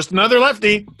 Just another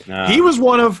lefty. He was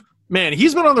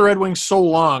he's been on the Red Wings so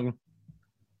long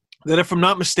that if I'm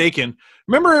not mistaken,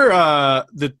 remember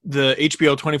the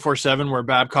HBO 24/7 where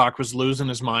Babcock was losing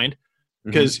his mind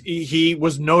because he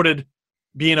was noted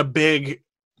being a big,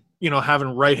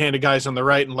 having right-handed guys on the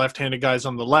right and left-handed guys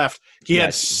on the left. He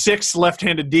had 6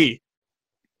 left-handed D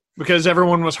because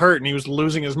everyone was hurt and he was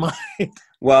losing his mind.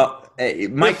 Well,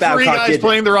 Mike Babcock 3 guys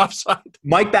playing their offside.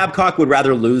 Mike Babcock would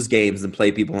rather lose games than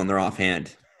play people on their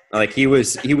offhand. Like, he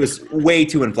was way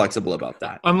too inflexible about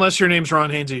that. Unless your name's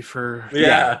Ron Hainsey for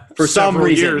some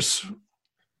reason. Years.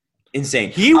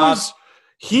 Insane.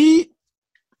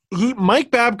 Mike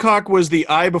Babcock was the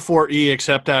I before E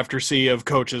except after C of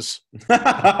coaches.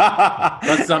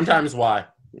 But sometimes Y.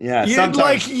 Yeah,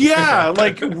 sometimes.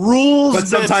 Like rules. But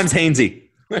sometimes Hainsey.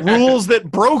 Rules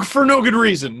that broke for no good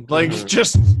reason. Like,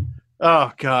 just,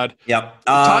 oh, God. Yep.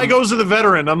 Tie goes to the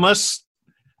veteran unless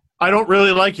I don't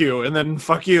really like you, and then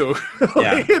fuck you.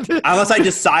 Yeah. Unless I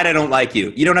decide I don't like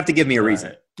you. You don't have to give me a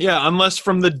reason. Yeah, unless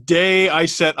from the day I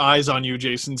set eyes on you,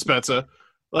 Jason Spezza.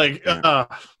 Like, anyway.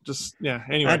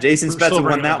 Jason Spezza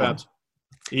won that one.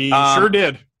 He sure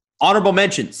did. Honorable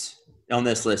mentions on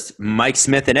this list. Mike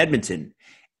Smith in Edmonton.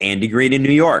 Andy Green in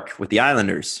New York with the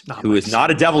Islanders, who is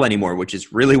not a Devil anymore, which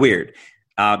is really weird.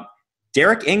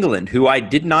 Derek England, who I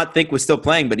did not think was still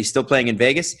playing, but he's still playing in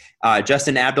Vegas.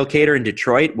 Justin Abdelkader in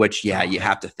Detroit, which, you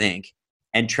have to think.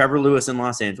 And Trevor Lewis in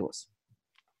Los Angeles.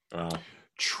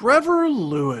 Trevor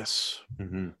Lewis.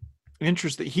 Mm-hmm.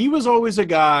 Interesting. He was always a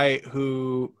guy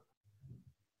who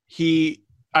he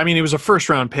was a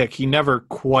first-round pick. He never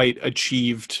quite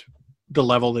achieved the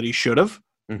level that he should have.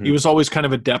 Mm-hmm. He was always kind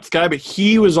of a depth guy, but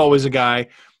he was always a guy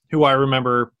who I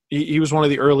remember he was one of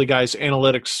the early guys.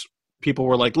 Analytics people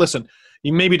were like, listen,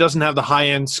 he maybe doesn't have the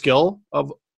high-end skill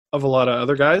of a lot of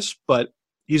other guys, but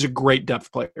he's a great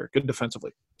depth player, good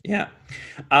defensively. Yeah.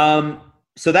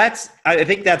 So I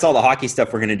think that's all the hockey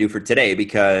stuff we're going to do for today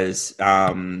because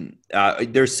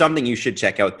there's something you should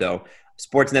check out, though.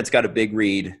 Sportsnet's got a big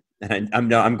read and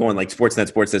I'm going like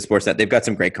Sportsnet. They've got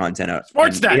some great content out.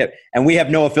 Sportsnet, and we have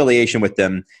no affiliation with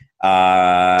them.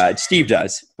 Steve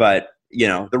does, but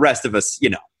the rest of us,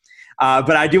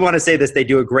 But I do want to say this: they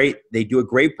do a great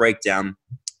breakdown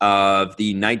of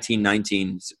the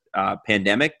 1919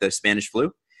 pandemic, the Spanish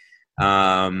flu.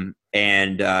 And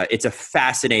it's a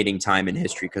fascinating time in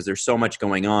history because there's so much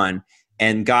going on,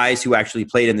 and guys who actually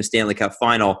played in the Stanley Cup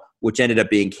final, which ended up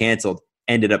being canceled,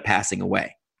 ended up passing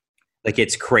away. Like,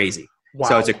 it's crazy. Wow.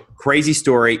 So it's a crazy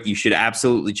story. You should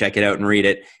absolutely check it out and read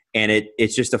it. And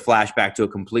it's just a flashback to a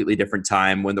completely different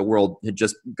time when the world had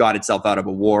just got itself out of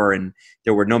a war and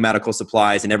there were no medical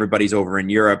supplies and everybody's over in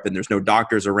Europe and there's no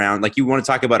doctors around. Like, you want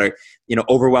to talk about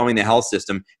overwhelming the health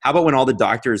system. How about when all the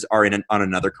doctors are on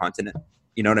another continent?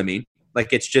 You know what I mean? Like,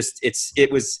 it's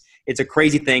a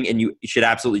crazy thing, and you should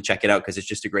absolutely check it out because it's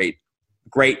just a great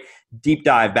deep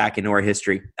dive back into our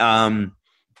history.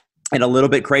 And a little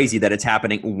bit crazy that it's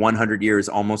happening 100 years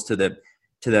almost to the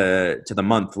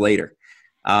month later.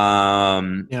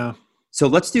 Yeah. So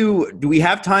do we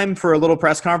have time for a little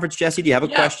press conference, Jesse? Do you have a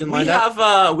question lined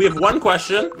up? We have one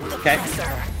question. Okay.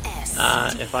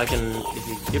 If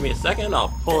you give me a second,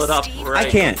 I'll pull it up right. I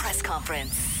can't. Press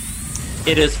conference.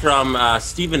 It is from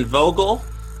Stephen Vogel,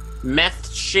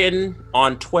 Meth Shin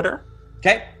on Twitter.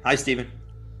 Okay. Hi, Stephen.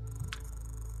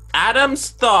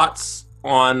 Adam's thoughts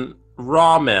on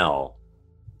Rommel.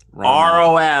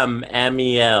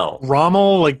 R-O-M-M-E-L.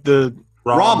 Rommel, like the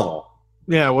Rommel.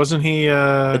 Yeah, wasn't he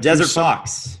the Desert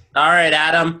Fox? All right,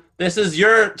 Adam, this is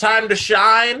your time to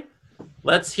shine.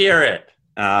 Let's hear it.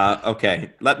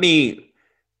 Okay. Let me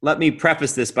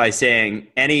preface this by saying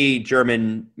any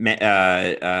German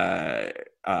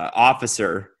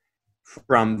officer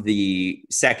from the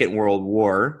Second World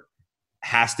War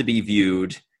has to be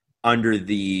viewed under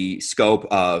the scope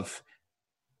of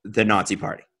the Nazi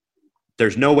Party.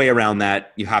 There's no way around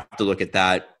that. You have to look at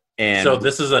that. And so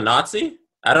this is a Nazi?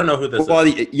 I don't know who this is. Well,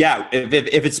 yeah,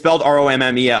 if it's spelled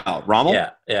R-O-M-M-E-L, Rommel?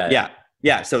 Yeah.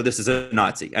 So this is a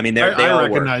Nazi. I mean, I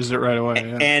recognized it right away.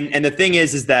 Yeah. And the thing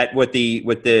is that the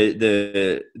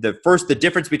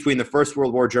difference between the First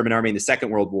World War German army and the Second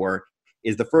World War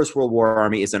is the First World War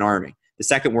army is an army. The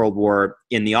Second World War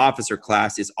in the officer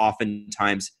class is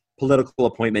oftentimes political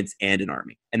appointments and an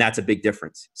army, and that's a big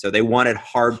difference. So they wanted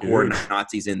hardcore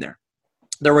Nazis in there.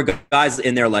 There were guys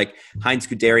in there like Heinz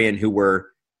Guderian who were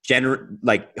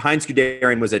Heinz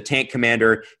Guderian was a tank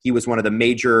commander. He was one of the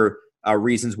major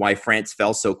reasons why France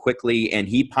fell so quickly, and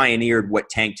he pioneered what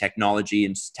tank technology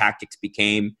and tactics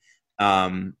became,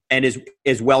 and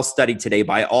is well studied today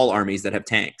by all armies that have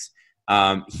tanks.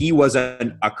 He was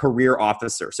a career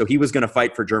officer, so he was going to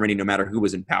fight for Germany no matter who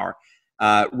was in power.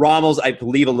 Rommel's, I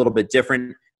believe, a little bit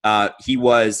different. He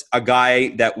was a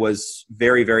guy that was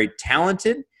very, very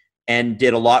talented and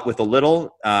did a lot with a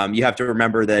little. You have to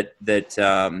remember that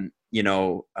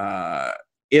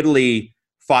Italy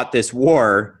fought this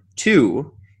war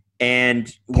too,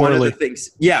 and one of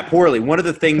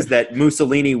the things that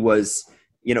Mussolini was,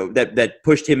 that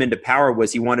pushed him into power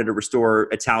was he wanted to restore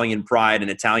Italian pride and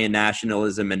Italian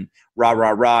nationalism and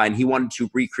rah, and he wanted to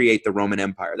recreate the Roman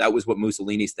Empire. That was what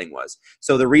Mussolini's thing was.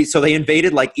 So they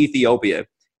invaded like Ethiopia,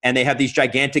 and they have these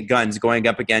gigantic guns going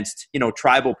up against,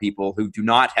 tribal people who do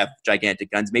not have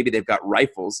gigantic guns. Maybe they've got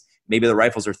rifles. Maybe the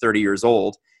rifles are 30 years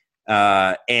old.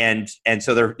 And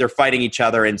so they're fighting each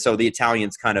other. And so the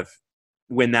Italians kind of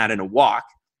win that in a walk.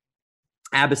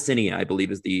 Abyssinia, I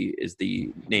believe, is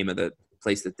the name of the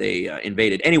place that they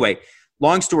invaded. Anyway,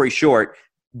 long story short,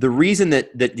 the reason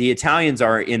that the Italians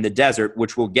are in the desert,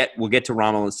 which we'll get to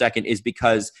Rommel in a second, is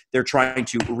because they're trying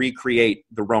to recreate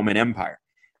the Roman Empire.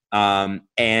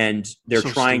 And they're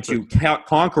trying to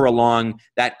conquer along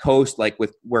that coast, like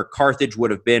with where Carthage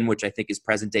would have been, which I think is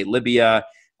present day Libya,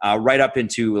 right up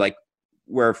into like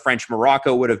where French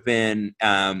Morocco would have been.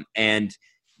 And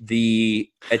the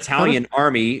Italian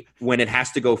army, when it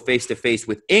has to go face to face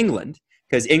with England,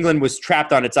 because England was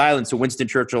trapped on its island. So Winston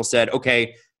Churchill said,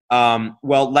 okay,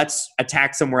 well, let's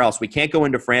attack somewhere else. We can't go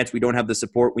into France. We don't have the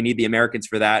support. We need the Americans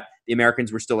for that. The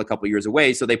Americans were still a couple years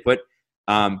away. So they put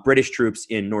British troops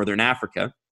in Northern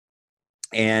Africa,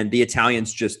 and the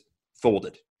Italians just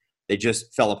folded. They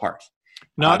just fell apart.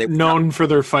 Not known for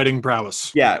their fighting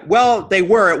prowess. Yeah, well, they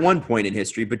were at one point in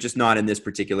history, but just not in this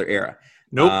particular era.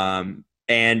 Nope.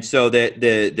 And so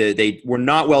they were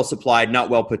not well supplied, not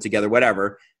well put together,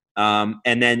 whatever.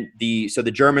 And then the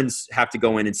Germans have to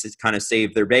go in and kind of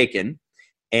save their bacon.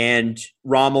 And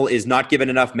Rommel is not given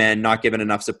enough men, not given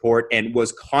enough support, and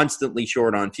was constantly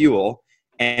short on fuel,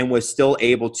 and was still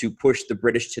able to push the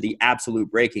British to the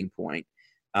absolute breaking point.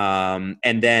 And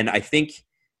then I think,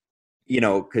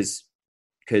 because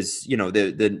because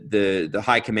the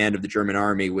high command of the German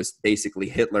army was basically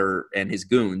Hitler and his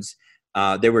goons.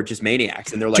 They were just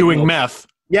maniacs, and they're like doing meth.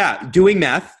 Yeah, doing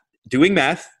meth,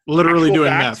 literally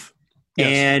doing meth.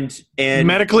 Yes. And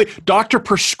medically, doctor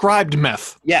prescribed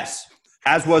meth. Yes,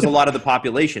 as was a lot of the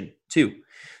population too,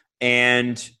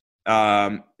 and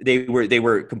they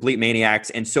were complete maniacs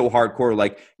and so hardcore.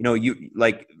 Like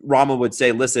Rommel would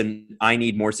say, "Listen, I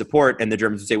need more support," and the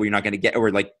Germans would say, "Well, you're not going to get," or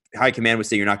like high command would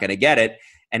say, "You're not going to get it,"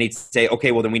 and he'd say,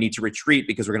 "Okay, well then we need to retreat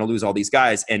because we're going to lose all these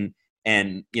guys." And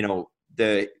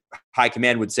the high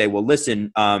command would say, "Well,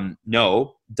 listen,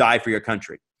 no, die for your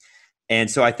country." And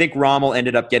so I think Rommel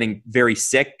ended up getting very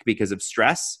sick because of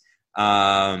stress.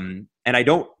 And I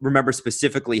don't remember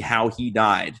specifically how he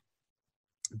died,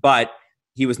 but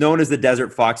he was known as the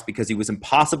Desert Fox because he was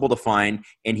impossible to find,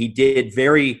 and he did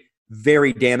very,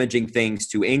 very damaging things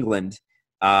to England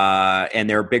and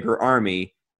their bigger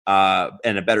army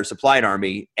and a better supplied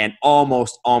army, and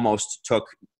almost took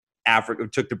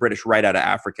the British right out of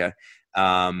Africa,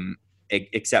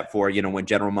 except for when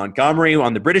General Montgomery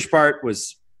on the British part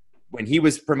was. When he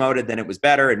was promoted, then it was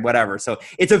better and whatever. So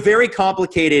it's a very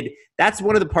complicated, that's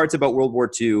one of the parts about World War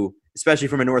II, especially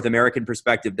from a North American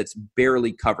perspective, that's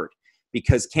barely covered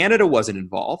because Canada wasn't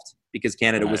involved, because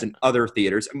Canada was in other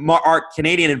theaters. Our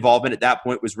Canadian involvement at that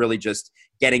point was really just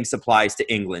getting supplies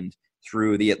to England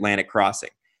through the Atlantic crossing.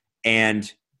 And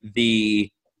being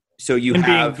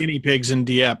guinea pigs in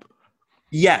Dieppe.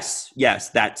 Yes,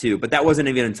 that too. But that wasn't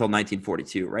even until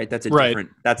 1942, right? That's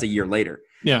a year later.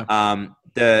 Yeah.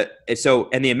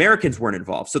 And the Americans weren't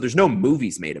involved, so there's no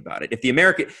movies made about it. If the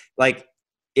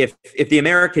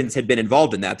Americans had been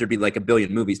involved in that, there'd be like a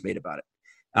billion movies made about it.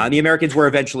 The Americans were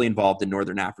eventually involved in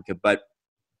Northern Africa, but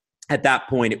at that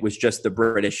point, it was just the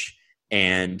British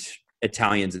and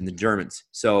Italians and the Germans.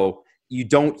 So you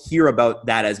don't hear about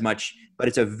that as much, but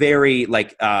it's a very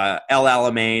El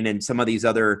Alamein and some of these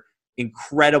other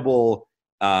incredible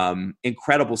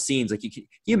scenes. Like, can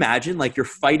you imagine, like, you're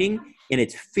fighting and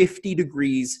it's 50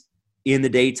 degrees in the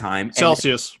daytime.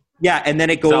 Celsius. And then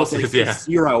it goes to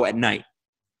 0 at night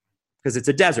because it's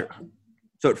a desert.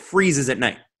 So it freezes at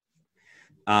night.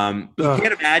 You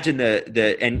can't imagine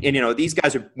these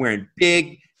guys are wearing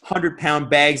big 100-pound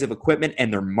bags of equipment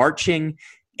and they're marching.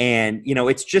 And,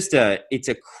 it's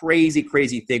a crazy,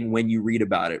 crazy thing when you read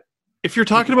about it. If you're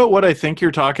talking about what I think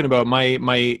you're talking about,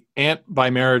 my aunt by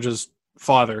marriage's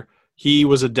father, he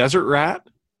was a desert rat.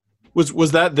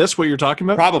 Was that what you're talking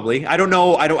about? Probably. I don't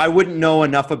know. I wouldn't know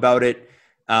enough about it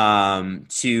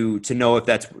to know if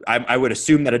that's. I would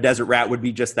assume that a desert rat would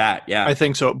be just that. Yeah, I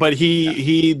think so. But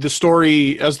the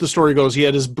story goes, he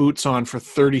had his boots on for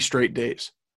 30 straight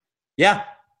days. Yeah,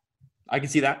 I can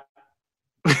see that.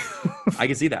 I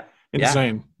can see that.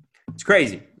 Insane. Yeah. It's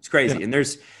crazy. Yeah.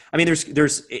 And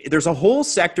there's a whole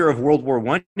sector of World War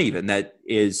I even that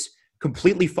is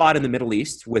completely fought in the Middle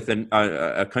East with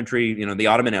a country, the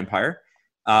Ottoman Empire,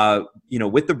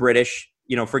 with the British,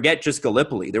 forget just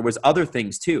Gallipoli. There was other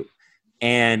things too.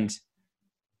 And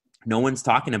no one's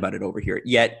talking about it over here.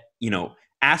 Yet,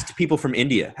 ask people from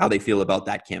India how they feel about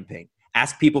that campaign.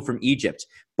 Ask people from Egypt.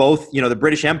 Both, the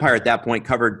British Empire at that point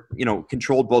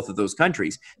controlled both of those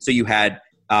countries. So you had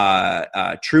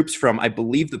troops from, I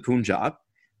believe, the Punjab,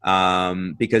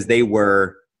 because they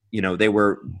were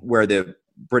where the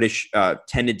British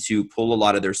tended to pull a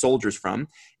lot of their soldiers from,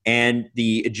 and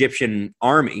the Egyptian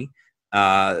army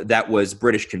that was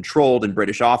British controlled and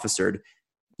British officered,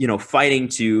 fighting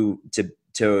to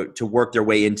work their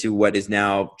way into what is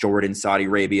now Jordan, Saudi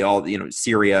Arabia, all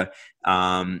Syria,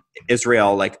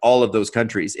 Israel, like all of those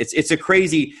countries. It's a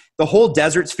crazy. The whole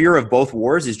desert sphere of both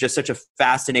wars is just such a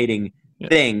fascinating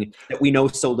thing that we know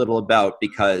so little about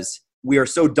because we are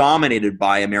so dominated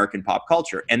by American pop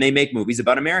culture, and they make movies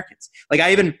about Americans. Like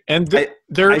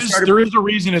there is a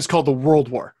reason it's called the World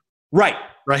War. Right.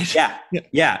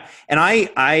 Yeah. And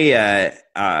I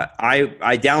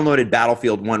downloaded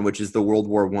Battlefield 1, which is the World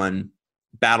War I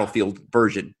Battlefield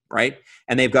version, right?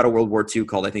 And they've got a World War II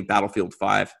called, I think, Battlefield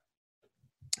 5.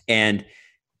 And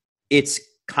it's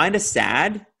kind of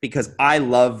sad because I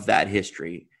love that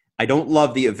history. I don't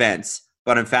love the events,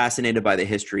 but I'm fascinated by the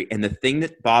history. And the thing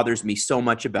that bothers me so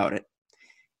much about it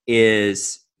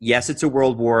is, yes, it's a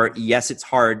world war. Yes, it's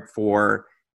hard for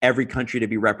every country to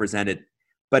be represented.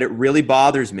 But it really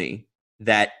bothers me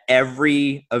that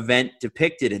every event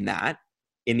depicted in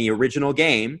the original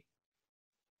game,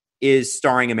 is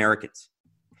starring Americans.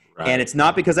 Right. And it's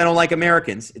not because I don't like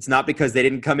Americans. It's not because they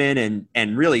didn't come in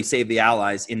and really save the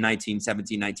Allies in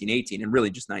 1917, 1918, and really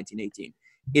just 1918.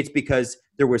 It's because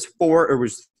there was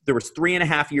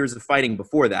 3.5 years of fighting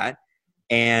before that,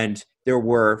 and there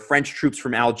were French troops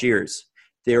from Algiers.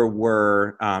 there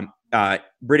were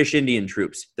British Indian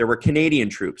troops, there were Canadian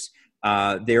troops,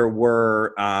 there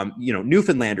were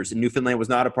Newfoundlanders, and Newfoundland was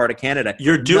not a part of Canada.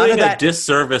 You're doing a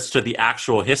disservice to the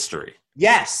actual history.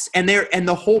 Yes, and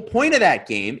the whole point of that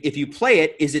game, if you play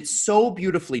it, is it's so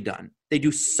beautifully done. They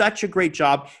do such a great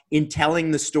job in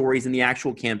telling the stories in the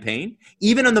actual campaign.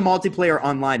 Even on the multiplayer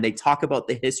online, they talk about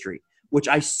the history, which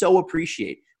I so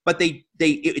appreciate. But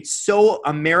it's so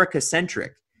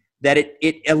America-centric that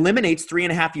it eliminates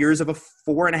 3.5 years of a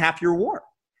 4.5-year war.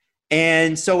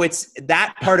 And so it's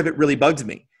that part of it really bugs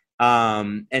me.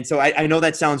 And so I know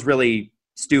that sounds really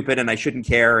stupid and I shouldn't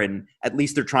care, and at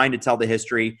least they're trying to tell the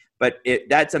history, but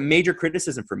that's a major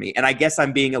criticism for me. And I guess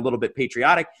I'm being a little bit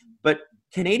patriotic, but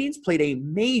Canadians played a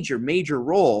major, major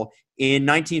role in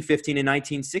 1915 and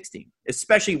 1916,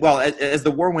 especially, as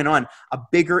the war went on, a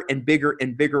bigger and bigger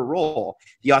and bigger role.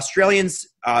 The Australians,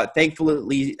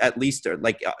 thankfully, at least,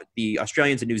 the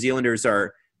Australians and New Zealanders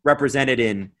are represented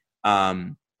in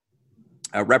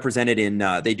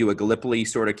they do a Gallipoli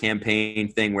sort of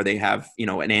campaign thing where they have,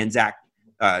 an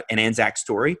Anzac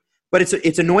story, but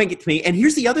it's annoying to me. And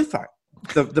here's the other part,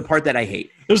 the part that I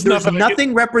hate. There's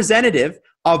nothing representative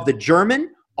of the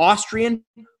German, Austrian,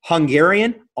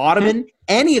 Hungarian, Ottoman,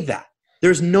 any of that.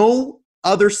 There's no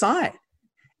other side.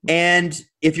 And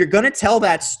if you're going to tell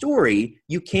that story,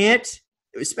 you can't,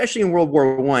 especially in World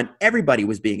War I, everybody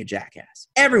was being a jackass.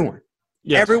 Everyone.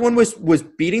 Yes. Everyone was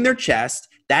beating their chest.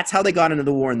 That's how they got into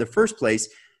the war in the first place.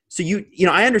 So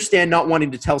I understand not wanting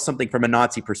to tell something from a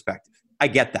Nazi perspective. I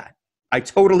get that. I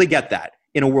totally get that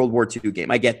in a World War II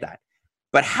game. I get that.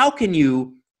 But how can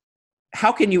you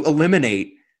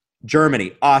eliminate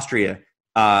Germany, Austria,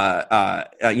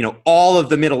 all of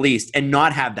the Middle East and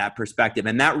not have that perspective?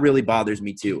 And that really bothers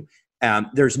me too.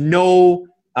 There's no,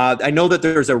 I know that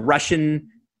there's a Russian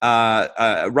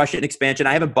expansion.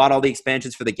 I haven't bought all the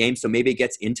expansions for the game, so maybe it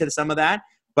gets into some of that.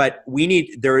 But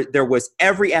there was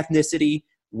every ethnicity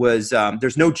was,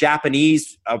 there's no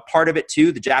Japanese part of it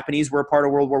too. The Japanese were a part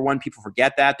of World War I. People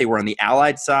forget that. They were on the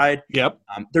Allied side. Yep.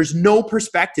 There's no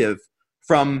perspective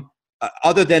from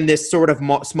other than this sort of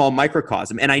small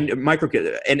microcosm. And I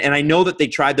know that they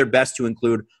tried their best to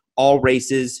include all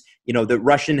races. The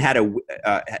Russia had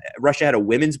a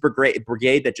women's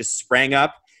brigade that just sprang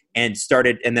up and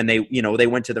started, and then they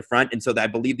went to the front. And so I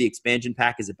believe the expansion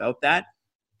pack is about that.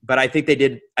 But I think they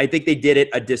did it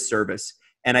a disservice.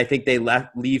 And I think they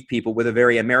leave people with a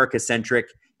very America-centric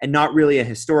and not really a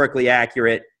historically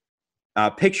accurate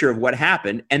picture of what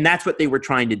happened. And that's what they were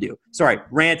trying to do. Sorry,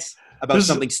 rants about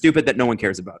something stupid that no one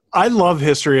cares about. I love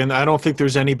history, and I don't think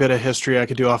there's any bit of history I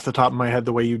could do off the top of my head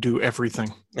the way you do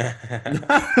everything.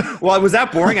 Well, was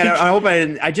that boring? I hope I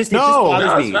didn't. It just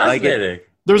bothers me.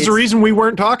 There's a reason we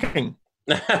weren't talking.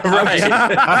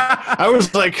 I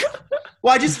was like,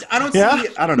 well, I don't see.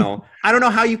 I don't know. I don't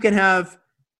know how you can have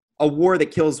a war that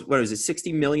kills,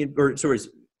 60 million, or sorry,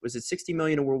 was it 60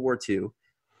 million in World War II?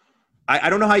 I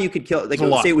don't know how you could kill, let's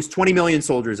say it was 20 million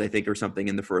soldiers, I think, or something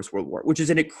in the First World War, which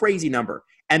is a crazy number.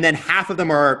 And then half of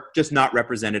them are just not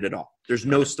represented at all. There's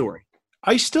no story.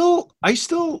 I still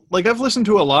I've listened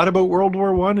to a lot about World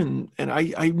War I, and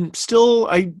I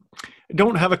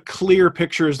don't have a clear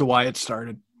picture as to why it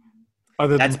started.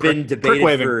 That's been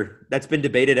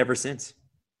debated ever since.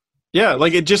 Yeah,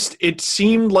 it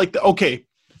seemed like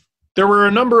there were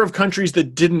a number of countries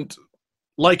that didn't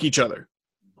like each other,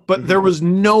 but there was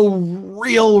no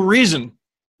real reason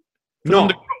for them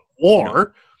to go to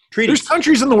war. No. There's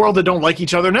countries in the world that don't like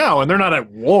each other now, and they're not at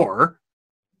war.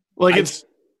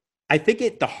 I think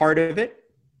at the heart of it,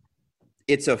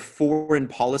 it's a foreign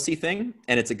policy thing,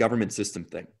 and it's a government system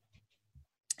thing.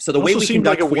 So the way we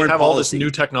conduct foreign policy, all this new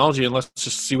technology, and let's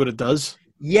just see what it does.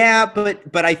 Yeah,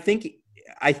 but I think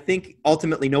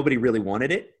ultimately nobody really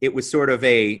wanted it. It was sort of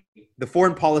the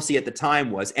foreign policy at the time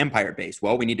was empire-based.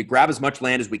 Well, we need to grab as much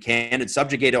land as we can and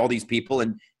subjugate all these people,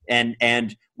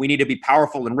 and we need to be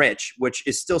powerful and rich, which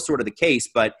is still sort of the case.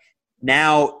 But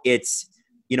now it's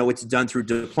done through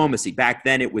diplomacy. Back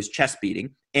then it was chest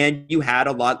beating, and you had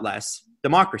a lot less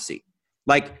democracy.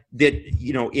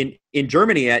 In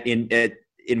Germany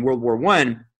in World War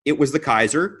I, it was the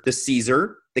Kaiser, the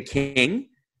Caesar, the king,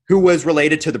 who was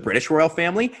related to the British royal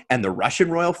family and the Russian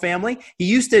royal family. He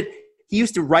used to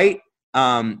write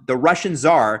the Russian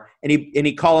Tsar, and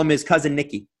he called him his cousin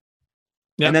Nicky.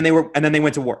 Yep. And then they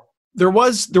went to war. There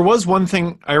was one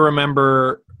thing I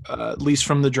remember, at least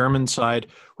from the German side,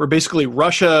 where basically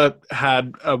Russia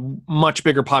had a much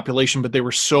bigger population, but they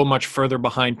were so much further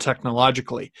behind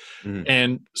technologically. Mm.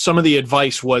 And some of the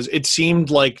advice was, it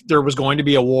seemed like there was going to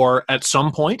be a war at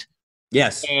some point.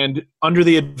 Yes. And under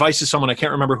the advice of someone, I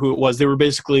can't remember who it was, they were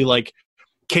basically like,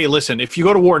 okay, listen, if you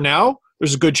go to war now,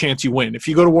 there's a good chance you win. If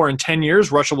you go to war in 10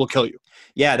 years, Russia will kill you.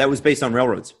 Yeah, that was based on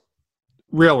railroads.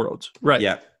 Railroads, right.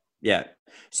 Yeah.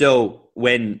 So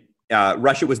when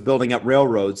Russia was building up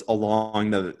railroads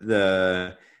along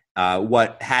the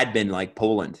what had been like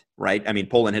Poland, right? I mean,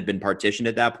 Poland had been partitioned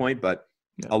at that point, but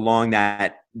along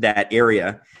that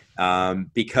area,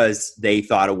 because they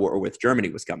thought a war with Germany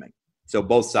was coming. So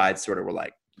both sides sort of were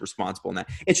like responsible in that.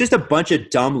 It's just a bunch of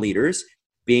dumb leaders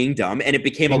being dumb, and it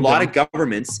became a lot of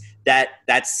governments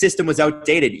that system was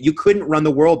outdated. You couldn't run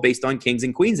the world based on kings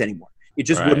and queens anymore. It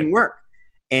just wouldn't work.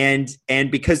 And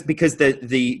because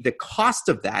the cost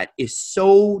of that is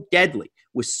so deadly,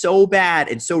 was so bad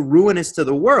and so ruinous to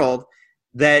the world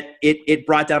that it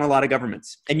brought down a lot of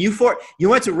governments. And you know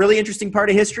what's a really interesting part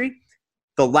of history?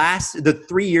 The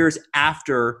 3 years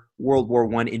after World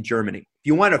War I in Germany. If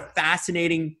you want a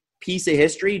fascinating piece of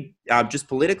history, just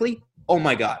politically, oh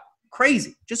my God,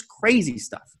 crazy, just crazy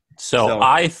stuff. So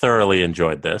I thoroughly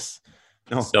enjoyed this.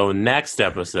 Oh. So next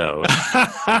episode,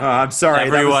 I'm sorry.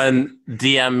 Everyone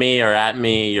DM me or at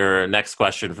me your next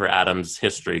question for Adam's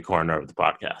history corner of the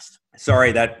podcast.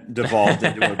 Sorry, that devolved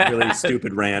into a really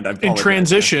stupid rant. In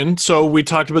transition, so we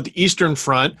talked about the Eastern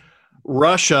Front,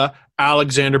 Russia,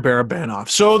 Alexander Barabanov.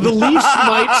 So the Leafs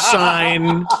might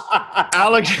sign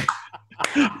Alex.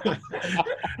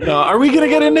 Are we going to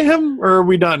get into him, or are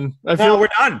we done? We're done. We're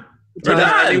done.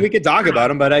 I mean, we could talk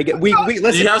about him, but we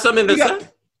listen. Do you have something to say?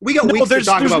 We got weeks to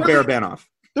talk about Barabanov.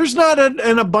 There's not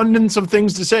an abundance of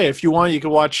things to say. If you want, you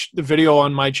can watch the video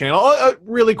on my channel.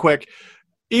 Really quick,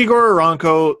 Igor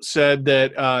Aranko said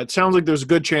that it sounds like there's a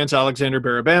good chance Alexander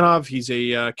Barabanov, he's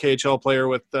a KHL player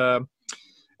with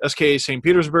SKA St.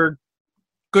 Petersburg.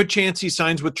 Good chance he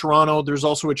signs with Toronto. There's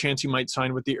also a chance he might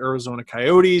sign with the Arizona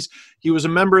Coyotes. He was a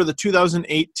member of the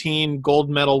 2018 gold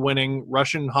medal winning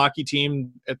Russian hockey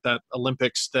team at that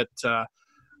Olympics that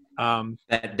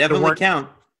definitely count.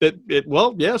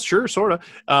 Sure, sort of.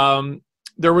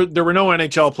 There were no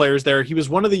NHL players there. He was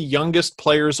one of the youngest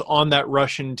players on that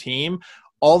Russian team.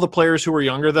 All the players who were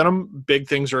younger than him, big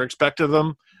things are expected of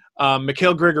them.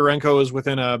 Mikhail Grigorenko is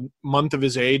within a month of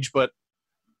his age,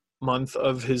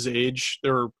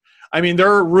 there are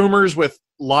rumors with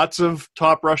lots of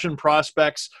top Russian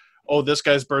prospects. Oh, this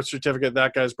guy's birth certificate,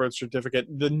 that guy's birth certificate.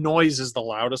 The noise is the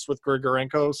loudest with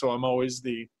Grigorenko, so I'm always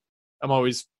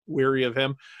weary of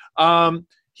him.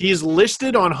 He's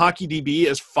listed on HockeyDB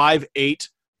as 5'8",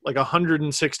 like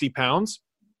 160 pounds.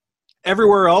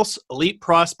 Everywhere else, Elite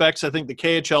Prospects, I think the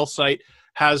KHL site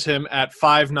has him at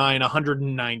 5'9",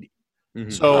 190. Mm-hmm.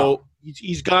 So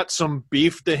he's got some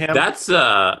beef to him. That's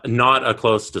not a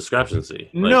close discrepancy.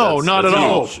 No, not at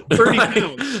all. 30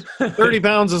 pounds. 30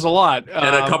 pounds is a lot.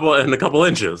 And a couple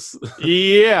inches.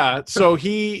 Yeah. So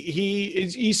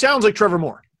he sounds like Trevor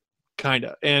Moore, kind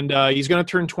of. And he's going to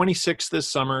turn 26 this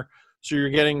summer. So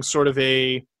you're getting sort of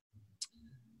a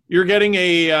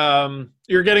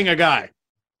guy.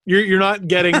 You're not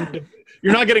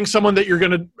getting someone that you're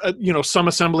going to some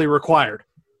assembly required.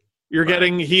 You're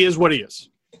getting he is what he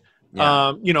is.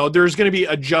 Yeah. There's going to be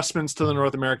adjustments to the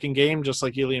North American game, just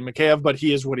like Ilya Mikheyev, but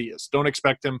he is what he is. Don't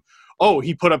expect him. Oh,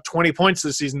 he put up 20 points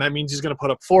this season. That means he's going to put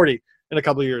up 40 in a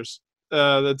couple of years.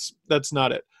 That's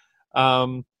not it.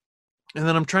 And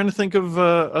then I'm trying to think of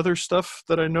other stuff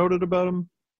that I noted about him.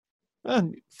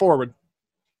 Forward.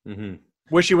 Mm-hmm.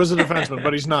 Wish he was a defenseman,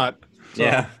 but he's not. So.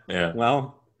 Yeah.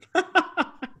 Well,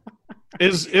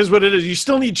 is what it is. You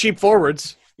still need cheap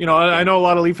forwards. I know a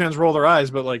lot of Leaf fans roll their eyes,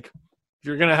 but like, if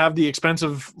you're going to have the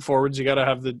expensive forwards, you got to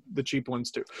have the cheap ones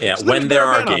too. Yeah, so when there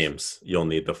are games, you'll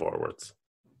need the forwards.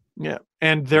 Yeah,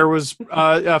 and there was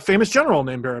a famous general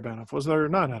named Barabanov. Was there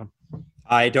not, Adam?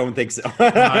 I don't think so.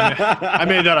 I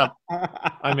made that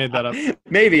up.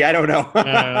 Maybe, I don't know.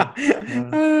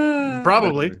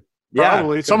 Probably.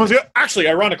 Yeah. Someone's actually,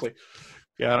 ironically.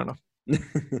 Yeah, I don't know.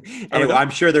 Anyway, I'm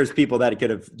sure there's people that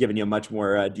could have given you a much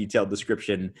more detailed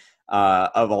description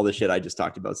of all the shit I just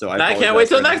talked about. So I can't wait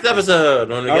till the next episode.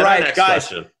 All right, guys.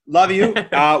 Question. Love you.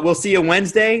 We'll see you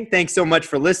Wednesday. Thanks so much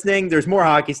for listening. There's more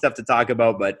hockey stuff to talk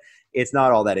about, but it's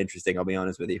not all that interesting. I'll be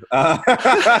honest with you.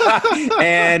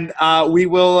 And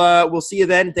we'll see you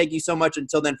then. Thank you so much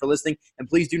until then for listening. And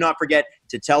please do not forget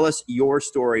to tell us your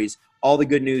stories, all the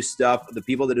good news stuff, the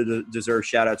people that deserve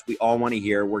shout outs. We all want to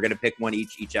hear. We're going to pick one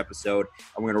each episode,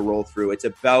 and we're going to roll through. It's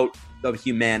about the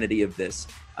humanity of this.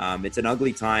 It's an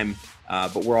ugly time,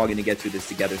 but we're all going to get through this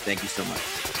together. Thank you so much.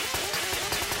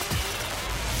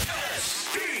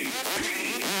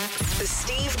 The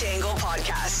Steve Dangle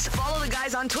Podcast. Follow the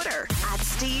guys on Twitter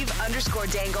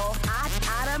 @Steve_Dangle,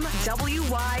 @Adam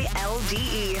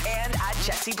WYLDE, and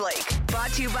Jesse Blake.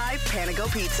 Brought to you by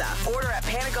Panago Pizza. Order at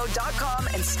panago.com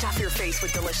and stuff your face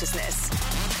with deliciousness.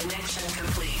 Connection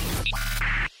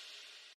complete.